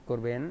প্রজেক্টে ক্লিক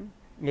করবেন,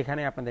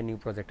 এখানে আপনাদের নিউ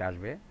প্রজেক্ট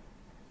আসবে।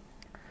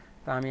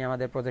 তো আমি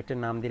আমাদের প্রজেক্টের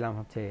নাম দিলাম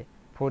হচ্ছে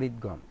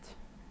ফরিদগঞ্জ,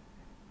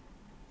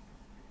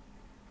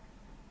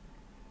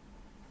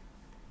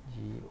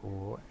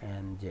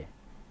 GONJ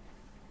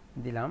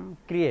দিলাম,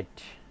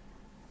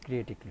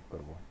 ক্রিয়েটে ক্লিক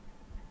করব।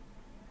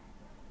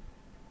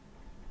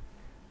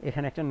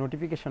 এখানে একটা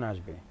নোটিফিকেশন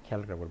আসবে,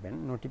 খেয়াল করবেন,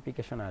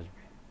 নোটিফিকেশন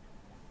আসবে,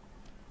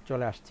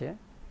 চলে আসছে।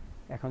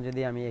 এখন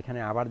যদি আমি এখানে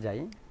আবার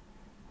যাই,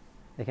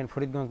 দেখেন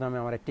ফরিদগঞ্জ নামে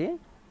আমার একটি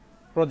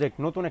প্রজেক্ট,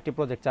 নতুন একটি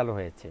প্রজেক্ট চালু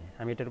হয়েছে।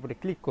 আমি এটার উপরে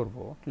ক্লিক করব,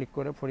 ক্লিক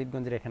করে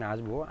ফরিদগঞ্জের এখানে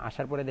আসবো।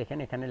 আসার পরে দেখেন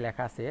এখানে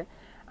লেখা আছে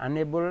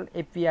আনেবল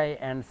এপিআই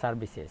অ্যান্ড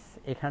সার্ভিসেস,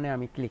 এখানে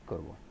আমি ক্লিক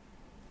করব।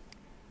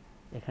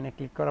 এখানে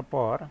ক্লিক করার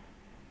পর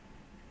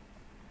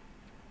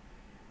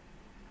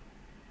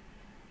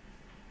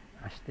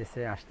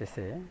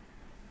আসতেছে,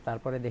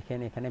 তারপরে দেখেন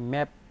এখানে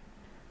ম্যাপ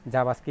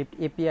জাভাস্ক্রিপ্ট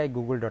এপিআই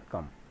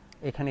google.com,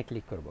 এখানে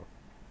ক্লিক করব।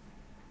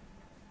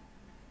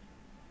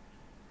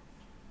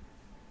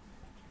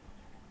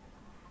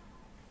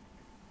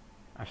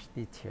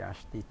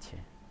 আসতেছে।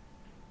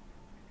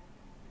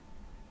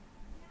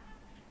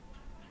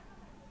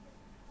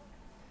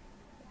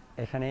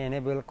 এখানে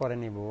এনেবল করে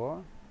নেব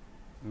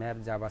ম্যাপ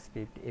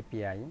জাভাস্ক্রিপ্ট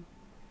এপিআই।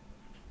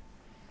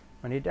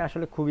 মানে এটা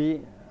আসলে খুবই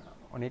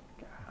অনেক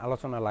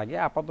আলোচনা লাগে,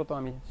 আপাতত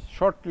আমি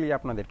শর্টলি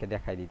আপনাদেরকে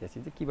দেখাই দিতেছি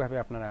যে কিভাবে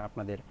আপনারা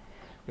আপনাদের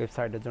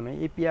ওয়েবসাইটের জন্য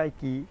এপিআই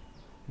কি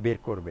বের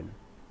করবেন।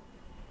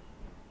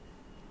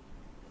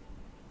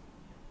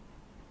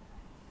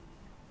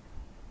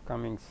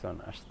 কামিং সুন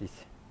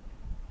আসতেছে।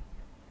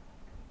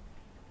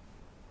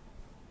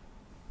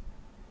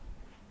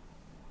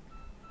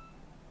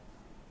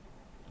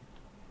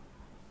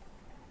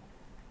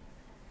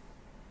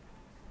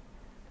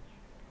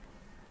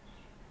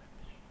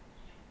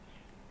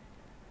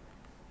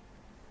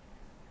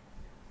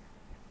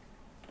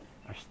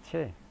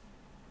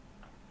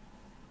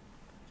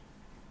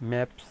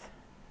 ম্যাপস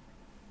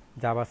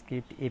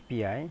জাভাস্ক্রিপ্ট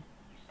এপিআই,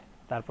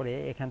 তারপরে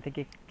এখান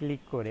থেকে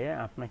ক্লিক করে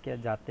আপনাকে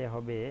যেতে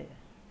হবে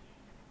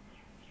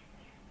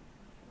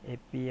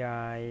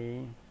এপিআই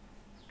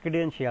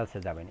ক্রিডেনশিয়ালসে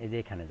যাবেন, এই যে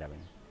এখানে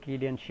যাবেন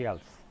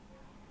ক্রিডেনশিয়ালস।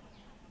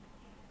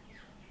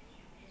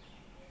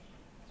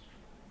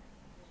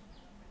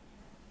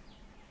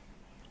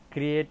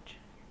 ক্রিয়েট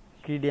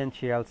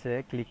ক্রিডেনশিয়ালসে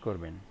ক্লিক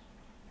করবেন,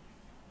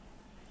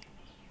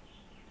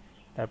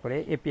 তারপরে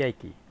এপিআই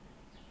কি,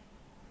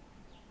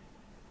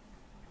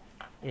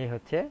 এই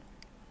হচ্ছে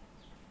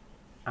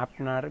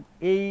আপনার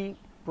এই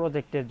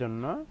প্রজেক্টের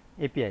জন্য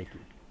এপিআই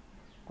কি।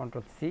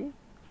 কন্ট্রোল সি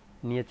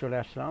নিয়ে চলে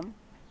আসলাম,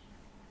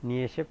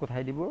 নিয়ে এসে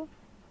কোথায় দিব,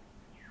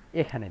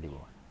 এখানে দিব,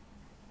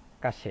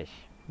 কাজ শেষ।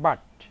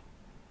 বাট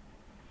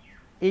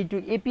এইটু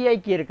এপিআই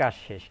কি এর কাজ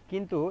শেষ,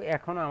 কিন্তু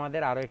এখন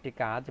আমাদের আরো একটি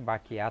কাজ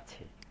বাকি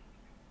আছে।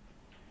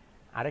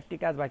 আরেকটি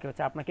কাজ বাকি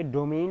হচ্ছে আপনাকে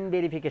ডোমেইন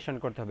ভেরিফিকেশন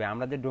করতে হবে।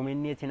 আমরা যে ডোমেইন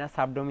নিয়েছি না,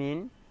 সাবডোমেইন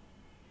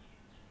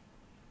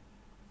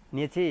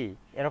নিয়েছি,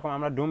 এরকম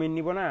আমরা ডোমেইন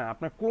নিব না।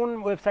 আপনার কোন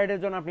ওয়েবসাইটের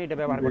জন্য আপনি এটা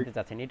ব্যবহার করতে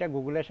চাচ্ছেন, এটা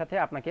গুগলের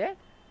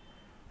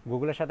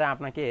সাথে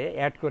আপনাকে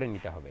অ্যাড করে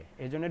নিতে হবে।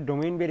 এর জন্য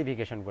ডোমেইন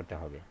ভেরিফিকেশন করতে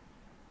হবে।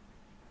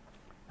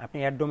 আপনি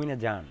অ্যাড ডোমেইনে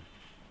যান,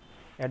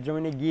 অ্যাড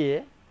ডোমেইনে গিয়ে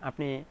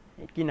আপনি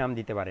কি নাম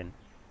দিতে পারেন,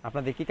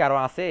 আপনাদের কি কারো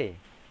আছে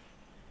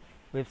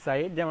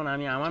ওয়েবসাইট, যেমন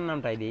আমি আমার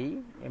নামটাই দেই,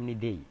 এমনি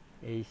দেই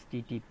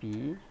http,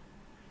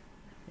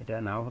 এটা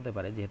নাও হতে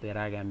পারে যেহেতু এর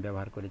আগে আমি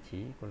ব্যবহার করেছি,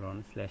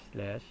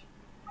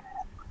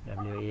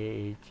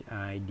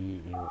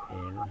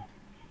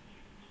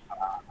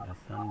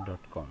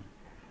 wahidulhasan.com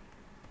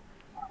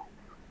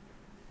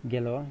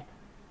গেল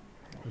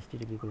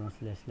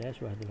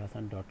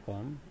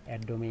http://wahidulhasan.com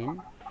at domain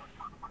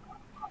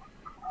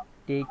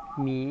take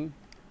me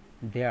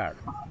there।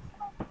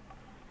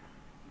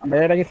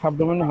 এটা কি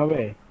সাবডোমেইন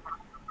হবে?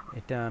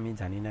 এটা আমি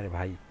জানি না রে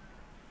ভাই,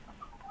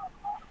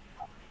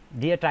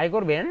 দিয়ে ট্রাই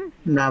করবেন।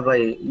 না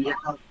ভাই,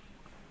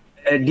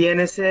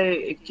 ডিএনএস এ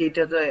কি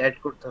এটা তো অ্যাড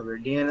করতে হবে,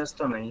 ডিএনএস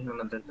তো নাই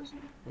আমাদের কাছে।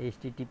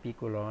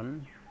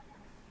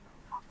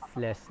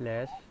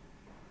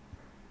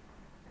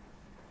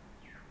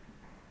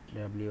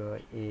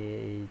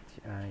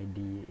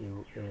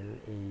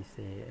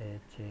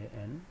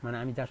 মানে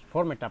আমি জাস্ট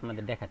ফরম্যাটটা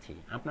আপনাদের দেখাচ্ছি,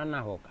 আপনার না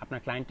হোক, আপনার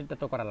ক্লায়েন্টেরটা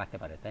তো করা লাগতে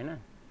পারে, তাই না?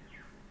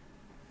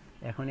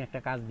 এখনই একটা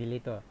কাজ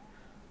দিলেই তো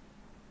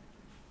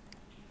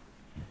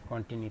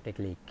কন্টিনিউতে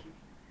ক্লিক।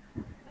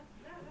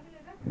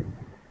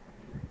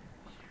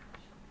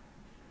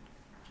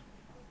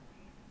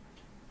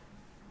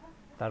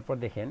 তারপর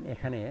দেখেন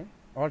এখানে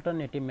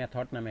অল্টারনেটিভ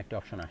মেথড নামে একটা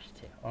অপশন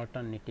আসছে,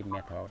 অল্টারনেটিভ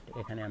মেথড।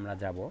 এখানে আমরা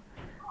যাব,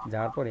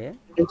 যাওয়ার পরে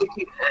এটা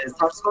কি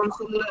সার্চ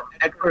কনসোল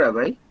অ্যাড করা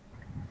ভাই?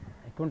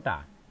 কোনটা?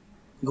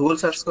 গুগল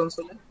সার্চ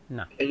কনসোলে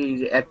না, এই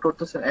যে অ্যাড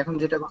করতেছেন এখন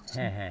যেটা করতেছেন।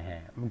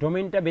 হ্যাঁ,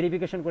 ডোমেইনটা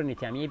ভেরিফিকেশন করে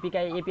নিচ্ছি আমি।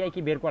 এপিআই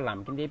কি বের করলাম,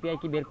 কিন্তু এপিআই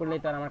কি বের করলেই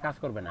তো আর আমার কাজ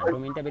করবে না,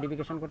 ডোমেইনটা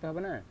ভেরিফিকেশন করতে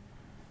হবে না।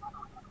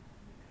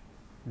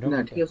 না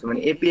ঠিক আছে,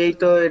 মানে এপিআই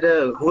তো এটা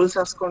গুগল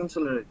সার্চ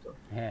কনসোলের তো।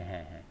 হ্যাঁ,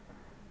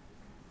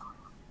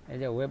 এই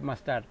যে ওয়েব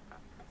মাস্টার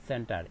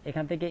সেন্টার,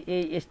 এখান থেকে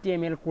এই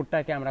HTML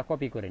কোডটাকে আমরা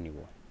কপি করে নিব,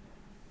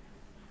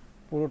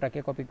 পুরোটাকে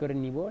কপি করে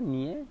নিব,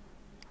 নিয়ে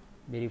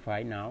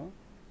ভেরিফাই নাও।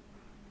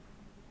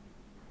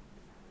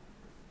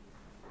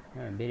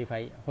 হ্যাঁ,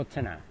 ভেরিফাই হচ্ছে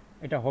না,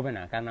 এটা হবে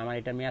না, কারণ আমার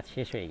এটা মেয়াদ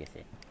শেষ হয়ে গেছে।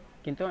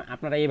 কিন্তু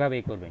আপনারা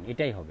এইভাবেই করবেন,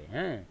 এটাই হবে।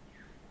 হ্যাঁ,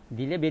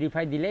 দিলে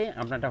ভেরিফাই দিলেই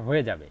আপনারটা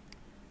হয়ে যাবে।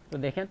 তো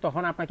দেখেন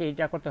তখন আপনাকে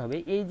এইটা করতে হবে,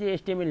 এই যে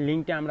HTML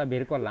লিঙ্কটা আমরা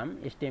বের করলাম,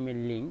 HTML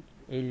লিঙ্ক,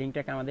 এই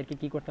লিঙ্কটাকে আমাদেরকে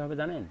কি করতে হবে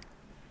জানেন?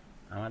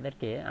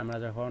 আমাদেরকে আমরা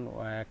যখন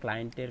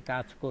ক্লায়েন্টের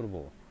কাজ করব,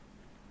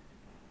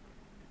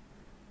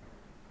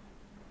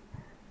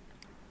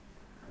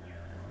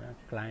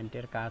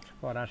 ক্লায়েন্টের কাজ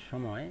করার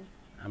সময়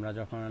আমরা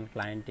যখন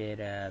ক্লায়েন্টের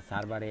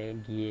সার্ভারে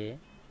গিয়ে,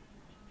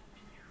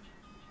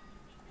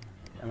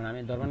 আমি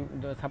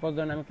সাপোজ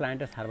ধরুন আমি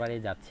ক্লায়েন্টের সার্ভারে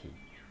যাচ্ছি,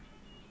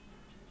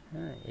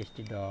 হ্যাঁ,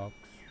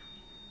 htdocs,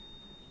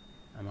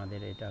 আমাদের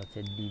এটা হচ্ছে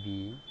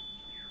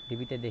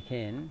ডিবিতে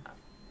দেখেন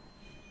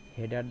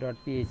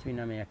header.php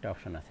নামে একটা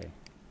অপশন আছে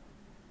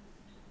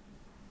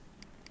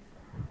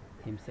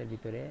থিমসের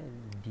ভিতরে,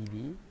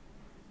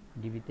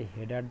 ডিবিতে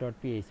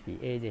header.php,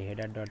 এই যে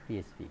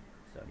header.php,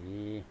 সরি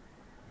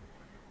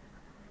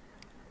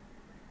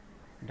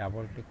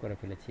ডাবল ক্লিক করে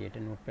ফেলেছি, এটা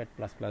নোটপ্যাড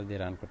প্লাস প্লাস দিয়ে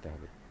রান করতে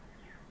হবে।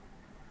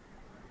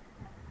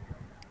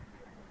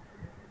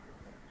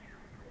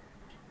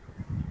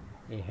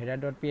 এই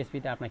header.php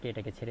তে আপনাকে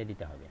এটাকে ছেড়ে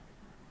দিতে হবে,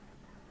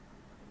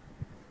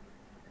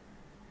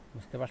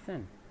 বুঝতে পারছেন?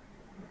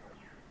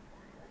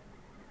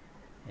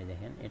 এই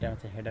দেখেন এটা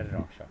হচ্ছে হেডারের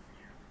অংশ,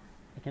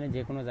 এখানে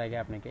যে কোনো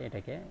জায়গায় আপনাকে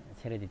এটাকে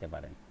ছেড়ে দিতে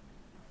পারেন।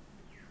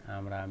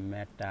 আমরা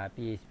ম্যাটটা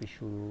পিএইচপি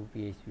শুরু,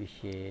 পিএইচপি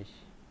শেষ,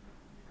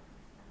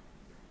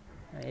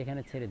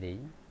 এখানে ছেড়ে দেই,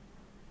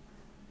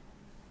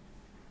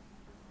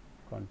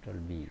 কন্ট্রোল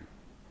বি,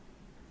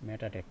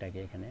 মেটা ট্যাগটাকে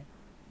এখানে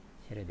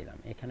ছেড়ে দিলাম।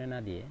 এখানে না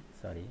দিয়ে,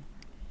 সরি,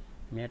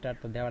 মেটার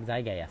তো দেওয়ার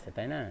জায়গায় আছে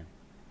তাই না,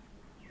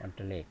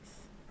 কন্ট্রোল এক্স,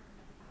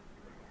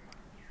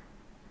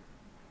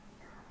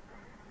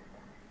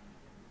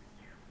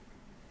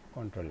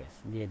 কন্ট্রোল এস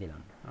দিয়ে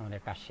দিলাম, আমাদের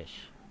কাজ শেষ।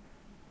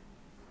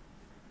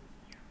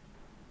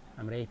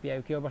 আমরা এপিআই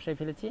কিও বসাই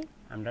ফেলেছি,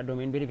 আমরা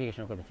ডোমেইন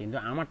ভেরিফিকেশন করেছি, কিন্তু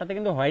আমারটাতে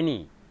কিন্তু হয়নি,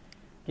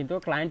 কিন্তু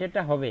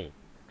ক্লায়েন্টেরটা হবে,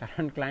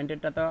 কারণ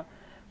ক্লায়েন্টেরটা তো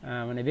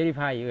মানে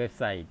ভেরিফাই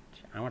ওয়েবসাইট,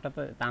 আমারটা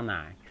তো তা না।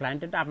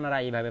 ক্লায়েন্টেরটা আপনারা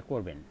এইভাবে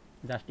করবেন,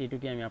 জাস্ট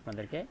এইটুকুই আমি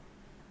আপনাদেরকে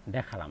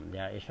দেখালাম যে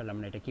আসলে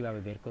আমরা এটা কিভাবে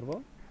বের করব।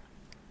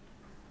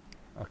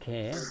 ওকে,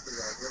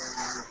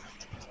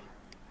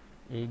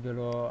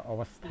 এইগুলো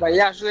অবস্থা।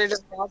 ভাইয়া আসলে এটা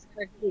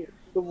কাজটা কি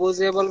একটু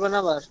বুঝিয়ে বলবেন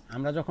আবার?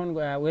 আমরা যখন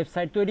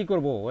ওয়েবসাইট তৈরি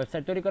করব,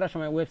 ওয়েবসাইট তৈরি করার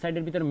সময়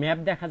ওয়েবসাইটের ভিতর ম্যাপ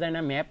দেখা যায়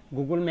না, ম্যাপ,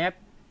 গুগল ম্যাপ।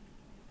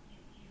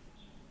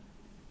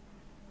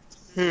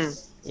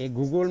 এই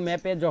গুগল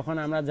ম্যাপে যখন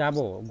আমরা যাব,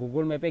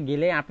 গুগল ম্যাপে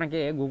গেলে আপনাকে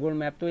গুগল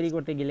ম্যাপ তৈরি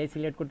করতে গেলে,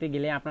 সিলেক্ট করতে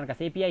গেলে আপনার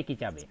কাছে এপিআই কি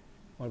চাবে,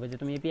 বলবে যে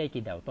তুমি এপিআই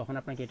কি দাও, তখন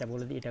আপনাকে এটা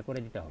বলে এটা করে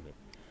দিতে হবে।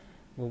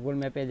 গুগল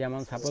ম্যাপে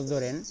যেমন সাপোজ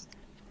ধরেন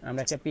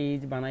আমরা একটা পেজ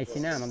বানাইছি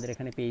না, আমাদের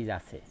এখানে পেজ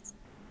আছে,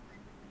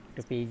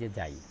 একটু পেজে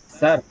যাই।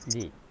 স্যার,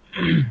 জি,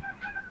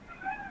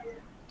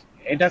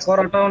 এটা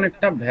করাটা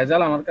অনেকটা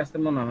ভেজাল আমার কাছে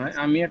মনে হয়।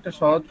 আমি একটা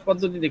সহজ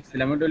পদ্ধতি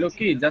দেখছিলাম, এটা হলো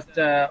কি জাস্ট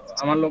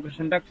আমার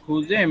লোকেশনটা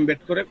খুঁজে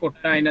এমবেড করে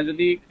কোডটা আইনা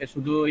যদি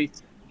শুধু ওই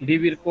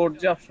ডিবির কোড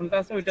যে অপশনটা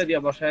আছে ওইটা দিয়ে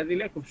বসায়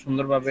দিলে খুব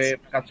সুন্দরভাবে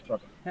কাজ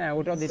করে। হ্যাঁ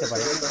ওটাও দিতে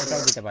পারেন,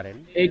 ওটাও দিতে পারেন।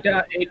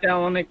 এইটা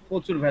অনেক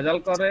প্রচুর ভেজাল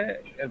করে,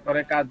 এরপরে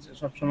কাজ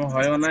সবসময়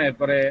হয়ও না,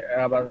 এরপরে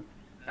আবার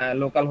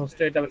লোকাল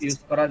হোস্টে এটা ইউজ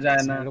করা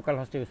যায় না। লোকাল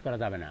হোস্টে ইউজ করা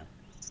যাবে না,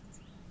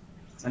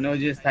 মানে ওই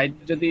যে সাইট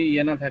যদি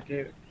ইয়ে না থাকে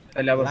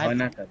তাহলে আবার হয়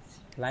না কাজ,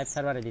 লাইভ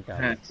সার্ভারে দিতে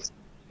হবে। হ্যাঁ,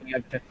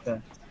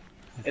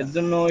 এর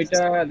জন্য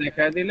ওইটা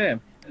দেখায় দিলে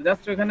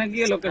জাস্ট ওখানে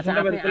গিয়ে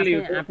লোকেশনটা বের করলে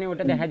আপনি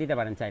ওটা দেখাই দিতে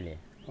পারেন চাইলে,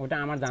 ওটা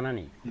আমার জানা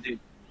নেই। জি,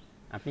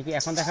 আপনি কি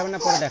এখন দেখাবেন না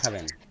পরে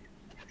দেখাবেন?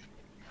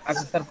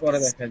 আচ্ছা স্যার, পরে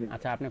দেখাই দিন।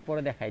 আচ্ছা আপনি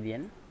পরে দেখাই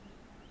দিন।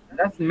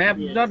 জাস্ট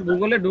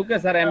map.google এ ঢুকে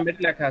স্যার এমবেড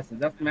লেখা আছে,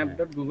 জাস্ট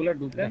map.google এ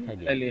ঢুকে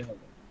তাহলেই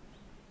হবে,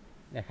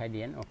 দেখাই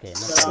দিন। ওকে,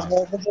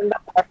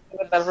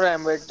 তারপরে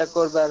এমবেডটা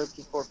করবে আর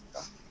কি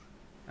কোডটা।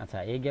 আচ্ছা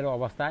এই গেল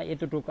অবস্থা,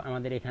 এতটুকু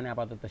আমাদের এখানে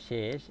আপাতত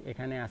শেষ।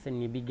 এখানে আছে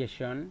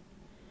নেভিগেশন।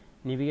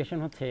 নেভিগেশন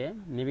হচ্ছে,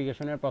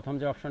 নেভিগেশনের প্রথম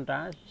যে অপশনটা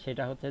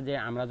সেটা হচ্ছে যে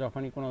আমরা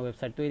যখনই কোনো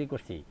ওয়েবসাইট তৈরি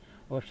করছি,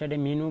 ওয়েবসাইটে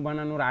মেনু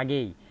বানানোর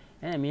আগেই,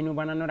 হ্যাঁ মেনু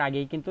বানানোর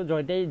আগেই কিন্তু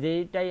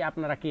যেটাই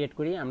আপনারা ক্রিয়েট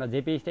করি, আমরা যে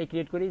পেজটাই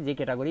ক্রিয়েট করি, যে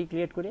ক্যাটাগরি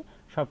ক্রিয়েট করি,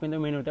 সব কিন্তু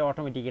মেনুতে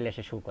অটোমেটিক্যালি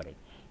এসে শো করে।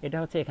 এটা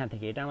হচ্ছে এখান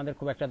থেকে, এটা আমাদের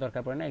খুব একটা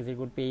দরকার পড়ে না।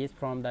 Execute page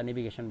from the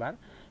navigation বার,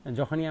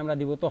 যখনই আমরা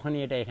দিব তখনই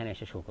এটা এখানে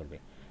এসে শো করবে,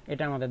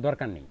 এটা আমাদের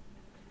দরকার নেই।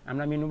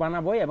 আমরা মেনু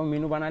বানাবো এবং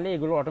মেনু বানালে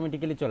এগুলো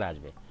অটোমেটিক্যালি চলে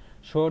আসবে।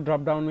 শো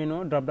ড্রপডাউন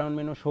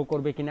মেনু শো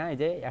করবে কিনা, এই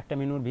যে একটা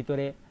মেনুর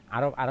ভিতরে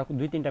আরও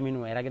 2-3টা মেনু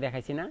এর আগে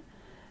দেখাইছি না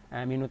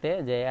মেনুতে,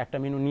 যে একটা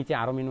মেনুর নিচে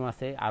আরও মেনু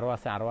আছে, আরও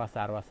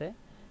আছে,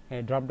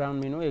 ড্রপডাউন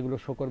মেনু, এগুলো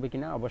শো করবে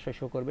কিনা, অবশ্যই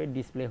শো করবে।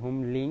 ডিসপ্লে হোম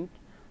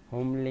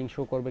লিঙ্ক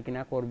শো করবে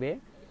কিনা, করবে।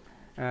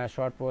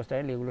 শর্ট পোস্ট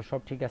স্টাইল, এগুলো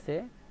সব ঠিক আছে।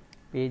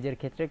 পেজের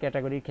ক্ষেত্রে,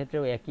 ক্যাটাগরির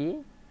ক্ষেত্রেও একই।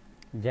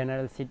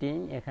 জেনারেল সিটিং,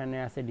 এখানে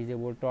আছে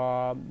disable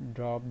top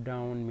drop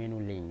down menu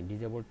link,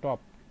 disable top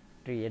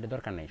tree, এটা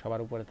দরকার নেই,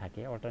 সবার উপরে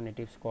থাকে।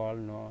 অল্টারনেটিভ স্কল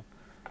নো,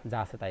 যা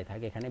আছে তাই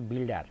থাকে। এখানে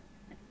builder,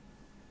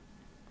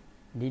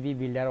 DB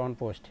builder on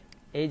post,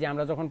 এই যে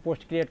আমরা যখন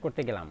পোস্ট ক্রিয়েট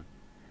করতে গেলাম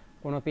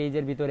কোনো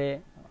পেজের ভিতরে,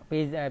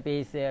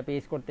 পেজ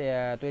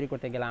তৈরি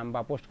করতে গেলাম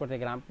বা পোস্ট করতে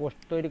গেলাম, পোস্ট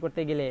তৈরি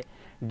করতে গেলে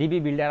ডিবি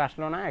বিল্ডার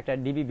আসলো না, একটা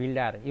DB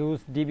builder, use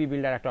DB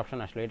builder একটা অপশন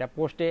আসলো। এটা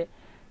পোস্টে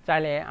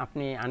চাইলে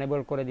আপনি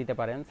আনেবল করে দিতে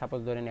পারেন। সাপোজ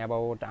ধরেন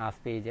অ্যাবাউট আস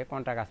পেজে,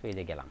 কন্টাক্ট আস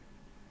পেজে গেলাম,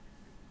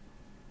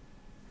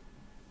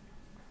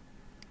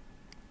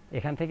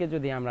 এখান থেকে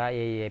যদি আমরা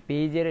এই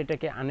পেজের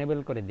এটাকে আনেবল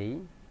করে দিই,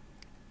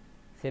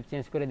 সেভ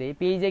চেঞ্জ করে দিই,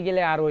 পেজে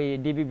গেলে আর ওই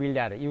DB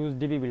builder, use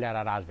DB builder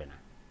আর আসবে না।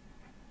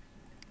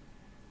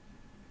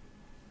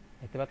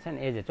 দেখতে পাচ্ছেন,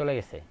 এই যে চলে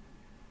গেছে,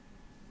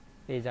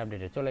 পেজ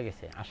আপডেটে চলে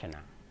গেছে, আসে না।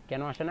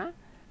 কেন আসে না?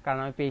 কারণ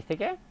আমি পেজ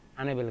থেকে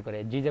আনেবল করে,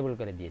 ডিজেবল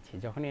করে দিয়েছি।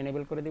 যখনই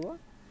এনেবল করে দিব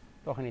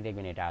তখনই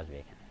দেখবেন এটা আসবে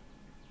এখানে।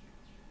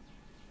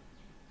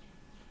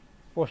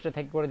 পোস্টে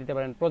থেকে করে দিতে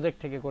পারেন, প্রজেক্ট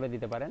থেকে করে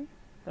দিতে পারেন।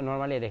 তো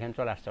নর্মালি দেখেন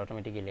চলে আসছে,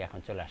 অটোমেটিক্যালি এখন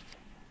চলে আসছে।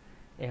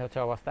 এই হচ্ছে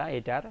অবস্থা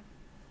এটার।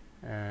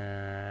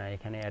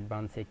 এখানে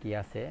অ্যাডভান্সে কি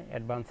আছে?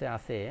 অ্যাডভান্সে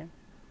আছে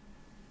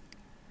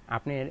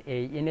আপনার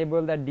এই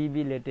enable the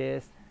DB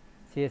latest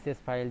CSS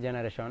file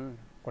generation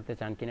করতে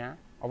চান কিনা।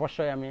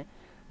 অবশ্যই আমি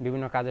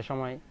বিভিন্ন কাজের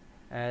সময়,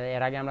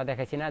 এর আগে আমরা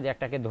দেখাইছি না যে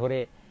একটাকে ধরে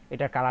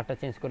এটার কালারটা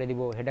চেঞ্জ করে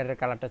দিব, হেডারের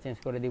কালারটা চেঞ্জ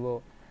করে দিব,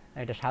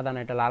 এটা সাদা না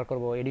এটা লাল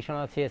করব,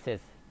 এডিশনাল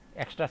সিএসএস,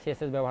 এক্সট্রা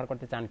সিএসএস ব্যবহার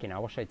করতে চান কিনা?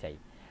 অবশ্যই চাই।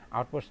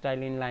 আউটপুট স্টাইল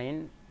ইন লাইন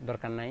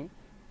দরকার নাই,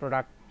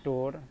 প্রোডাক্ট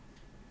টোর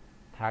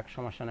থাক,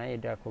 সমস্যা নাই,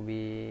 এটা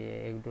খুবই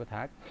এগুলো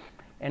থাক।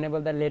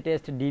 Enable the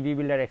latest DB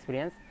builder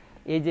experience,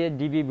 এই যে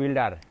ডিবি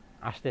বিল্ডার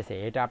আসতেছে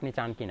এটা আপনি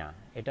চান কিনা।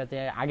 এটা যে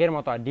আগের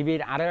মতো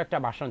ডিবির আরও একটা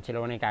ভার্সন ছিল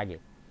অনেক আগে,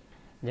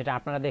 যেটা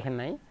আপনারা দেখেন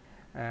নাই,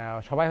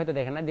 সবাই হয়তো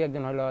দেখেন না, দু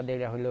একজন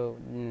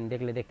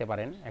দেখলে দেখতে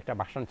পারেন। একটা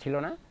ভার্সন ছিল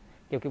না,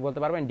 কেউ কি বলতে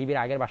পারবেন ডিবির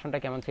আগের ভার্সনটা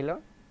কেমন ছিল?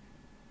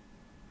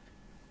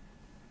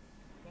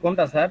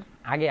 কোনটা স্যার?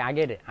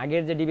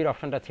 আগের যে ডিবির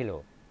অপশনটা ছিল,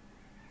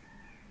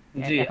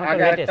 জি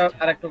আগে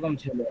আরেকটা রকম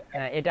ছিল।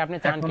 এটা আপনি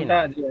চান কিনা?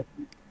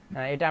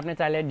 এটা আপনি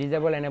চাইলে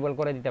ডিজেবল এনেবল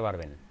করে দিতে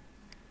পারবেন।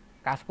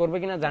 কাজ করবে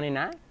কিনা জানি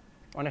না,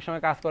 অনেক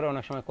সময় কাজ করে,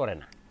 অনেক সময় করে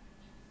না।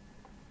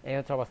 এই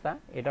হচ্ছে অবস্থা।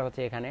 এটা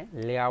হচ্ছে এখানে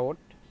layout,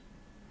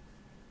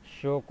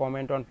 show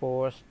comment on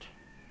post,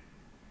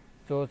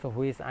 choose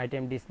which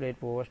item displayed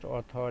post,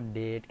 author,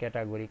 date,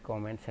 category,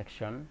 comment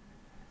section.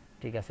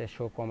 ঠিক আছে,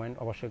 শো কমেন্ট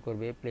অবশ্যই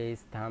করবে। প্লেস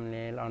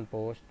থাম্বনেল অন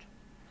পোস্ট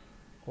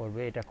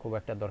করবে, এটা খুব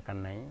একটা দরকার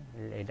নাই,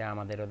 এটা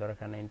আমাদেরও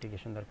দরকার নাই,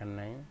 ইন্টিগ্রেশন দরকার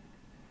নাই।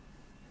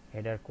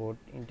 Header code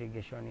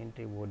integration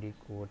ইন্টি body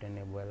code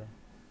enable,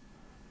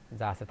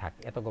 যা আছে থাক,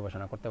 এত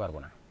গবেষণা করতে পারবো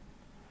না,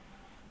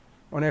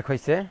 অনেক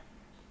হয়েছে,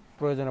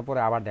 প্রয়োজনে পরে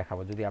আবার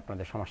দেখাবো যদি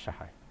আপনাদের সমস্যা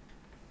হয়।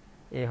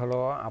 এই হলো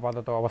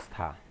আপাতত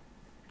অবস্থা।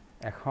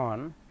 এখন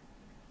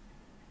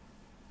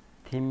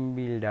থিম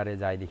বিল্ডারে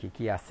যাই, দেখি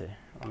কি আছে,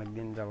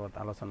 অনেকদিন যাবত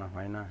আলোচনা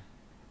হয় না।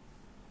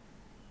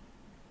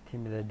 Theme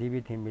builder, DB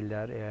theme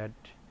builder, add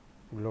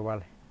global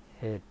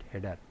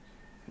header,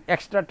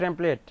 extra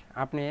template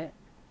আপনি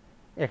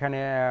এখানে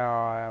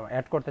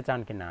অ্যাড করতে চান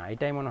কি না,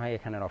 এটাই মনে হয়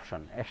এখানের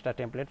অপশন। এক্সট্রা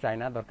টেমপ্লেট চাই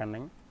না, দরকার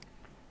নেই।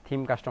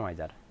 থিম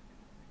কাস্টমাইজার,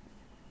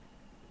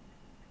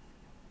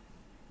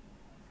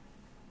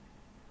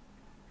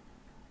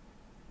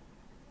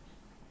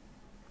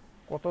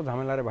 কত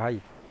ঝামেলা রে ভাই,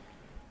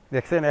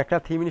 দেখছেন একটা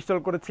থিম ইনস্টল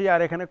করেছি আর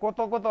এখানে কত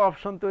কত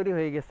অপশন তৈরি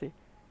হয়ে গেছে।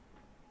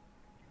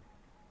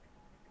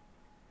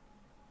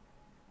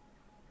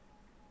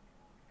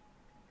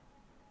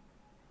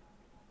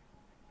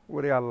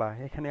 ওরে আল্লাহ,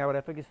 এখানে আবার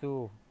এত কিছু,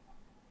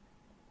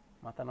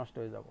 মাথা নষ্ট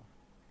হয়ে যাব।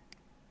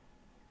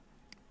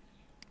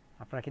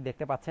 আপনারা কি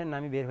দেখতে পাচ্ছেন না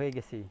আমি বের হয়ে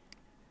গেছি?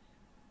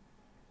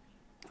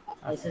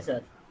 আচ্ছা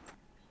স্যার।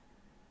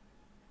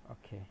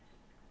 ওকে,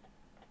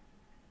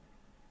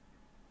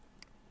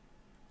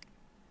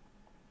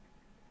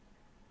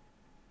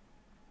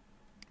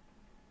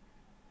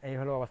 এই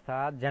হলো অবস্থা।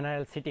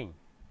 জেনারেল সিটিং,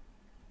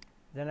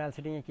 জেনারেল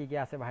সিটিংয়ে কী কী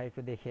আছে ভাই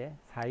একটু দেখে।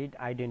 Site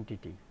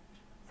identity,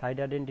 site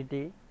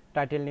identity,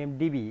 title name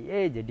DB,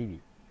 এই যে ডিবি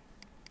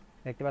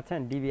দেখতে পাচ্ছেন,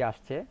 ডিবি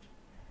আসছে।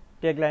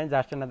 Tagline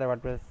just another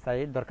WordPress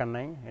site, দরকার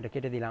নাই, এটা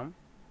কেটে দিলাম।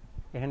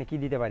 এখানে কি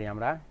দিতে পারি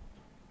আমরা,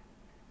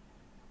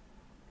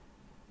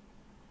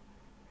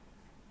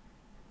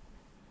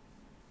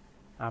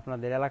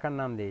 আপনাদের এলাকার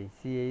নাম দেই,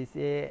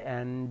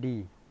 CHAND,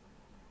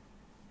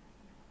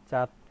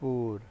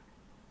 চাঁদপুর,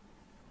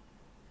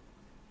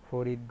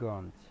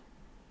 ফরিদগঞ্জ,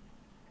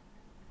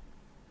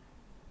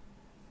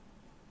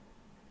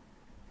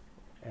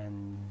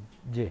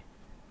 যে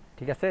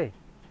ঠিক আছে।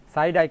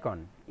 সাইড আইকন,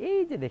 এই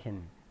যে দেখেন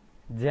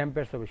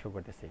জ্যাম্পের ছবি শো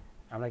করতেছে।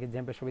 আমরা কি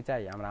জ্যাম্পের ছবি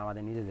চাই? আমরা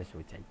আমাদের নিজেদের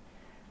ছবি চাই,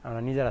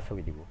 আমরা নিজেরা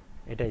ছবি দিব,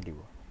 এটাই দিব।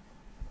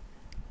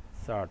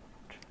 শর্ট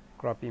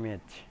ক্রপ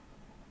ইমেজ,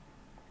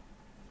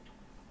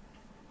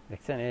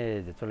 দেখছেন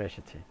এই যে চলে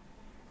এসেছে।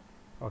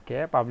 ওকে,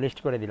 পাবলিশ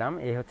করে দিলাম।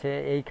 এই হচ্ছে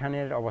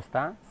এইখানের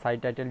অবস্থা। সাইট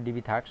টাইটেল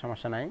ডিবি থাক,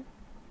 সমস্যা নাই।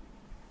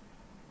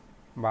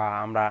 বা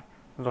আমরা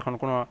যখন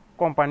কোনো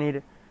কোম্পানির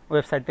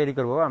ওয়েবসাইট তৈরি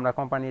করব, আমরা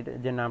কোম্পানির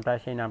যে নামটা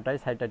সেই নামটাই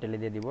সাইট টাইটেলে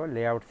দিয়ে দিব।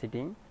 লেআউট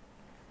সিটিং,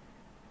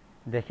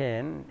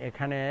 দেখেন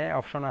এখানে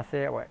অপশন আছে,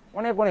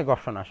 অনেক অনেক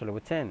অপশন আসলে,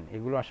 বুঝছেন?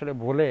 এগুলো আসলে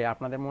বলে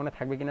আপনাদের মনে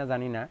থাকবে কিনা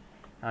জানি না,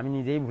 আমি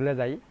নিজেই ভুলে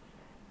যাই,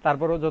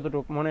 তারপরেও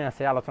যতটুকু মনে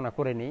আছে আলোচনা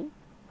করে নিই।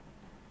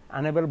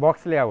 আনেবল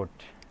বক্স লেআউট,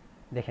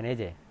 দেখেন এই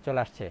যে চলে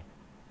আসছে,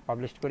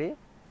 পাবলিশ করি।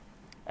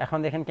 এখন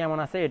দেখেন কেমন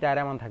আছে, এটা আর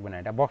এমন থাকবে না,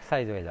 এটা বক্স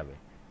সাইজ হয়ে যাবে।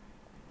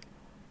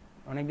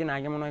 অনেকদিন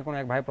আগে মনে হয় কোনো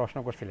এক ভাই প্রশ্ন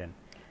করছিলেন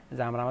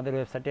যে আমরা আমাদের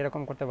ওয়েবসাইটে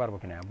এরকম করতে পারবো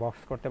কিনা,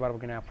 বক্স করতে পারবো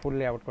কিনা, ফুল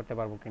লেআউট করতে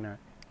পারবো কিনা।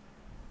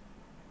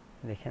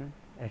 দেখেন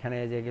এখানে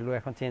যেগুলো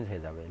এখন চেঞ্জ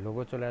হয়ে যাবে,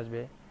 লোগো চলে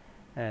আসবে,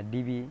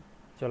 ডিবি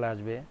চলে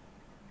আসবে।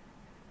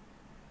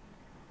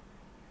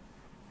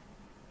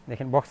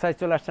 দেখেন বক্স সাইজ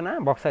চলে আসছে না,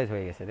 বক্স সাইজ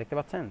হয়ে গেছে, দেখতে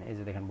পাচ্ছেন? এই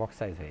যে দেখেন বক্স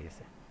সাইজ হয়ে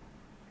গেছে।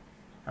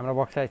 আমরা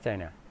বক্স সাইজ চাই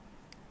না,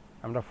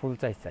 আমরা ফুল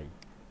সাইজ চাই।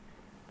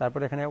 তারপর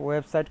এখানে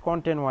ওয়েবসাইট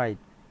কন্টেন্ট ওয়াইড,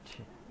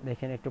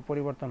 দেখেন একটু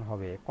পরিবর্তন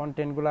হবে,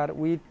 কন্টেন্টগুলোর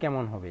উইথ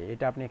কেমন হবে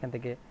এটা আপনি এখান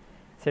থেকে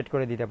সেট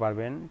করে দিতে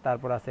পারবেন।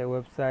 তারপর আছে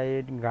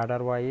ওয়েবসাইট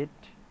গার্ডার ওয়াইড,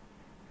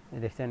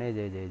 দেখছেন এই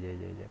যে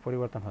যে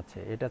পরিবর্তন হচ্ছে,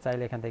 এটা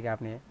চাইলে এখান থেকে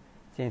আপনি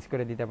চেঞ্জ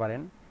করে দিতে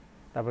পারেন।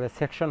 তারপরে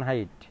সেকশন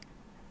হাইট,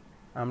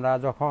 আমরা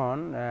যখন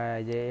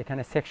এই যে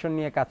এখানে সেকশন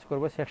নিয়ে কাজ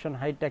করব, সেকশন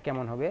হাইটটা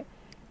কেমন হবে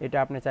এটা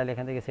আপনি চাইলে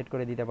এখান থেকে সেট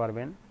করে দিতে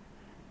পারবেন।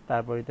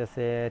 তারপর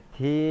হচ্ছে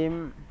থিম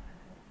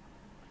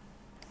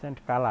সেন্ট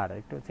কালার,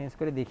 একটু চেঞ্জ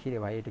করে দেখি রে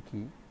ভাই, এটা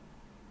কি?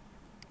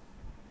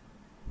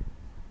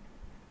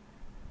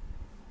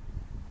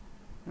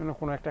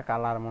 কোনো একটা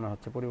কালার মনে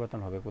হচ্ছে পরিবর্তন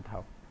হবে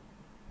কোথাও।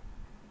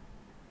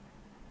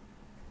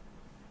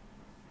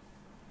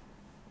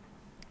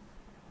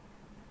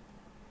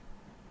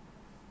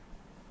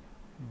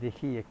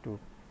 দেখি একটু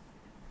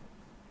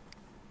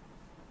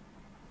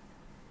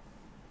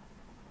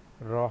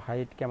র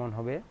হাইট কেমন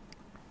হবে।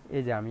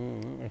 এই যে আমি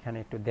এখানে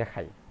একটু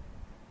দেখাই,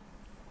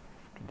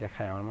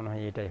 আমার মনে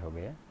হয় এটাই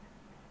হবে।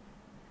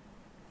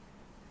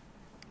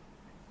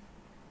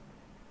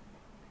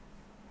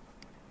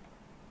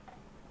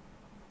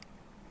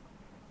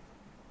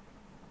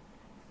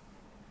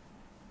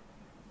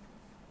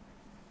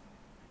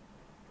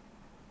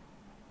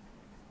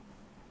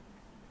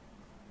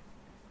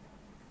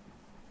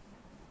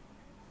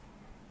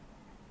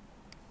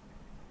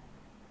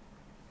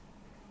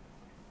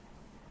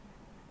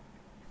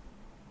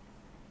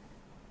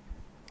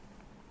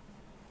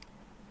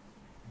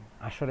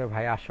 আসলে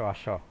ভাই আসো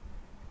আসো,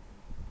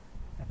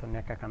 এত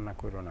নেকা কান্না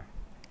করো না।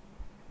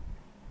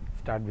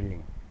 স্টার্ট বিল্ডিং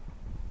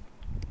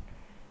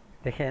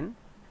দেখেন,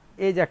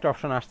 এই যে একটা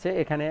অপশন আসছে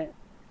এখানে,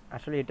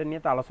 আসলে এটা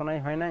নিয়ে তো আলোচনাই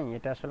হয় নাই।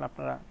 এটা আসলে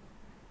আপনারা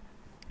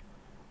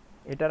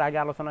এটার আগে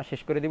আলোচনা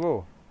শেষ করে দিব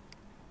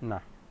না,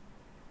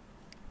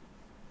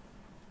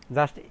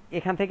 জাস্ট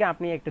এখান থেকে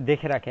আপনি একটু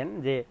দেখে রাখেন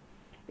যে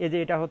এই যে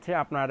এটা হচ্ছে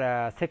আপনার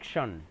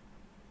সেকশন,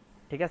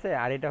 ঠিক আছে,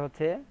 আর এটা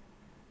হচ্ছে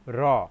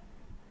র।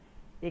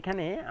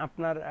 এখানে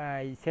আপনার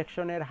এই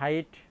সেকশনের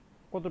হাইট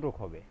কতটুকু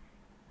হবে?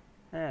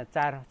 হ্যাঁ,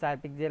 4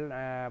 পিক্সেল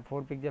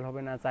 4 পিক্সেল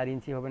হবে না, 4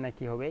 ইঞ্চি হবে না,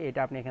 কি হবে এটা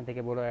আপনি এখান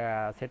থেকে বড়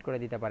সেট করে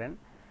দিতে পারেন।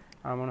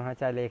 আমার মনে হয়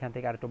চাইলে এখান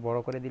থেকে আরেকটু বড়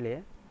করে দিলে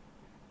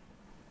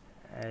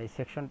এই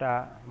সেকশনটা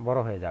বড়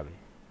হয়ে যাবে,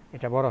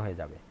 এটা বড় হয়ে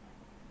যাবে,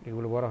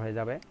 এগুলো বড় হয়ে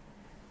যাবে।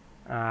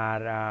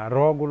 আর র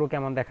গুলো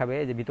কেমন দেখাবে,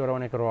 এই যে ভিতরে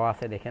অনেক র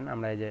আছে দেখেন।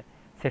 আমরা এই যে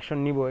সেকশন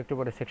নিব, একটু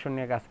পরে সেকশন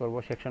নিয়ে কাজ করব,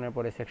 সেকশনের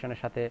পরে সেকশনের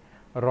সাথে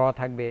র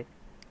থাকবে,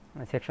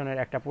 সেকশনের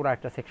একটা পুরো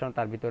একটা সেকশন,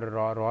 তার ভিতরে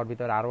রর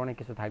ভিতরে আরও অনেক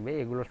কিছু থাকবে।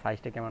 এগুলোর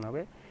সাইজটা কেমন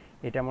হবে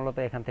এটা মূলত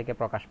এখান থেকে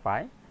প্রকাশ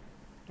পায়।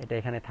 এটা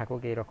এখানে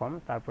থাকুক এইরকম।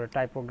 তারপরে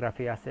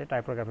টাইপোগ্রাফি আছে,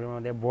 টাইপোগ্রাফির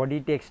মধ্যে বডি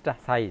টেক্সট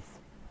সাইজ।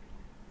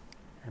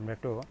 আমরা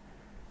একটু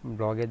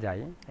ব্লগে যাই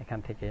এখান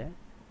থেকে,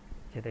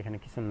 যেটা এখানে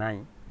কিছু নাই।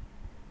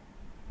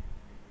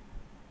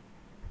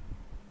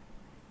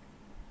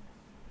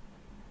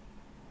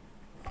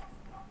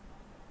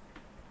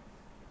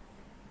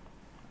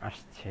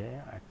 আসছে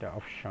একটা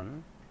অপশন,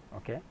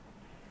 ওকে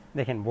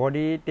দেখেন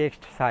বডি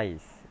টেক্সট সাইজ।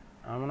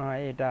 আমার মনে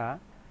হয় এটা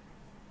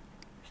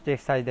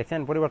টেক্সট সাইজ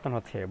দেখছেন পরিবর্তন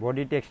হচ্ছে,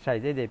 বডি টেক্সট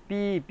সাইজ। এই যে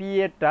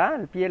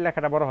পি এর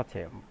লেখাটা বড় হচ্ছে,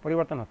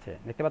 পরিবর্তন হচ্ছে,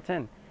 দেখতে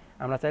পাচ্ছেন।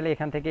 আমরা চাইলে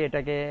এখান থেকে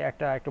এটাকে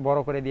একটু বড়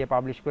করে দিয়ে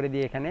পাবলিশ করে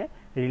দিয়ে এখানে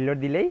রিলোড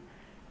দিলেই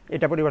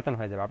এটা পরিবর্তন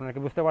হয়ে যাবে। আপনারা কি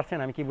বুঝতে পারছেন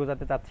আমি কি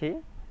বোঝাতে চাচ্ছি?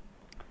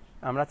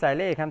 আমরা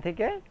চাইলে এখান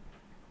থেকে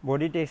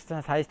বডি টেক্সট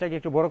সাইজটাকে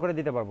একটু বড় করে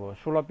দিতে পারবো,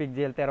 16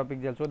 পিক্সেল 13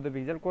 পিক্সেল 14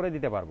 পিক্সেল করে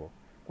দিতে পারবো।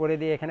 করে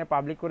দিয়ে এখানে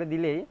পাবলিক করে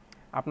দিলেই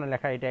আপনার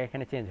লেখা এটা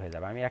এখানে চেঞ্জ হয়ে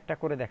যাবে। আমি একটা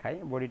করে দেখাই,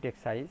 বডি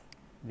টেক্সট সাইজ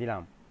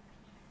দিলাম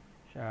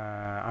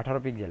 18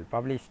 পিক্সেল,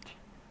 পাবলিশড।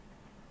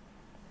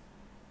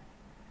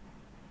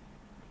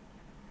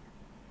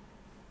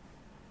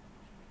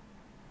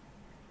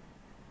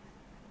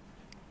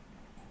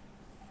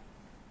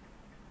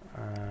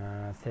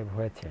 সেভ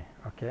হয়েছে,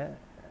 ওকে।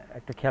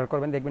 একটু খেয়াল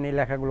করবেন, দেখবেন এই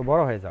লেখাগুলো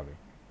বড় হয়ে যাবে,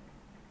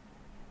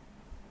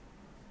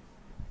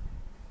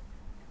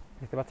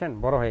 দেখতে পাচ্ছেন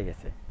বড় হয়ে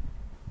গেছে,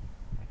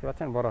 দেখতে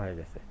পাচ্ছেন বড় হয়ে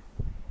গেছে।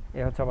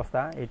 এই হচ্ছে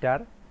অবস্থা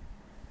এটার।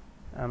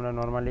 আমরা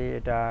নর্মালি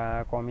এটা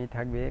কমই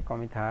থাকবে,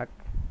 কমই থাক।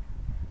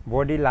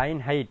 Body line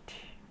height,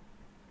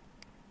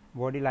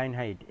 body line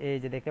height, এই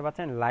যে দেখতে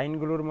পাচ্ছেন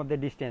লাইনগুলোর মধ্যে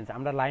ডিস্টেন্স।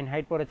 আমরা লাইন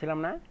হাইট পড়েছিলাম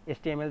না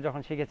HTML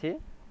যখন শিখেছি,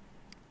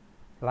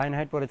 লাইন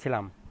হাইট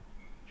পড়েছিলাম,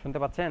 শুনতে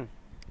পাচ্ছেন?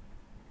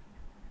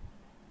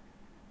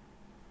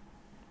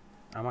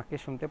 আমাকে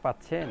শুনতে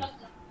পাচ্ছেন?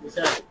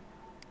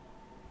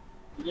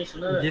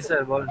 জি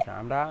স্যার বলেন।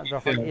 আমরা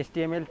যখন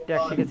HTML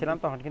ট্যাগ শিখেছিলাম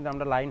তখন কিন্তু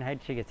আমরা লাইন হাইট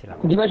শিখেছিলাম।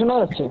 জি ভাই শোনা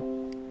যাচ্ছে।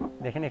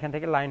 দেখেন এখান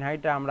থেকে লাইন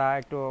হাইটটা আমরা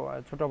একটু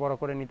ছোট বড়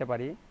করে নিতে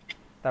পারি।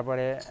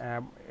 তারপরে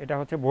এটা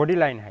হচ্ছে বডি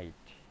লাইন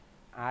হাইট,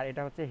 আর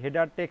এটা হচ্ছে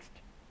হেডার টেক্সট,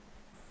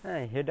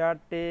 হ্যাঁ হেডার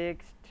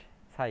টেক্সট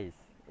সাইজ।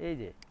 এই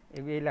যে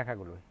এই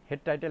লেখাগুলো,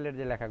 হেড টাইটেলের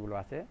যে লেখাগুলো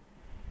আছে,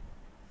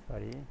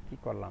 সরি কি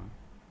করলাম,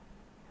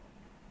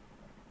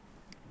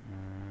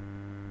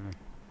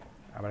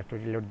 আবার একটু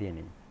রিলোড দিয়ে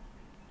নিই।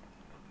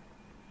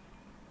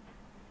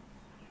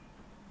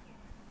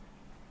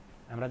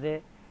 আমরা যে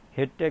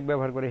হেড ট্যাগ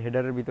ব্যবহার করে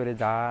হেডারের ভিতরে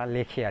যা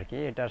লেখে আর কি,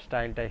 এটার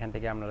স্টাইলটা এখান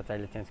থেকে আপনারা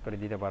চাইলে চেঞ্জ করে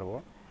দিতে পারবো।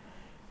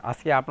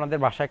 আজকে আপনাদের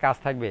বাসায় কাজ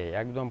থাকবে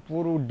একদম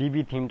পুরো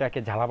ডিবি থিমটাকে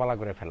ঝালাপালা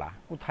করে ফেলা,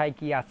 কোথায়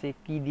কি আছে,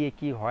 কি দিয়ে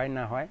কি হয়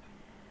না হয়,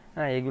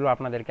 হ্যাঁ এগুলো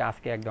আপনাদেরকে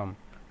আজকে একদম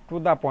টু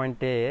দ্য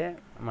পয়েন্টে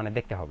মানে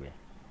দেখতে হবে।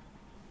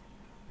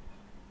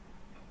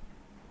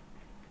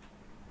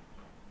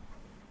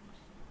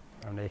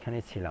 আমরা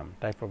এখানেই ছিলাম,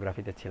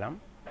 টাইপোগ্রাফিতে ছিলাম,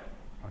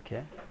 ওকে।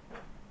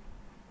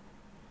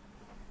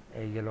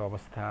 এই গেল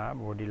অবস্থা,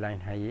 বডি লাইন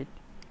হাইট।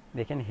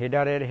 দেখেন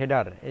হেডারের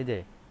হেডার, এই যে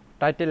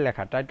টাইটেল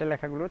লেখা, টাইটেল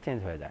লেখাগুলো চেঞ্জ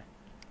হয়ে যায়।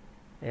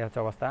 এই হচ্ছে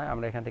অবস্থা।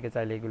 আমরা এখান থেকে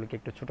চাইলে এগুলোকে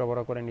একটু ছোট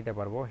বড় করে নিতে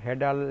পারবো।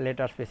 হেডার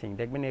লেটার স্পেসিং,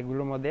 দেখবেন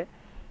এগুলোর মধ্যে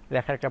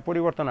লেখার একটা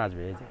পরিবর্তন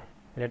আসবে। এই যে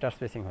লেটার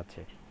স্পেসিং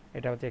হচ্ছে,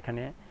 এটা হচ্ছে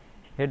এখানে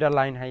হেডার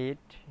লাইন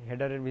হাইট,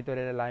 হেডারের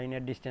ভিতরে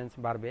লাইনের ডিস্টেন্স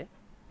বাড়বে,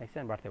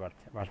 দেখছেন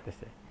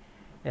বাড়তেছে।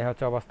 এই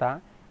হচ্ছে অবস্থা।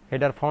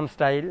 হেডার ফন্ট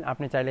স্টাইল,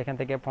 আপনি চাইলে এখান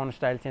থেকে ফন্ট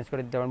স্টাইল চেঞ্জ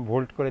করে দিতে পারবেন,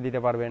 বোল্ড করে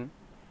দিতে পারবেন,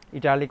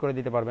 ইটালি করে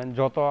দিতে পারবেন।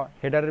 যত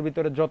হেডারের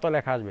ভিতরে যত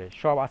লেখা আসবে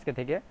সব আজকে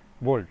থেকে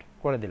বোল্ড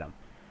করে দিলাম,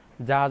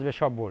 যা আসবে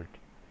সব বোল্ড।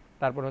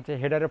 তারপর হচ্ছে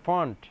হেডারের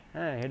ফন্ট,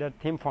 হ্যাঁ হেডার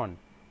থিম ফন্ট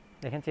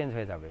দেখেন চেঞ্জ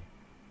হয়ে যাবে।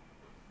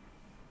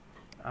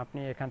 আপনি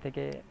এখান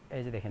থেকে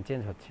এই যে দেখেন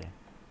চেঞ্জ হচ্ছে,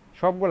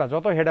 সবগুলা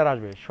যত হেডার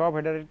আসবে সব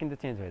হেডারের কিন্তু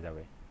চেঞ্জ হয়ে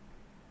যাবে,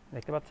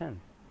 দেখতে পাচ্ছেন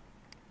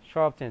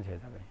সব চেঞ্জ হয়ে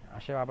যাবে।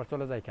 আসে আবার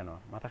চলে যায় কেন,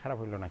 মাথা খারাপ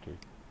হইল নাকি,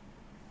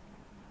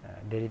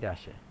 দেরিতে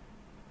আসে।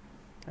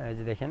 এই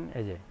যে দেখেন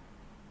এই যে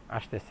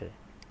আসতেছে,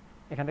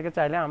 এখান থেকে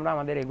চাইলে আমরা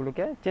আমাদের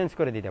এগুলোকে চেঞ্জ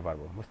করে দিতে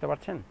পারবো, বুঝতে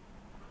পারছেন?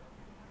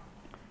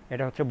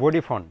 এটা হচ্ছে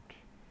বডি ফন্ট,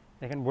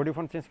 দেখেন বডি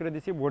ফন্ট চেঞ্জ করে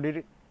দিচ্ছি, বডির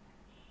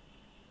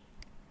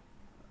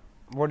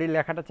বডির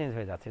লেখাটা চেঞ্জ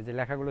হয়ে যাচ্ছে, যে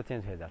লেখাগুলো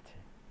চেঞ্জ হয়ে যাচ্ছে।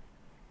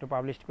 একটু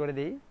পাবলিশ করে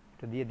দিই,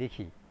 একটু দিয়ে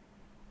দেখি।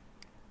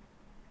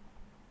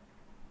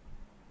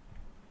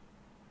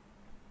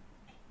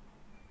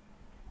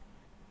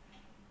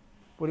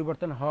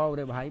 পরিবর্তন হও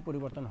রে ভাই,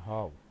 পরিবর্তন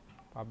হও।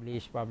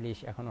 পাবলিশ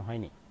এখনো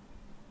হয়নি।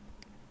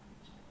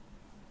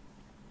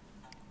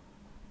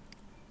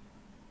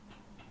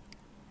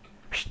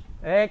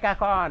 এই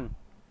কাকন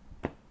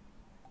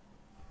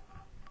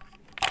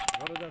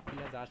দরজা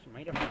খুলে যাস,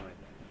 মাইরা ফোন মারে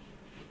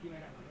কি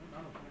মাইরা না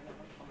না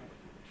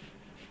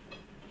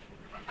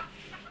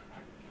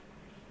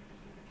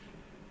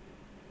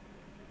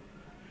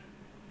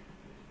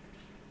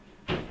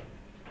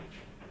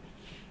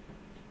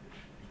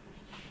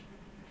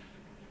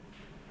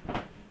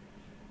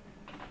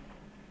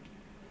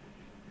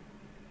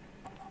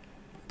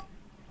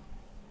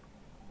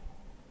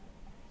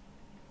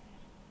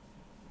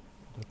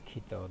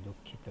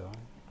দুঃখিত।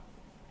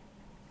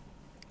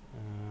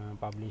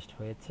 পাবলিশড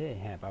হয়েছে,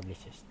 হ্যাঁ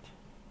পাবলিশড।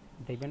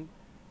 দেখবেন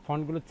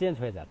ফন্টগুলো চেঞ্জ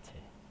হয়ে যাচ্ছে।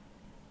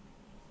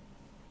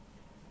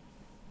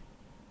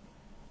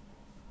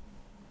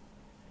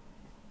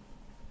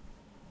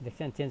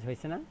 দেখছেন চেঞ্জ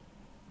হয়েছে না?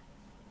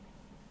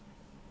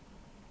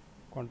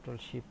 কন্ট্রোল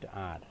শিফট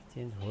আর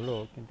চেঞ্জ হলো,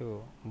 কিন্তু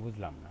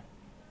বুঝলাম না।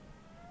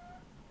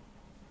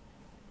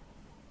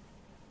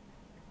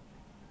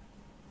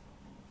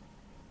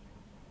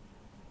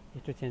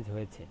 একটু চেঞ্জ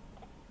হয়েছে,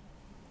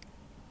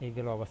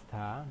 এইগুলো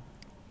অবস্থা।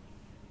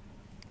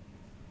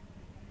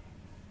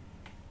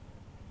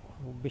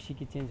 খুব বেশি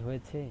কি চেঞ্জ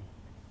হয়েছে?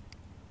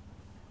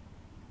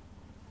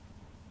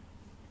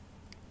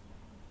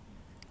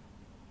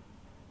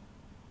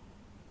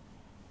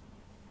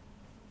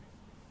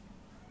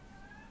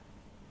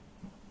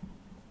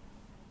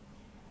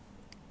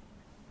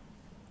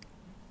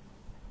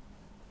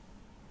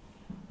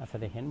 আচ্ছা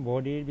দেখেন,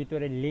 বডির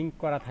ভিতরে লিংক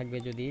করা থাকবে,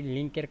 যদি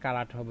লিংকের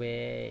কালার হবে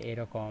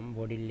এরকম,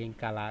 বডির লিংক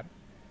কালার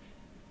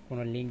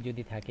কোনো লিংক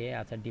যদি থাকে,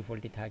 আচ্ছা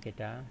ডিফল্টই থাকে,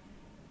 এটা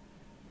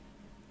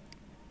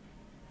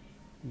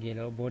গেল।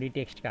 বডি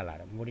টেক্সট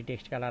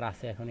কালার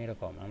আছে এখন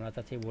এরকম। আমরা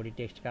চাচ্ছি বডি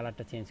টেক্সট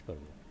কালারটা চেঞ্জ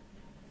করব।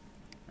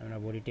 আমরা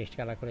বডি টেক্সট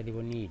কালার করে দিব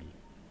নীল,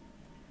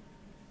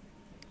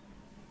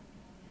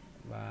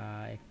 বা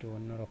একটু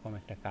অন্যরকম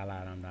একটা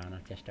কালার আমরা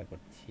আনার চেষ্টা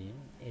করছি।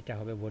 এটা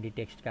হবে বডি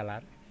টেক্সট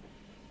কালার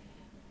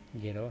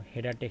গেল।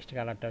 হেডার টেক্সট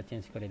কালারটাও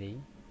চেঞ্জ করে দিই,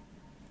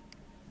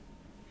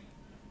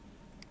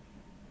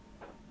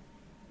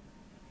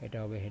 এটা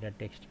হবে হেডার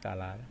টেক্সট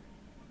কালার।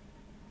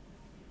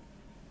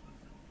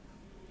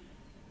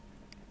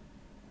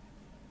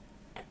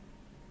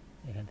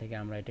 এখান থেকে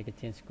আমরা এটাকে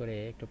চেঞ্জ করে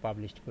একটু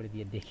পাবলিশ করে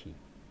দিয়ে দেখি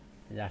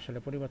যে আসলে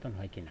পরিবর্তন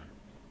হয় কিনা।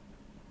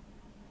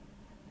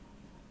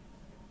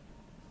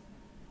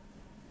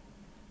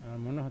 আমার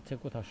মনে হচ্ছে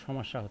কোথাও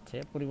সমস্যা হচ্ছে,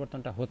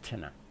 পরিবর্তনটা হচ্ছে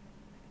না।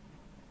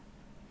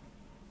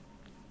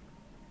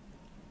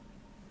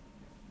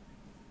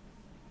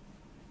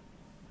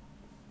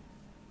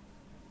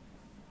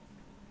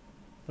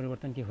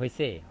 পরিবর্তন কি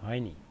হয়েছে?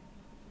 হয়নি।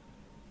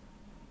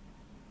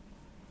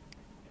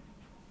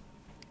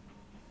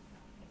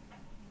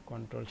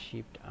 কন্ট্রোল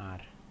শিফট আর,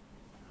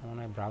 মনে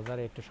হয়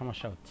ব্রাউজারে একটু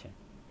সমস্যা হচ্ছে।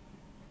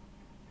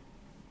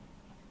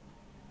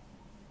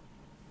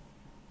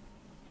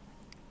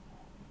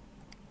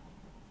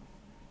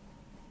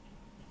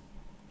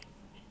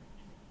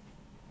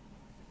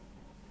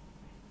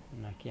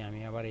 নাকি আমি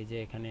আবার এই যে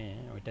এখানে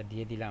ওইটা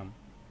দিয়ে দিলাম,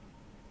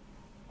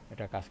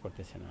 এটা কাজ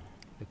করতেছে না।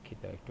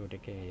 দুঃখিত, একটু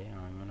ওটাকে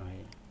আমার মনে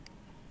হয়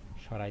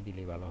সরাই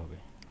দিলেই ভালো হবে।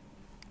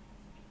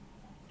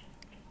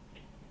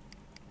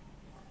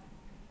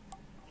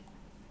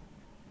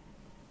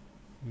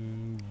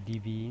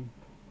 DB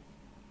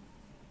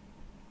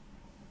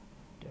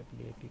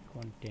WP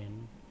content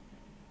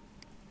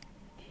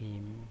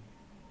theme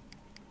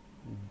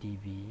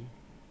DB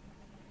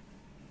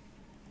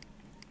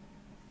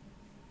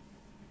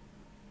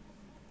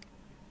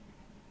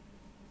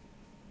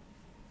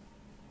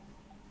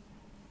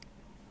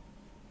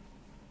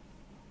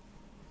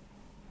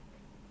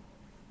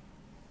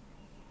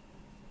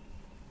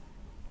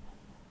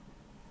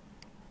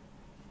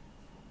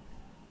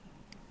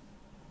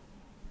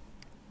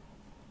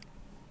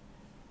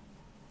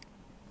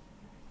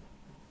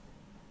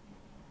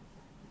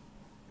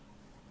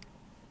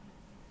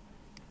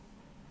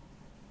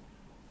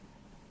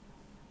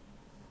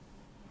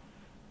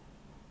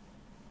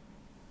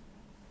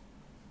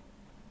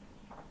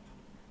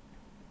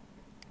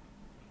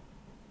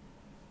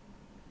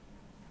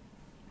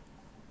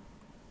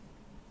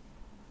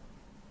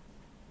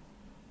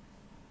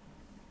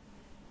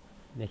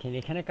দেখেন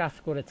এখানে কাজ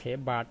করেছে,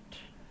 বাট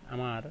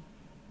আমার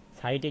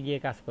সাইটে গিয়ে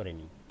কাজ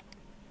করেনি।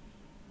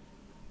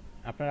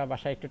 আপনারা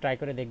বাসায় একটু ট্রাই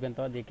করে দেখবেন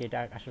তো, যে এটা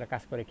আসলে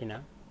কাজ করে কিনা।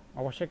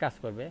 অবশ্যই কাজ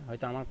করবে,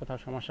 হয়তো আমার কোথাও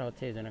সমস্যা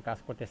হচ্ছে এই জন্য কাজ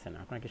করতেছে না।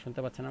 আপনারা কি শুনতে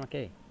পাচ্ছেন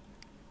আমাকে?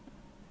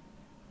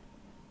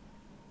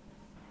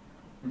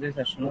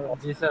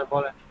 জি স্যার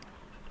বলেন।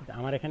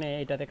 আমার এখানে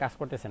এটাতে কাজ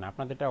করতেছে না,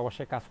 আপনাদেরটা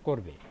অবশ্যই কাজ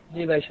করবে।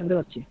 জি ভাই শুনতে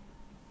পাচ্ছি।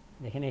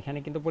 দেখেন এখানে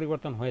কিন্তু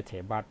পরিবর্তন হয়েছে,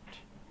 বাট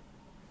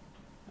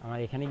আমার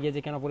এখানে গিয়ে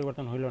যে কেন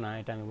পরিবর্তন হইল না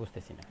এটা আমি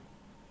বুঝতেছি না।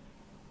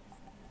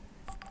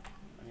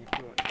 আমি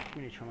একটু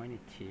মিনিট সময়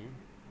নিচ্ছি।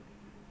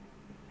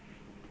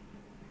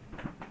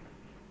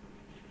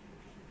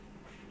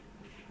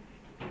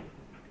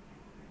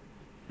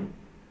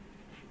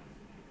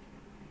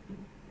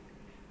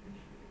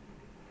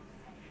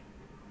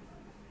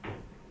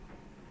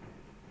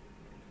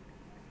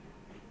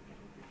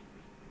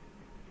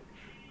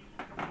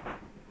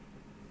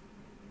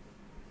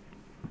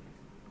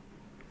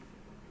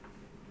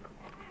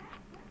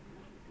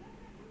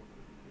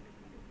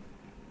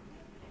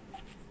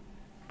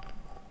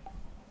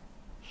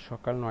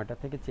 সকাল 9টা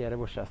থেকে চেয়ারে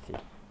বসে আছি,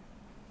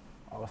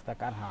 অবস্থা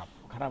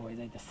খারাপ হয়ে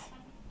যাইতেছে।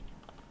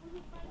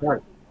 স্যার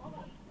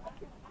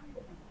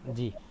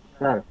জি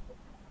স্যার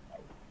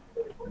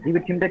ডিবি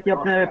টিমটা কি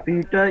আপনার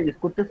প্রিটা ইউজ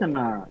করতেছেন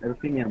না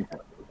প্রিমিয়ামটা?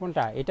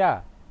 কোনটা?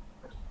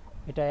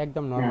 এটা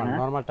একদম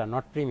নরমালটা,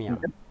 নট প্রিমিয়াম।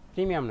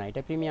 প্রিমিয়াম না,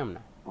 এটা প্রিমিয়াম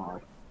না।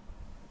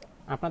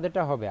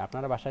 আপনাদেরটা হবে,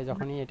 আপনারা বাসায়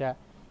যখনই এটা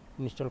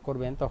ইনস্টল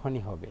করবেন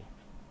তখনই হবে,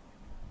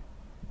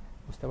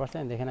 বুঝতে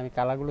পারছেন? দেখেন আমি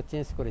কালারগুলো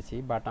চেঞ্জ করেছি,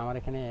 বাট আমার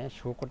এখানে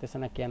শো করতেছে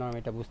না কেন, আমি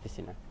এটা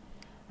বুঝতেছি না।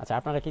 আচ্ছা,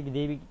 আপনারা কি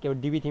কেউ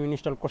ডিবি থিম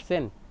ইনস্টল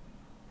করছেন?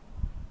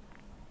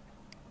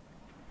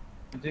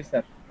 জি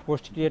স্যার।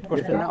 পোস্ট ক্রিয়েট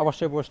করছেন না?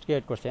 অবশ্যই পোস্ট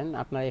ক্রিয়েট করছেন।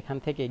 আপনার এখান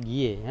থেকে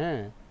গিয়ে,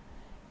 হ্যাঁ,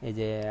 এই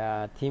যে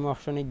থিম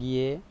অপশনে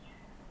গিয়ে,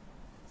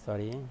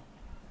 সরি,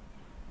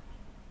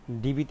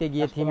 ডিবিতে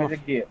গিয়ে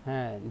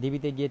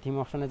ডিবিতে গিয়ে থিম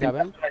অপশনে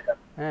যাবেন।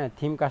 হ্যাঁ,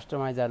 থিম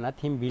কাস্টমাইজার না,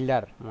 থিম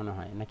বিল্ডার মনে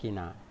হয় নাকি,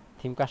 না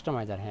থিম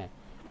কাস্টমাইজার। হ্যাঁ,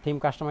 থিম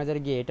কাস্টমাইজারে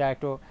গিয়ে এটা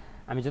একটু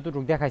আমি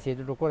যতটুকু দেখাইছি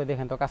এতটুকু করে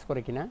দেখেন তো কাজ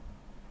করে কিনা।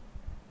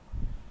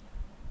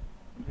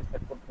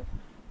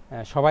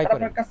 সবাই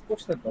করেন,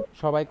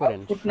 সবাই করেন।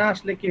 আউটপুট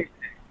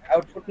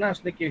না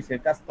আসলে কি হইছে?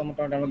 কাজ তো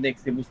মোটামুটি আমরা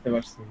দেখছি, বুঝতে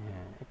পারছি।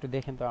 হ্যাঁ, একটু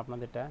দেখেন তো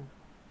আপনাদেরটা।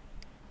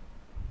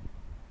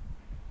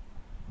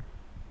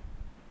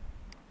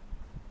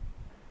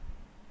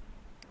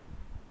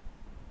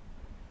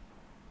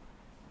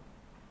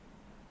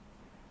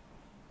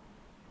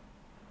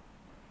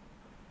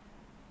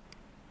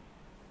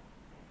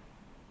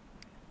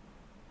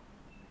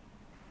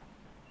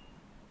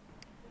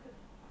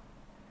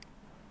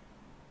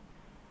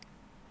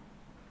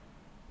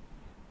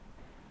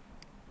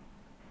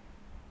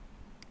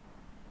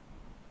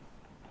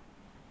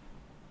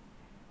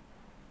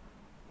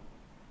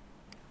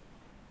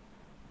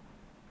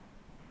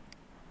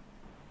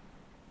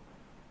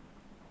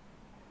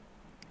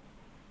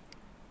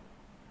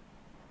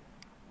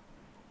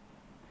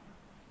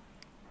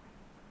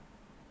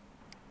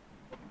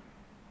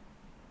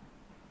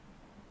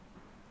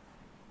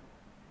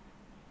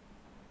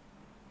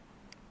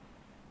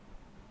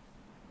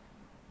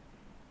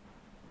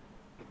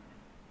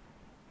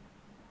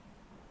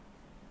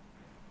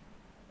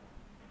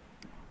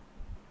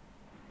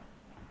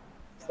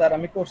 স্যার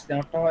আমি করছি,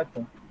 আমারটা হয়তো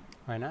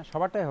হয় না,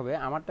 সবারটাই হবে।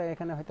 আমারটা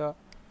এখানে হয়তো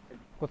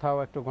কোথাও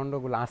একটু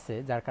গন্ডগোল আছে,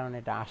 যার কারণে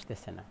এটা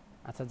আসতেছে না।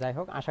 আচ্ছা, যাই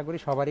হোক, আশা করি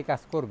সবারই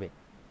কাজ করবে।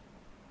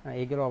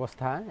 এইগুলো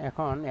অবস্থা।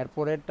 এখন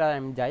এরপরেরটা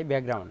আমি যাই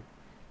ব্যাকগ্রাউন্ড।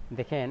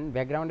 দেখেন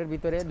ব্যাকগ্রাউন্ডের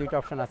ভিতরে দুইটা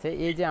অপশন আছে।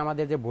 এই যে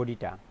আমাদের যে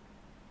বডিটা,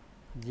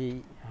 জি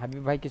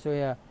হাবিব ভাই কিছু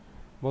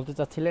বলতে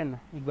চাচ্ছিলেন?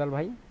 ইকবাল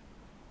ভাই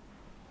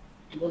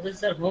বলতে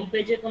স্যার হোম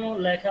পেজে কোনো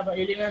লেখা বা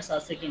এলিমেন্টস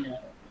আছে কিনা?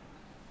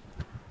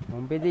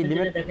 হোম পেজে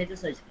এলিমেন্ট দেখাইতে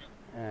চাইছি।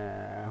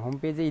 হোম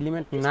পেজে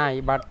এলিমেন্ট নাই,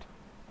 বাট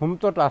হোম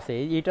তো আছে,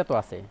 এইটা তো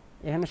আছে।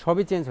 এখানে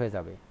সবই চেঞ্জ হয়ে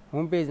যাবে।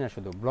 হোম পেজ না,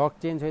 শুধু ব্লগ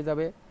চেঞ্জ হয়ে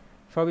যাবে,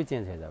 সবই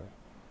চেঞ্জ হয়ে যাবে।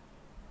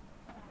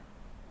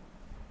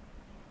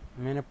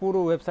 মানে পুরো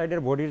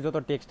ওয়েবসাইটের বডির যত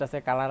টেক্সট আছে,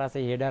 কালার আছে,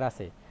 হেডার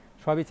আছে,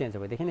 সবই চেঞ্জ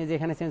হবে। দেখেন এই যে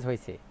এখানে চেঞ্জ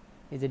হয়েছে,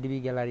 এই যে ডিবি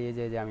গ্যালারি, এই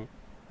যে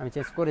আমি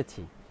চেঞ্জ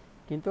করেছি,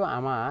 কিন্তু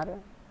আমার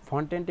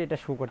ফন্ট এন্ডে এটা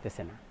শো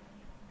করতেছে না।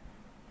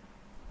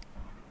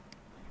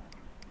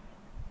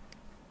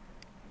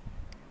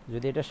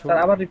 যদি এটা শো,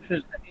 স্যার আবার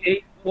রিফ্রেশ দেন। এই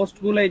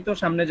পোস্টগুলাই তো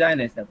সামনে যায়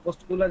না স্যার,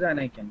 পোস্টগুলো যায়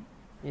না কেন?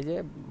 এই যে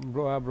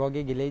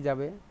ব্লগে গেলেই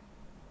যাবে।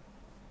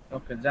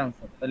 ওকে, যান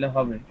স্যার, তাহলে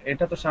হবে।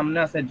 এটা তো সামনে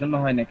আছে, এর জন্য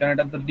হয় না, কারণ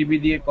এটা তো ডিবি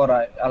দিয়ে করা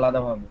আলাদা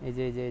ভাবে। এই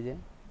যে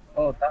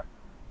ও তা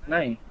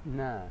নাই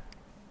না,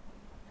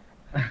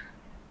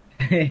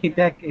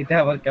 এটা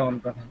আবার কেমন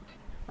কথা?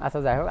 আচ্ছা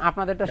যাই হোক,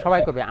 আপনাদেরটা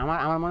সবাই করবে।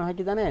 আমার মনে হয়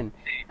কি জানেন,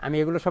 আমি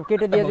এগুলো সব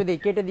কেটে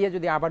দিয়ে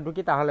যদি আবার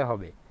ঢুকি তাহলে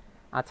হবে।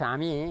 আচ্ছা,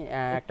 আমি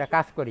একটা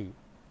কাজ করি,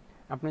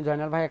 আপনি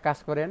জয়নাল ভাই কাজ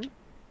করেন,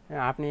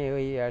 আপনি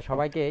ওই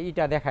সবাইকে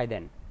ইটা দেখাই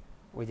দেন,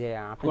 ওই যে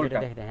আপনি যেটা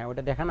দেখেন, হ্যাঁ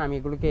ওটা দেখান, আমি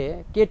এগুলোকে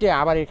কেটে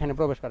আবার এখানে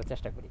প্রবেশ করার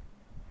চেষ্টা করি।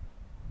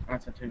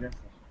 আচ্ছা ঠিক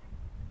আছে।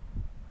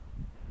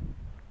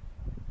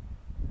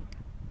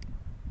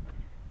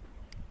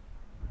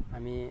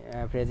 আমি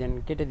প্রেজেন্ট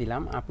কেটে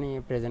দিলাম, আপনি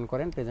প্রেজেন্ট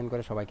করেন, প্রেজেন্ট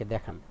করে সবাইকে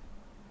দেখান।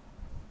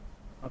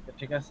 ওকে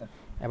ঠিক আছে।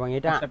 এবং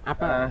এটা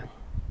আপনার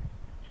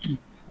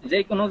যে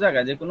কোনো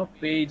জায়গায়, যে কোনো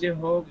পেজে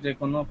হোক, যে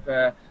কোনো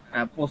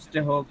পোস্টে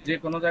হোক, যে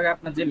কোনো জায়গায়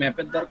আপনার যে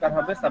ম্যাপের দরকার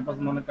হবে, সাপোজ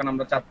মনে করেন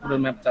আমরা চাঁদপুরের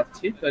ম্যাপ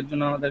চাচ্ছি, তো এর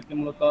জন্য আমাদেরকে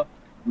মূলত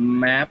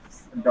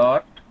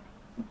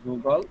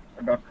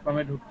maps.google.com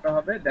এ ঢুকতে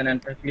হবে, দেন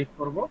এন্টার ক্লিক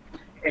করব।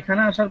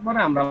 এখানে আসার পরে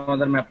আমরা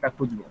আমাদের ম্যাপটা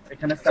খুঁজবো।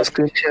 এখানে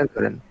স্ক্রিন শেয়ার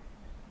করেন,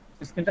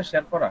 স্ক্রিনটা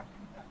শেয়ার করা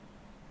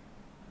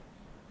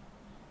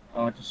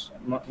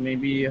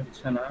মেবি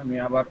হচ্ছে না, আমি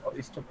আবার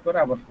স্টপ করে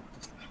আবার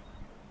করতেছি।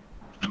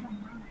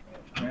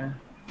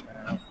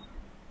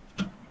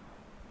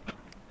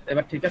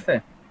 এবার ঠিক আছে?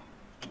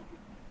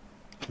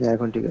 হ্যাঁ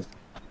এখন ঠিক আছে।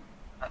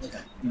 আচ্ছা,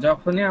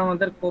 যখনই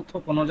আমাদের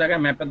কোনো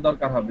জায়গায় ম্যাপের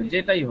দরকার হবে,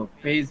 যেটাই হোক,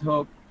 পেজ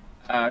হোক,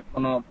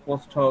 কোনো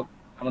পোস্ট হোক,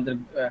 আমাদের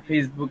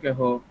ফেসবুকে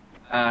হোক,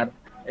 আর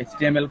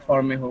এইচটিএমএল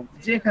ফর্মে হোক,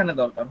 যেখানে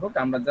দরকার হোক,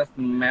 আমরা জাস্ট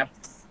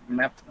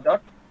maps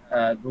ডট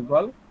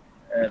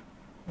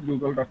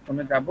google.com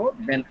এ যাব,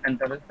 দেন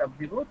এন্টারে চাপ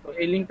দিব। তো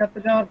এই লিংকটাতে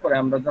যাওয়ার পরে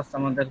আমরা জাস্ট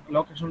আমাদের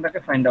লোকেশনটাকে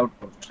ফাইন্ড আউট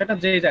করব, সেটা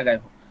যেই জায়গায়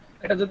হোক।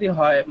 এটা যদি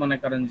হয় মনে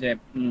করেন যে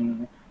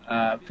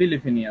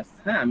ফিলিপিনিয়াস,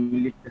 হ্যাঁ আমি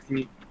লিখতেছি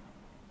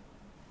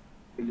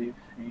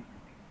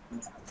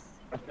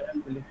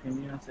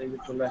ফিলিপিনিয়াস, এই যে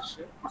চলে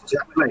আসছে।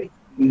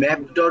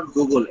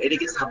 map.google এটা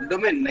কি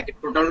সাবডোমেন নাকি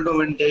টোটাল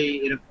ডোমেনটাই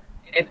এরকম?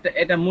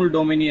 এটা মূল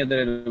ডোমেইন এদের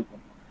এরকম।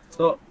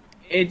 তো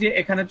এই যে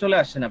এখানে চলে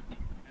আসছেন আপনি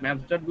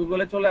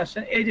maps.google এ চলে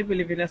আসছেন, এই যে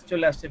ফিলিপিনিয়াস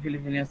চলে আসছে,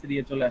 ফিলিপিনিয়াস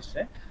দিয়ে চলে আসছে।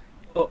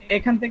 তো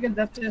এখান থেকে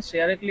যাচ্ছে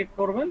শেয়ারে ক্লিক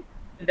করবেন,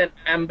 দেন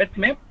এমবেড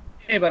ম্যাপ,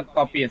 এবার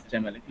কপি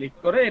এসটিএমএল এ ক্লিক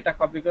করে এটা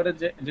কপি করে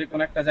যে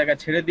কোনো একটা জায়গায়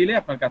ছেড়ে দিলে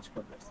আপনার কাজ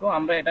করবে। সো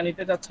আমরা এটা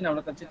নিতে যাচ্ছি না,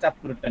 আমরা চাচ্ছি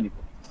চাঁদপুরটা নিব।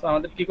 সো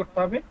আমাদের কি করতে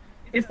হবে,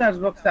 এই সার্চ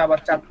বক্সে আবার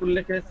চাঁদপুর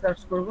লিখে সার্চ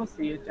করব,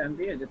 CHAND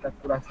দিয়ে যে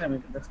চাঁদপুর আছে, আমি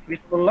জাস্ট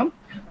ক্লিক করলাম,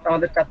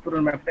 আমাদের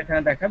চাঁদপুরের ম্যাপটা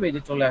এখানে দেখাবে, এই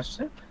যে চলে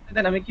আসছে।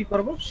 দেন আমি কি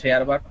করব,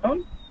 share button,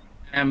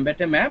 embed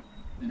map,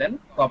 then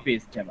copy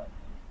HTML,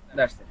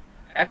 that's it.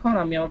 এখন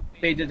আমি আমার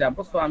পেজে যাব।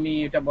 সো আমি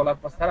এটা বলার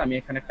পর স্যার আমি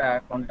এখানে একটা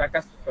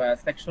কন্টাক্ট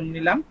সেকশন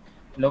নিলাম,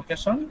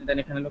 লোকেশন, দেন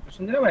এখানে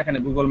লোকেশন দিলাম, এখানে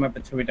গুগল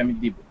ম্যাপের ছবিটা আমি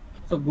দিব।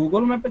 সো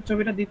গুগল ম্যাপের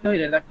ছবিটা দিতে হলে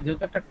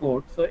যেহেতু একটা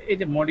কোড, সো এই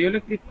যে মডিউলে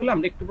ক্লিক করলে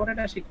আমরা একটু পরে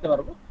এটা শিখতে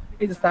পারবো।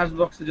 এই যে সার্চ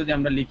বক্সে যদি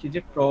আমরা লিখি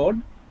যে কোড,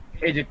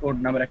 এই যে কোড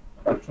নামের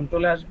একটা অপশন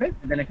চলে আসবে,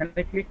 দেন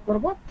এখানে ক্লিক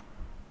করব।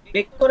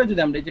 ক্লিক করে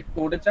যদি আমরা এই যে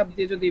কোডে চাপ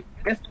দিয়ে যদি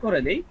পেস্ট করে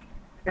দেই,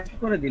 পেস্ট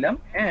করে দিলাম,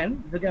 এন্ড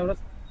যদি আমরা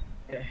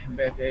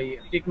এই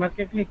টিক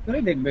মার্কে ক্লিক করে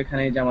দেখবে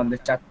এখানে এই যে আমাদের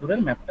চাঁদপুরের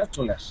ম্যাপটা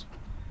চলে আসে।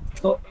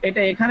 তো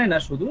এটা এখানে না,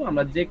 শুধু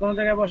আমরা যে কোনো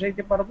জায়গায়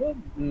বসাইতে পারবো।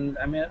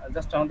 আমি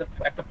জাস্ট আমাদের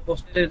একটা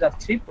পোস্টে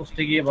যাচ্ছি,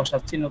 পোস্টে গিয়ে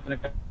বসাচ্ছি, নতুন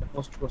একটা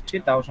পোস্ট করছি,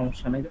 তাও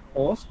সমস্যা নেই।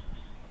 পোস্ট,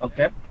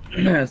 ওকে,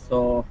 সো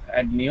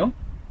অ্যাড নিউ,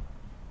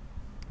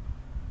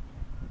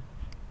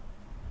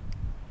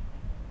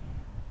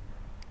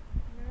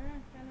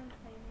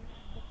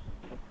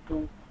 একটু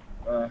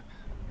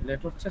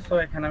লেট হচ্ছে। সো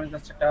এখানে আমি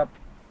জাস্ট একটা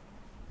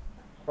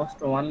পোস্ট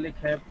 1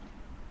 লিখে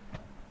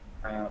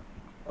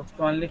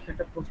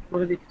একটা পোস্ট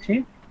করে দিচ্ছি,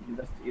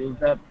 just use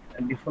the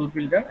default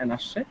builder and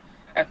আসছে।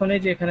 এখন এই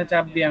যে এখানে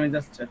চাপ দিয়ে আমি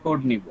জাস্ট কোড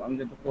নিব, আমি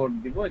যেহেতু কোড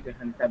দিব, এই যে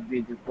এখানে চাপ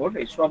দিয়ে যে কোড,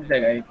 এই সব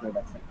জায়গায় এই কোড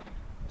আছে।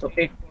 তো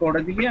এই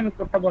কোডে দিয়ে আমি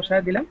কোডটা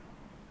বসায় দিলাম,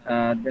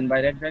 দেন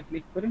বাইরে একটা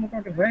ক্লিক করি,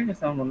 মোটামুটি হয়ে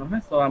গেছে আমার মনে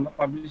হয়। সো আমরা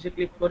পাবলিশে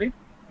ক্লিক করি,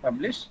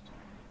 পাবলিশ,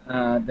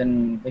 দেন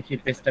দেখি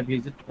পেজটা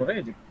ভিজিট করে,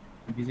 এই যে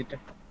ভিজিট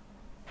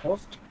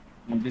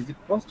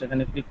পোস্ট,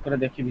 এখানে ক্লিক করে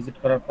দেখি ভিজিট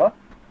করার পর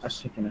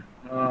আসছে কিনা।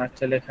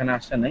 অ্যাকচুয়ালি এখানে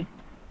আসে নাই।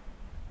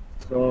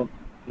 তো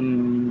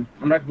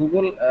আমরা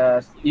গুগল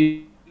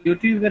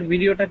ইউটিউবের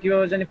ভিডিওটা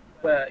কিভাবে জানি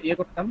ইয়ে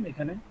করতাম,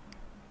 এখানে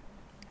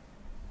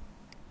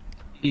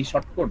এই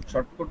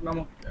শর্টকট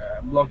নামক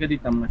ব্লগে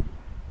দিতাম না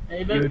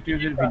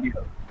ইউটিউবের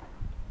ভিডিও,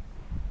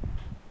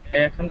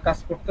 এখন কাজ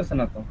করতেছে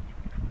না। তো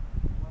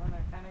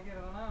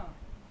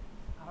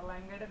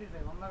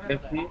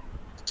দেখি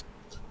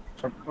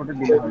শর্টকটে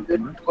দিলে হয়তো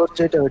না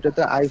করছে এটা, ওটা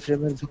তো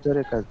আইফ্রেমের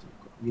ভিতরে কাজ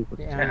ইয়ে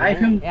করছে।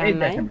 আইফ্রেম, এই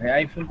দেখেন ভাই,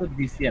 আইফ্রেম তো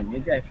দিছি আমি,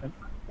 এই যে আইফ্রেম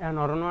এখন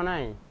অরণ্য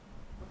নাই,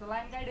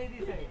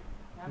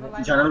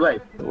 জানাল ভাই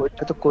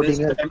ওইটা তো কোডিং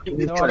এর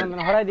অরণ্য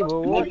হরাই দিব,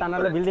 ও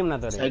টানালে বিল দিম না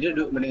তোরে, সাইডে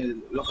মানে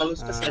লোকাল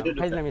হোস্টের সাইডে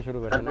ফাইজলামি শুরু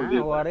করে না,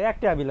 ও আরে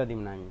একটা বিল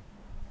দিম না আমি,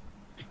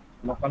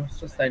 লোকাল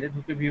হোস্টের সাইডে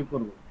ঢুকে ভিউ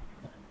করব।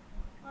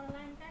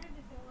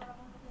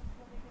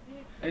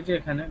 এই যে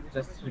এখানে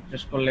জাস্ট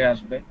রিফ্রেশ করলে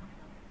আসবে,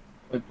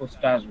 ওই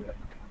পোস্টটা আসবে।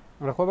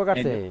 আমরা কবে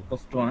কাটছে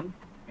পোস্ট 1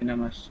 এই নাম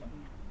আসছে।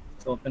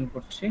 তো ওপেন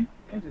করছি,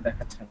 এই যে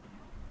দেখাচ্ছে,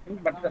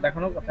 বাটটা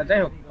দেখানোর কথা। যাই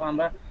হোক, তো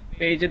আমরা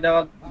পেজে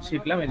দেওয়া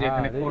শিখলাম, এই যে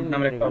এখানে কোড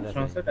নামের একটা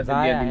অপশন আছে, এটা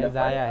দিয়ে দিলাম,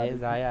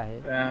 যায় আহে।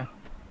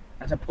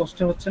 আচ্ছা,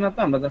 পোস্টে হচ্ছে না, তো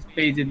আমরা জাস্ট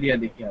পেজে দিয়ে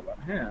দেখি আবার।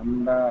 হ্যাঁ,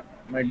 আমরা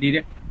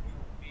ডাইরেক্ট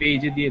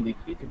পেজে দিয়ে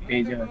দেখি যে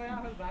পেজে হয়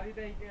কিনা।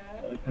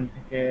 এখান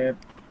থেকে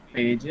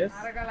পেজেস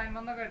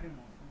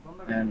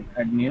এন্ড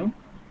অ্যাড নিউ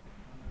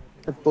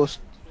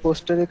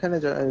পোস্টের এখানে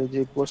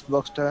যে পোস্ট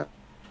বক্সটা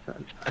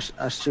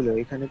আসছিল,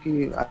 এখানে কি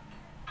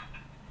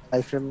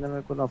আইফ্রেম নামে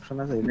কোন অপশন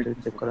আছে? এটা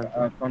চেক করা,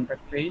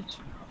 কন্টাক্ট পেজ।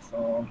 সো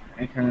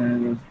এখানে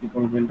use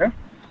people builder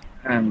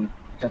and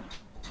just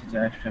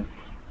iframe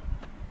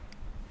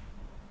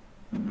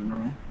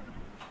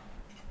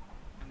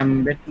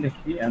embed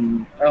লিখি।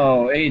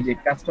 এই যে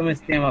কাস্টম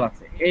এসটিএমএল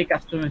আছে, এই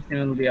কাস্টম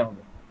এসটিএমএল দেওয়া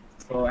হবে।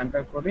 সো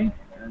এন্টার করি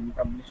এন্ড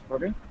পাবলিশ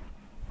করি,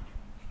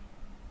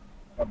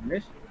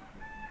 পাবলিশ।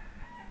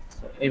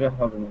 সো এইবার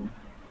হবে না,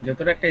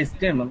 যেহেতু একটা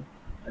এসটিএমএল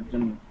এর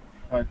জন্য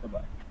হয়তো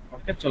বা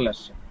ওকে চলে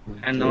আসছে।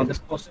 এন্ড আমাদের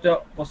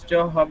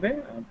পোস্টেও হবে,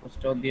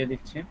 পোস্টেও দিয়ে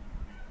দিচ্ছি,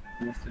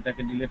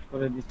 এটাকে ডিলিট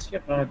করে দিচ্ছি।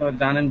 আপনারা হয়তো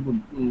জানেন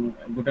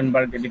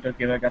গুটেনবার্গ এডিটর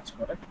কিভাবে কাজ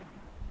করে।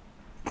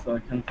 তো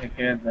এখান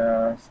থেকে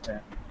জাস্ট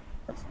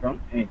কাস্টম,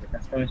 এই যে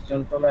কাস্টম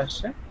স্টাইল চলে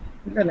আসছে।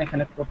 দেন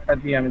এখানে কোডটা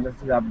দিয়ে আমি জাস্ট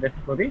আপডেট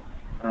করি,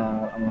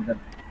 আমাদের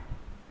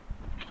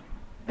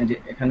এই যে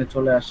এখানে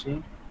চলে আসি,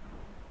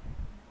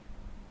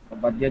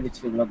 বাদ দিয়ে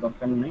দিচ্ছি, এগুলো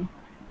দরকার নেই।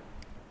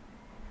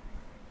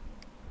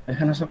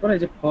 এখানে আসার পরে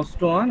এই যে পোস্ট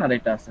ওয়ান আর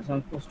এটা আছে,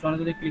 পোস্ট ওয়ানে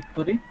যদি ক্লিক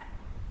করি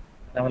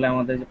তাহলে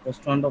আমাদের যে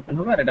পোস্ট ওয়ানটা ওপেন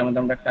হবে, আর এটা মধ্যে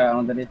আমরা একটা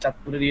আমাদের এই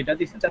চাঁদপুরের ইয়েটা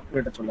দিচ্ছি, চাঁদপুর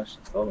এটা চলে আসছে।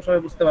 তো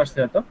সবাই বুঝতে পারছি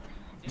হয়তো।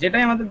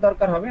 যেটাই আমাদের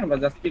দরকার হবে আমরা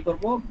জাস্ট কি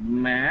করবো,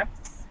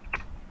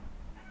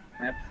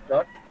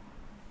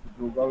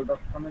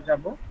 maps.google.com এ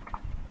যাব।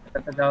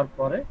 এটাতে যাওয়ার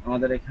পরে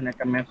আমাদের এখানে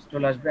একটা ম্যাপস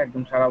চলে আসবে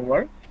একদম সারা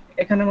ওয়ার্ল্ড।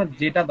 এখানে আমার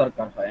যেটা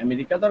দরকার হয়,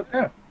 আমেরিকা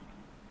দরকার,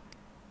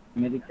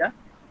 আমেরিকা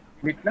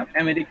লিখলাম,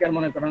 আমেরিকার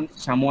মনে করেন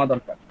সামোয়া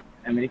দরকার,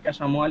 আমেরিকা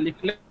সামোয়া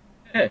লিখলে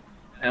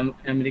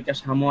আমেরিকা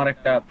সামোয়ার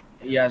একটা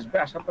ইয়ে আসবে।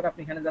 আসার পর আপনি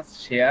এখানে জাস্ট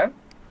শেয়ার,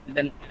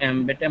 দেন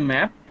এমবেড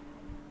ম্যাপ,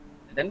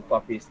 দেন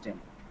কপি স্টেম।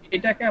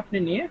 এটাকে আপনি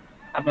নিয়ে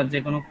আপনার যে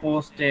কোনো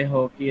পোস্টে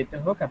হোক ইয়েতে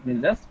হোক আপনি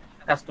জাস্ট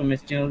কাস্টম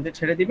স্টাইল দিয়ে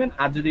ছেড়ে দিবেন।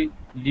 আর যদি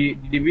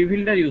ডিবি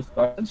বিল্ডার ইউজ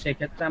করেন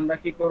সেক্ষেত্রে আমরা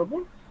কি করব,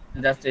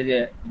 জাস্ট এই যে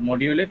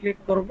মডিউলে ক্লিক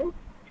করব,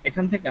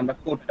 এখান থেকে আমরা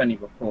কোডটা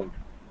নিব,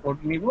 কোড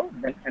নিব,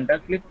 দেন এন্টার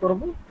ক্লিক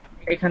করব।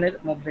 এখানের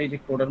মধ্যে এই যে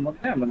কোডের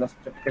মধ্যে আমরা জাস্ট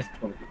পেস্ট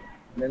করে দিব।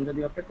 দেন যদি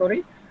ওকে করি,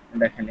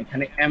 দেখেন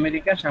এখানে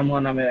আমেরিকা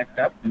সামোয়া নামের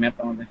একটা ম্যাপ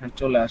আমাদের এখানে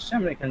চলে আসছে।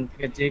 আমরা এখান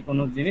থেকে যে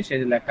কোনো জিনিস এই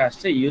যে লেখা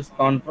আসছে ইউজ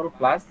কন্ট্রোল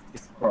প্লাস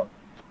স্ক্রল,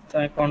 তো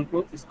আমি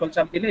কন্ট্রোল স্ক্রল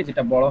চাপ দিলে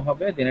যেটা বড়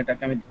হবে দেন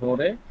এটাকে আমি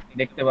ধরে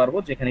দেখতে পারবো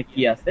যেখানে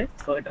কি আছে।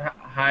 তো এটা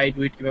হাইট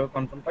উইডথ কিভাবে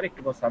কন্ট্রোল করে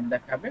একটু সাব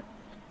দেখাবে।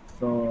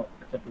 তো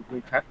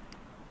এতটুকুই থাক।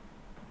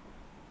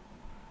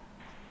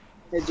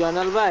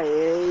 জয়নাল ভাই,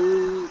 এই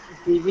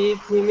টিভি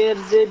থিমের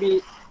যে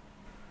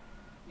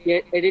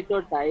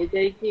এডিটরটা,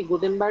 এটাই কি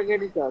গুটেনবার্গ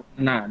এডিটর?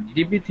 না,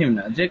 ডিবি থিম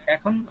না, যে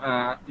এখন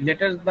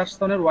লেটেস্ট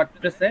ভার্সনের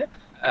ওয়ার্ডপ্রেসে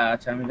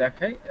আচ্ছা আমি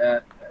দেখাই,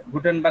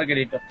 গুটেনবার্গ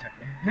এডিটর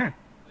থাকে, হ্যাঁ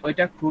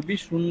ওইটা খুবই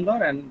সুন্দর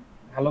এন্ড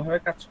ভালোভাবে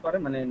কাজ করে,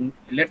 মানে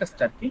লেটেস্ট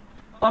আর কি।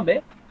 তবে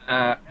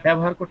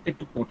ব্যবহার করতে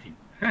একটু কঠিন,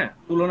 হ্যাঁ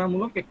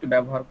তুলনামূলক একটু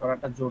ব্যবহার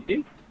করাটা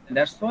জটিল।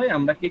 দ্যাটস ওয়াই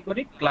আমরা কি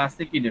করি,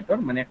 ক্লাসিক এডিটর,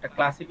 মানে একটা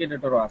ক্লাসিক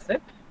এডিটরও আছে,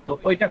 তো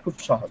ওইটা খুব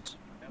সহজ,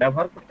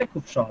 ব্যবহার করতে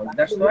খুব সহজ।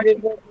 দ্যাটস ওয়াই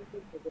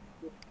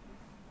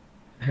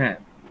হ্যাঁ,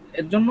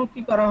 এর জন্য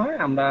কি করা হয়,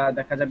 আমরা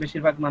দেখা যায়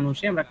বেশিরভাগ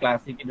মানুষই আমরা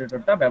ক্লাসিক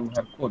এডিটরটা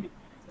ব্যবহার করি।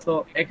 তো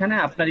এখানে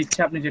আপনার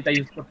ইচ্ছা আপনি যেটা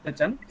ইউজ করতে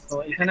চান। তো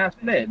এখানে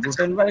আসলে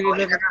গুটেনবার্গ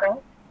এডিটরটা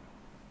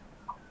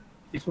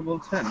কিছু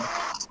বলছেন,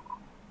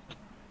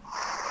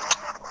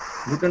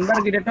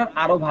 গুটেনবার্গ এডিটর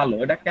আরো ভালো।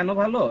 এটা কেন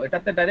ভালো,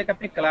 এটাতে ডাইরেক্ট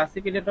আপনি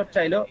ক্লাসিক এডিটর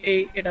চাইলেও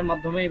এটার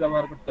মাধ্যমেই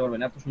ব্যবহার করতে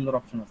পারবেন, এত সুন্দর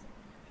অপশন আছে।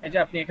 এই যে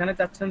আপনি এখানে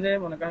চাচ্ছেন যে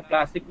মনে করেন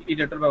ক্লাসিক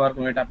এডিটর ব্যবহার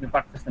করুন, এটা আপনি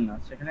পারতেছেন না,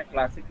 সেখানে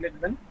ক্লাসিক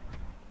লিখবেন,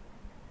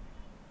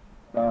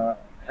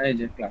 এই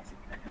যে ক্লাসিক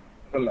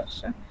চলে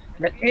আসছে।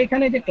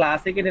 এইখানে যে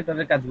ক্লাসিক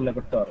এডিটরের কাজগুলো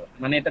করতে পারবো,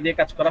 মানে এটা দিয়ে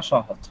কাজ করা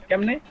সহজ।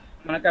 কেমনে,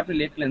 মানে আপনি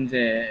লিখলেন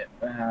যে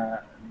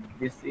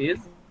দিস ইজ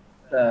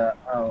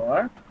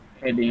আওয়ার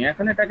হেডিং,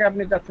 এখন এটাকে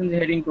আপনি চাচ্ছেন যে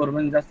হেডিং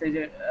করবেন, জাস্ট এই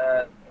যে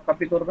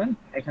কপি করবেন,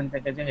 এখান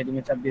থেকে যে হেডিং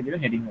এ চাপ দিয়ে দিবেন,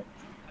 হেডিং হয়ে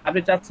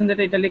আপনি চাচ্ছেন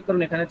যেটা ইটালিক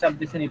করুন, এখানে চাপ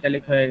দিচ্ছেন,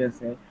 ইটালিক হয়ে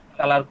গেছে।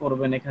 কালার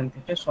করবেন, এখান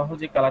থেকে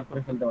সহজে কালার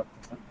করে ফেলতে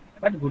পারতেছেন।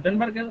 বাট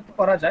গুটেনবার্গে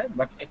করা যায়,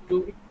 বাট একটু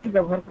একটু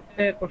ব্যবহার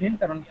করতে কঠিন,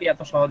 কারণ কি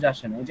এত সহজে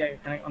আসে না। এই যে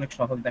এখানে অনেক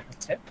সহজ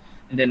দেখাচ্ছে,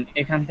 দেন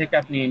এখান থেকে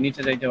আপনি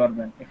নিচে যাইতে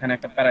পারবেন, এখানে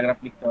একটা প্যারাগ্রাফ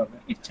লিখতে পারবেন,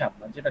 ইচ্ছা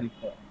আপনার যেটা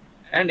লিখতে পারবেন।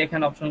 এন্ড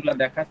এখানে অপশনগুলো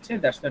দেখাচ্ছে,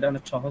 দ্যাটস এটা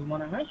অনেক সহজ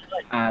মনে হয়।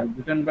 আর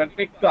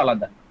গুটেনবার্গটা একটু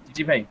আলাদা।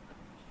 জি ভাই।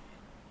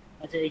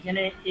 আচ্ছা,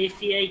 এখানে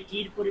এপিআই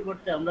কির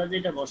পরিবর্তে আমরা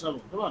যেটা বসাবো,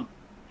 কেমন?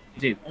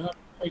 জি,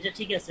 এটা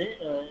ঠিক আছে,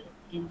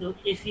 কিন্তু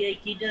এপিআই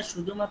কিটা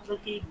শুধুমাত্র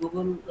কি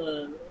গুগল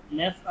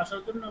ম্যাপ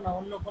আসার জন্য, না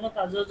অন্য কোনো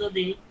কাজেও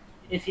যদি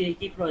এপিআই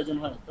কি প্রয়োজন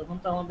হয় তখন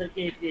তো আমাদেরকে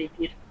এপিআই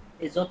কির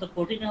যত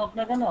কঠিন হোক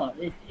না কেন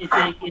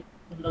এপিআই কি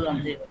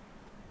জানতে হবে।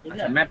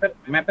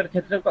 ম্যাপের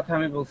ক্ষেত্রের কথা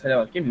আমি বলছিলাম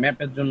আর কি,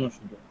 ম্যাপের জন্য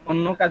শুধু,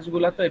 অন্য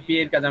কাজগুলো তো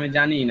এপিআই এর কাজ আমি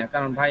জানি না।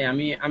 কারণ ভাই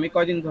আমি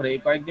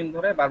কয়েকদিন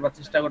ধরে বারবার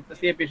চেষ্টা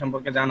করতেছি এপিআই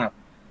সম্পর্কে জানার।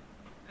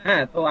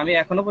 হ্যাঁ, তো আমি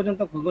এখনো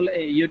পর্যন্ত গুগল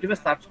ইউটিউবে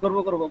সার্চ করবো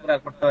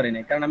করতে পারি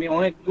নাই, কারণ আমি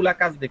অনেকগুলা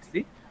কাজ দেখছি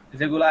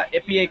যেগুলা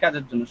এপিআই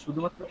কাজের জন্য,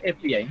 শুধুমাত্র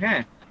এপিআই।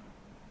 হ্যাঁ,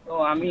 তো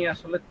আমি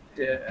আসলে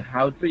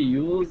how to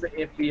use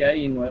API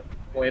in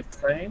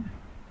website,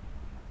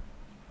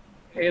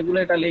 এগুলো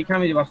এটা লেখা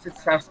আমি ভাবছি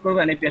সার্চ করবো,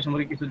 এপিআই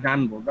সম্পর্কে কিছু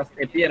জানবো। জাস্ট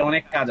এপিআই এর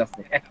অনেক কাজ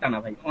আছে, একটা না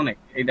ভাই, অনেক।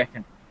 এই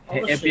দেখেন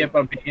এপিআই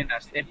ফর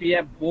বিগিনার্স,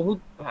 এপিআই বহুত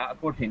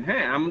কঠিন।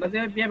 হ্যাঁ, আমরা যে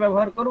এপিআই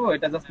ব্যবহার করব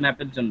এটা জাস্ট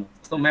ম্যাপের জন্য।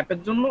 তো ম্যাপের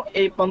জন্য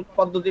এই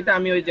পদ্ধতিটা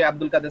আমি ওই যে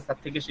আব্দুল কাদের স্যার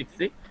থেকে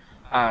শিখছি।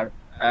 আর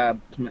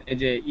এই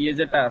যে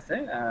যেটা আছে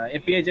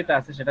এপিআই যেটা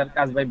আছে সেটার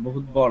কাজ ভাই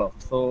বহুত বড়,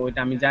 তো এটা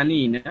আমি জানি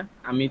না।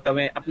 আমি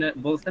তবে আপনি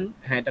বলছেন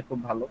হ্যাঁ এটা খুব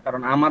ভালো,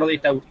 কারণ আমারও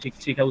এটা ঠিক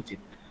শেখা উচিত।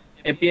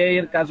 এপিআই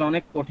এর কাজ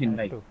অনেক কঠিন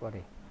ভাই,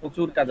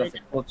 প্রচুর কাজ আছে,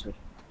 প্রচুর।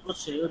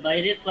 অবশ্যই ওই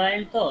বাইরের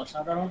ক্লায়েন্ট তো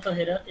সাধারণত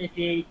এরা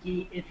এপিআই কি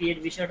এপিআই এর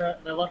বিষয়টা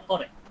ব্যবহার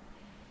করে,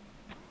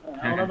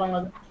 আমরা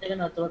বাংলাদেশ থেকে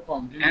না তো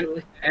কম।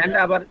 এন্ড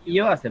আবার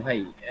আছে ভাই,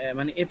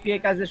 মানে এপিআই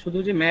কাজে শুধু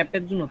যে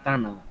ম্যাপের জন্য তা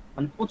না,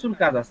 মানে প্রচুর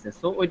কাজ আছে।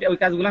 সো ওই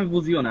কাজগুলো আমি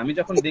বুঝিও না। আমি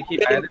যখন দেখি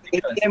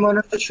এপিআই মনে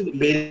হচ্ছে শুধু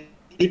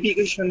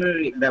ভেরিফিকেশনের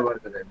ব্যবহার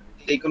করে,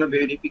 এই কোনো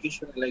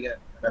ভেরিফিকেশনের লাগা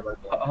ব্যবহার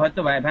করে হয়তো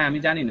ভাই আমি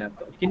জানি না,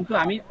 কিন্তু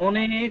আমি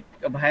অনেক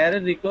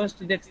ভাইয়ারের রিকোয়েস্ট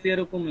দেখছি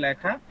এরকম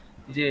লেখা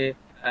যে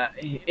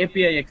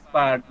এপিআই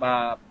এক্সপার্ট বা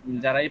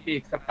যারা এপিআই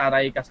এক্সপার্ট তারা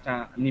এই কাজটা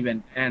নিবেন।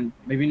 এন্ড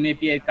বিভিন্ন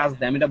এপিআই কাজ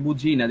দেয়, আমি এটা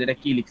বুঝি না যেটা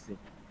কি লিখছে,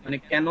 মানে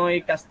কেন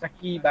এই কাজটা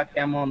কি বা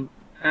কেমন,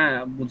 হ্যাঁ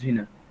বুঝি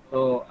না। তো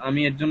আমি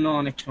এর জন্য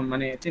অনেক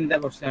মানে চিন্তা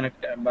করছি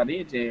অনেকবারই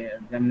যে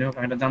যেমনি হোক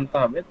এটা জানতে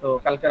হবে। তো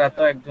কালকে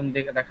রাতেও একজন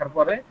দেখার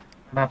পরে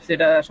ভাবছি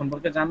এটা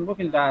সম্পর্কে জানবো,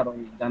 কিন্তু আর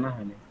ওই জানা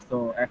হয়নি। তো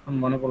এখন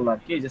মনে পড়লো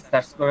আর কি, যে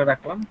সার্চ করে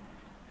রাখলাম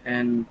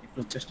এন্ড একটু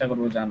চেষ্টা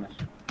করবো জানার।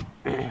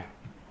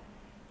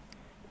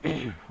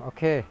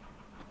 ওকে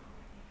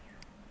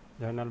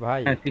জয়নাল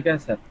ভাই, হ্যাঁ ঠিক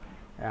আছে স্যার।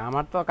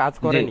 আমার তো কাজ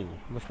করেনি,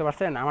 বুঝতে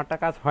পারছেন, আমারটা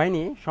কাজ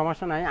হয়নি,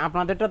 সমস্যা নাই।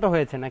 আপনাদেরটা তো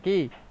হয়েছে নাকি?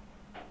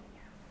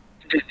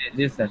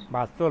 জি স্যার।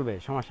 বাস চলবে,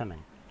 সমস্যা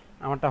নাই,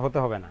 আমারটা হতে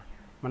হবে না।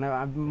 মানে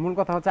মূল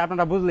কথা হচ্ছে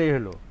আপনারা বুঝলেই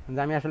হলো যে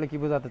আমি আসলে কি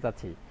বোঝাতে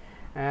চাচ্ছি।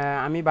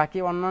 আমি বাকি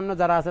অন্যান্য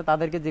যারা আছে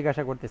তাদেরকে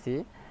জিজ্ঞাসা করতেছি,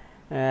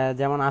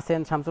 যেমন আছেন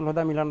শামসুল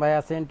হুদা মিলন ভাই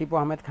আছেন, টিপু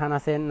আহমেদ খান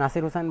আছেন,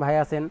 নাসির হোসেন ভাই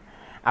আছেন।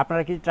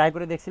 আপনারা কি ট্রাই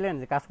করে দেখছিলেন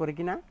যে কাজ করে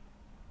কিনা?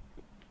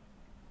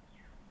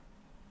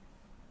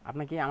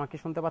 আপনি কি আমাকে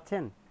শুনতে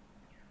পাচ্ছেন?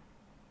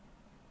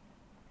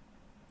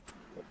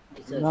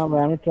 না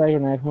ভাই আমি ট্রাই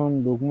করি না, এখন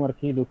ঢুকবো আর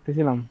কি,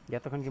 ঢুকতেছিলাম।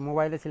 এতক্ষণ কি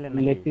মোবাইলে ছিলেন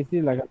নাকি? লিখতেছি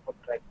লাগার পর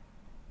ট্রাই।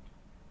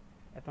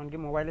 এতক্ষণ কি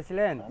মোবাইলে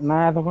ছিলেন? না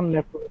এতক্ষণ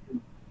ল্যাপটপে ছিল।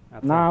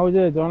 না ওই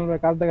যে জয়নাল ভাই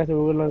কাজ দেখাচ্ছে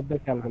ওগুলো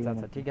খেয়াল করলাম।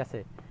 আচ্ছা ঠিক আছে,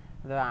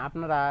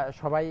 আপনারা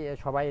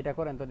সবাই এটা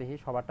করেন তো, দেখি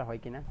সবারটা হয়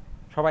কিনা।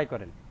 সবাই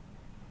করেন।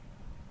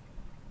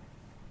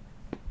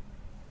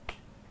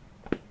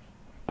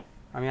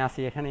 আমি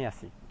আসি, এখানেই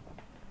আসি।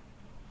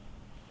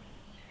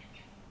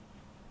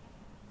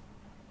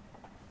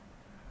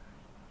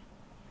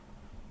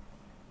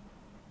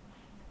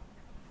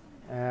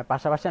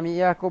 পাশাপাশি আমি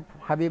ইয়াকুব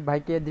হাবিব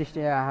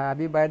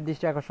ভাইয়ের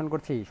দৃষ্টি আকর্ষণ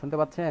করছি। শুনতে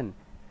পাচ্ছেন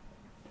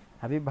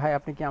হাবিব ভাই?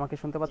 আপনি কি আমাকে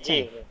শুনতে পাচ্ছেন?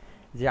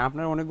 যে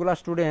আপনার অনেকগুলো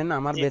স্টুডেন্ট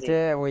আমার বেচে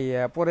ওই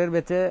পরের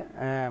বেচে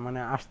মানে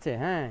আসছে,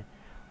 হ্যাঁ,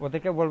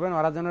 ওদেরকে বলবেন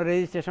ওরা যেন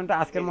রেজিস্ট্রেশনটা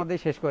আজকের মধ্যেই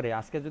শেষ করে।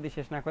 আজকে যদি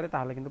শেষ না করে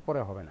তাহলে কিন্তু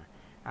পরে হবে না।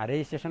 আর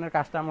রেজিস্ট্রেশনের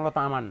কাজটা মূলত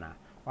আমার না।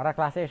 ওরা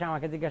ক্লাসে এসে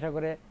আমাকে জিজ্ঞাসা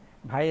করে,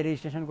 ভাই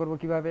রেজিস্ট্রেশন করবো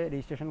কিভাবে,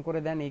 রেজিস্ট্রেশন করে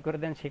দেন, এই করে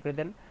দেন, সেই করে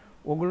দেন।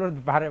 ওগুলোর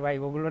ভারে ভাই,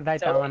 ওগুলোর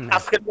দায়িত্ব আমার না।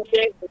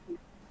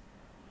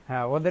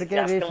 হ্যাঁ, ওদেরকে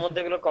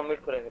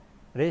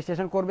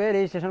রেজিস্ট্রেশন করবে।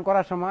 রেজিস্ট্রেশন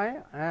করার সময়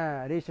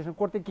রেজিস্ট্রেশন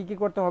করতে কি কি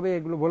করতে হবে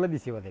এগুলো বলে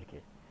দিছি ওদেরকে।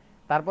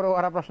 তারপরে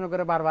ওরা প্রশ্ন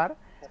করে বারবার।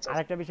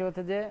 আরেকটা বিষয়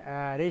হচ্ছে যে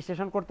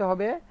রেজিস্ট্রেশন করতে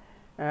হবে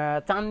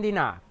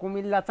চান্দিনা,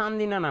 কুমিল্লা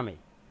চান্দিনা নামে।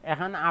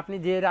 এখন আপনি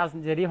যে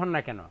হন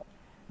না কেন,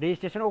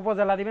 রেজিস্ট্রেশন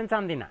উপজেলা দিবেন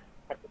চান্দিনা,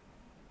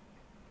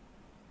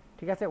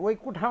 ঠিক আছে? ওই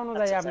কোঠা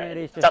অনুযায়ী আপনি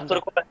রেজিস্ট্রেশন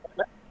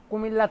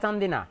কুমিল্লা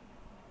চান্দিনা।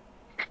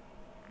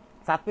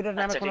 চাঁদপুরের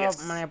নামে কোনো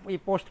মানে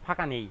পোস্ট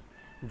ফাঁকা নেই,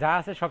 যা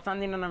আছে সব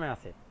চান্দিনা নামে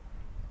আছে।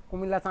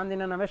 কুমিল্লা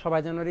চান্দিনা নামে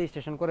সবাই যেন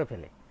রেজিস্ট্রেশন করে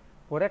ফেলে,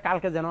 পরে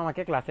কালকে যেন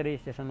আমাকে ক্লাসে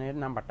রেজিস্ট্রেশনের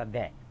নাম্বারটা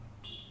দেয়।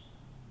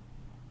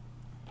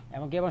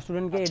 এমনকি আমার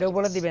স্টুডেন্টকে এটাও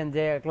বলে দিবেন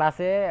যে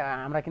ক্লাসে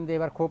আমরা কিন্তু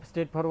এবার খুব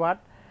স্ট্রেট ফরওয়ার্ড,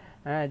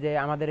 যে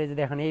আমাদের এই যে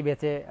দেখেন এই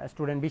ব্যাচে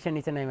স্টুডেন্ট 20-এর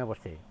নিচে নেমে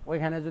পড়ছে।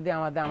 ওইখানে যদি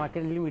আমাকে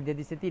লিমিট দিয়ে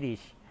দিচ্ছে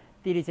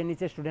 30-এর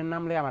নিচে স্টুডেন্ট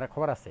নামলে আমার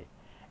খবর আছে।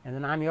 এই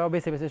জন্য আমিও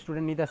বেছে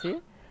স্টুডেন্ট নিতেছি।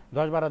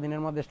 10-12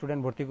 দিনের মধ্যে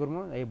স্টুডেন্ট ভর্তি করবো।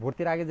 এই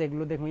ভর্তির আগে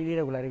যেগুলো দেখবো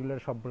ইরেগুলার, এগুলোর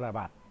সবগুলো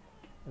বাদ,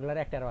 এগুলোর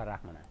একটার আর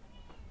রাখবো না।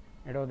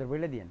 এটা ওদের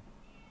বলে দিন।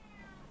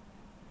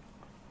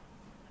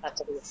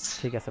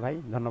 ঠিক আছে ভাই,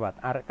 ধন্যবাদ।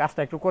 আর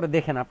কাজটা একটু করে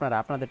দেখেন আপনারা,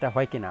 আপনাদেরটা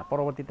হয় কিনা।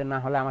 পরবর্তীতে না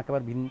হলে আমাকে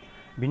আবার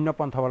ভিন্ন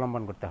পন্থা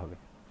অবলম্বন করতে হবে।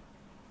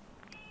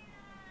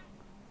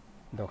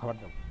 দাও খাবার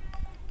দাও।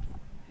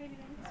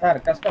 স্যার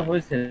কাজটা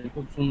হয়েছে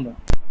খুব সুন্দর।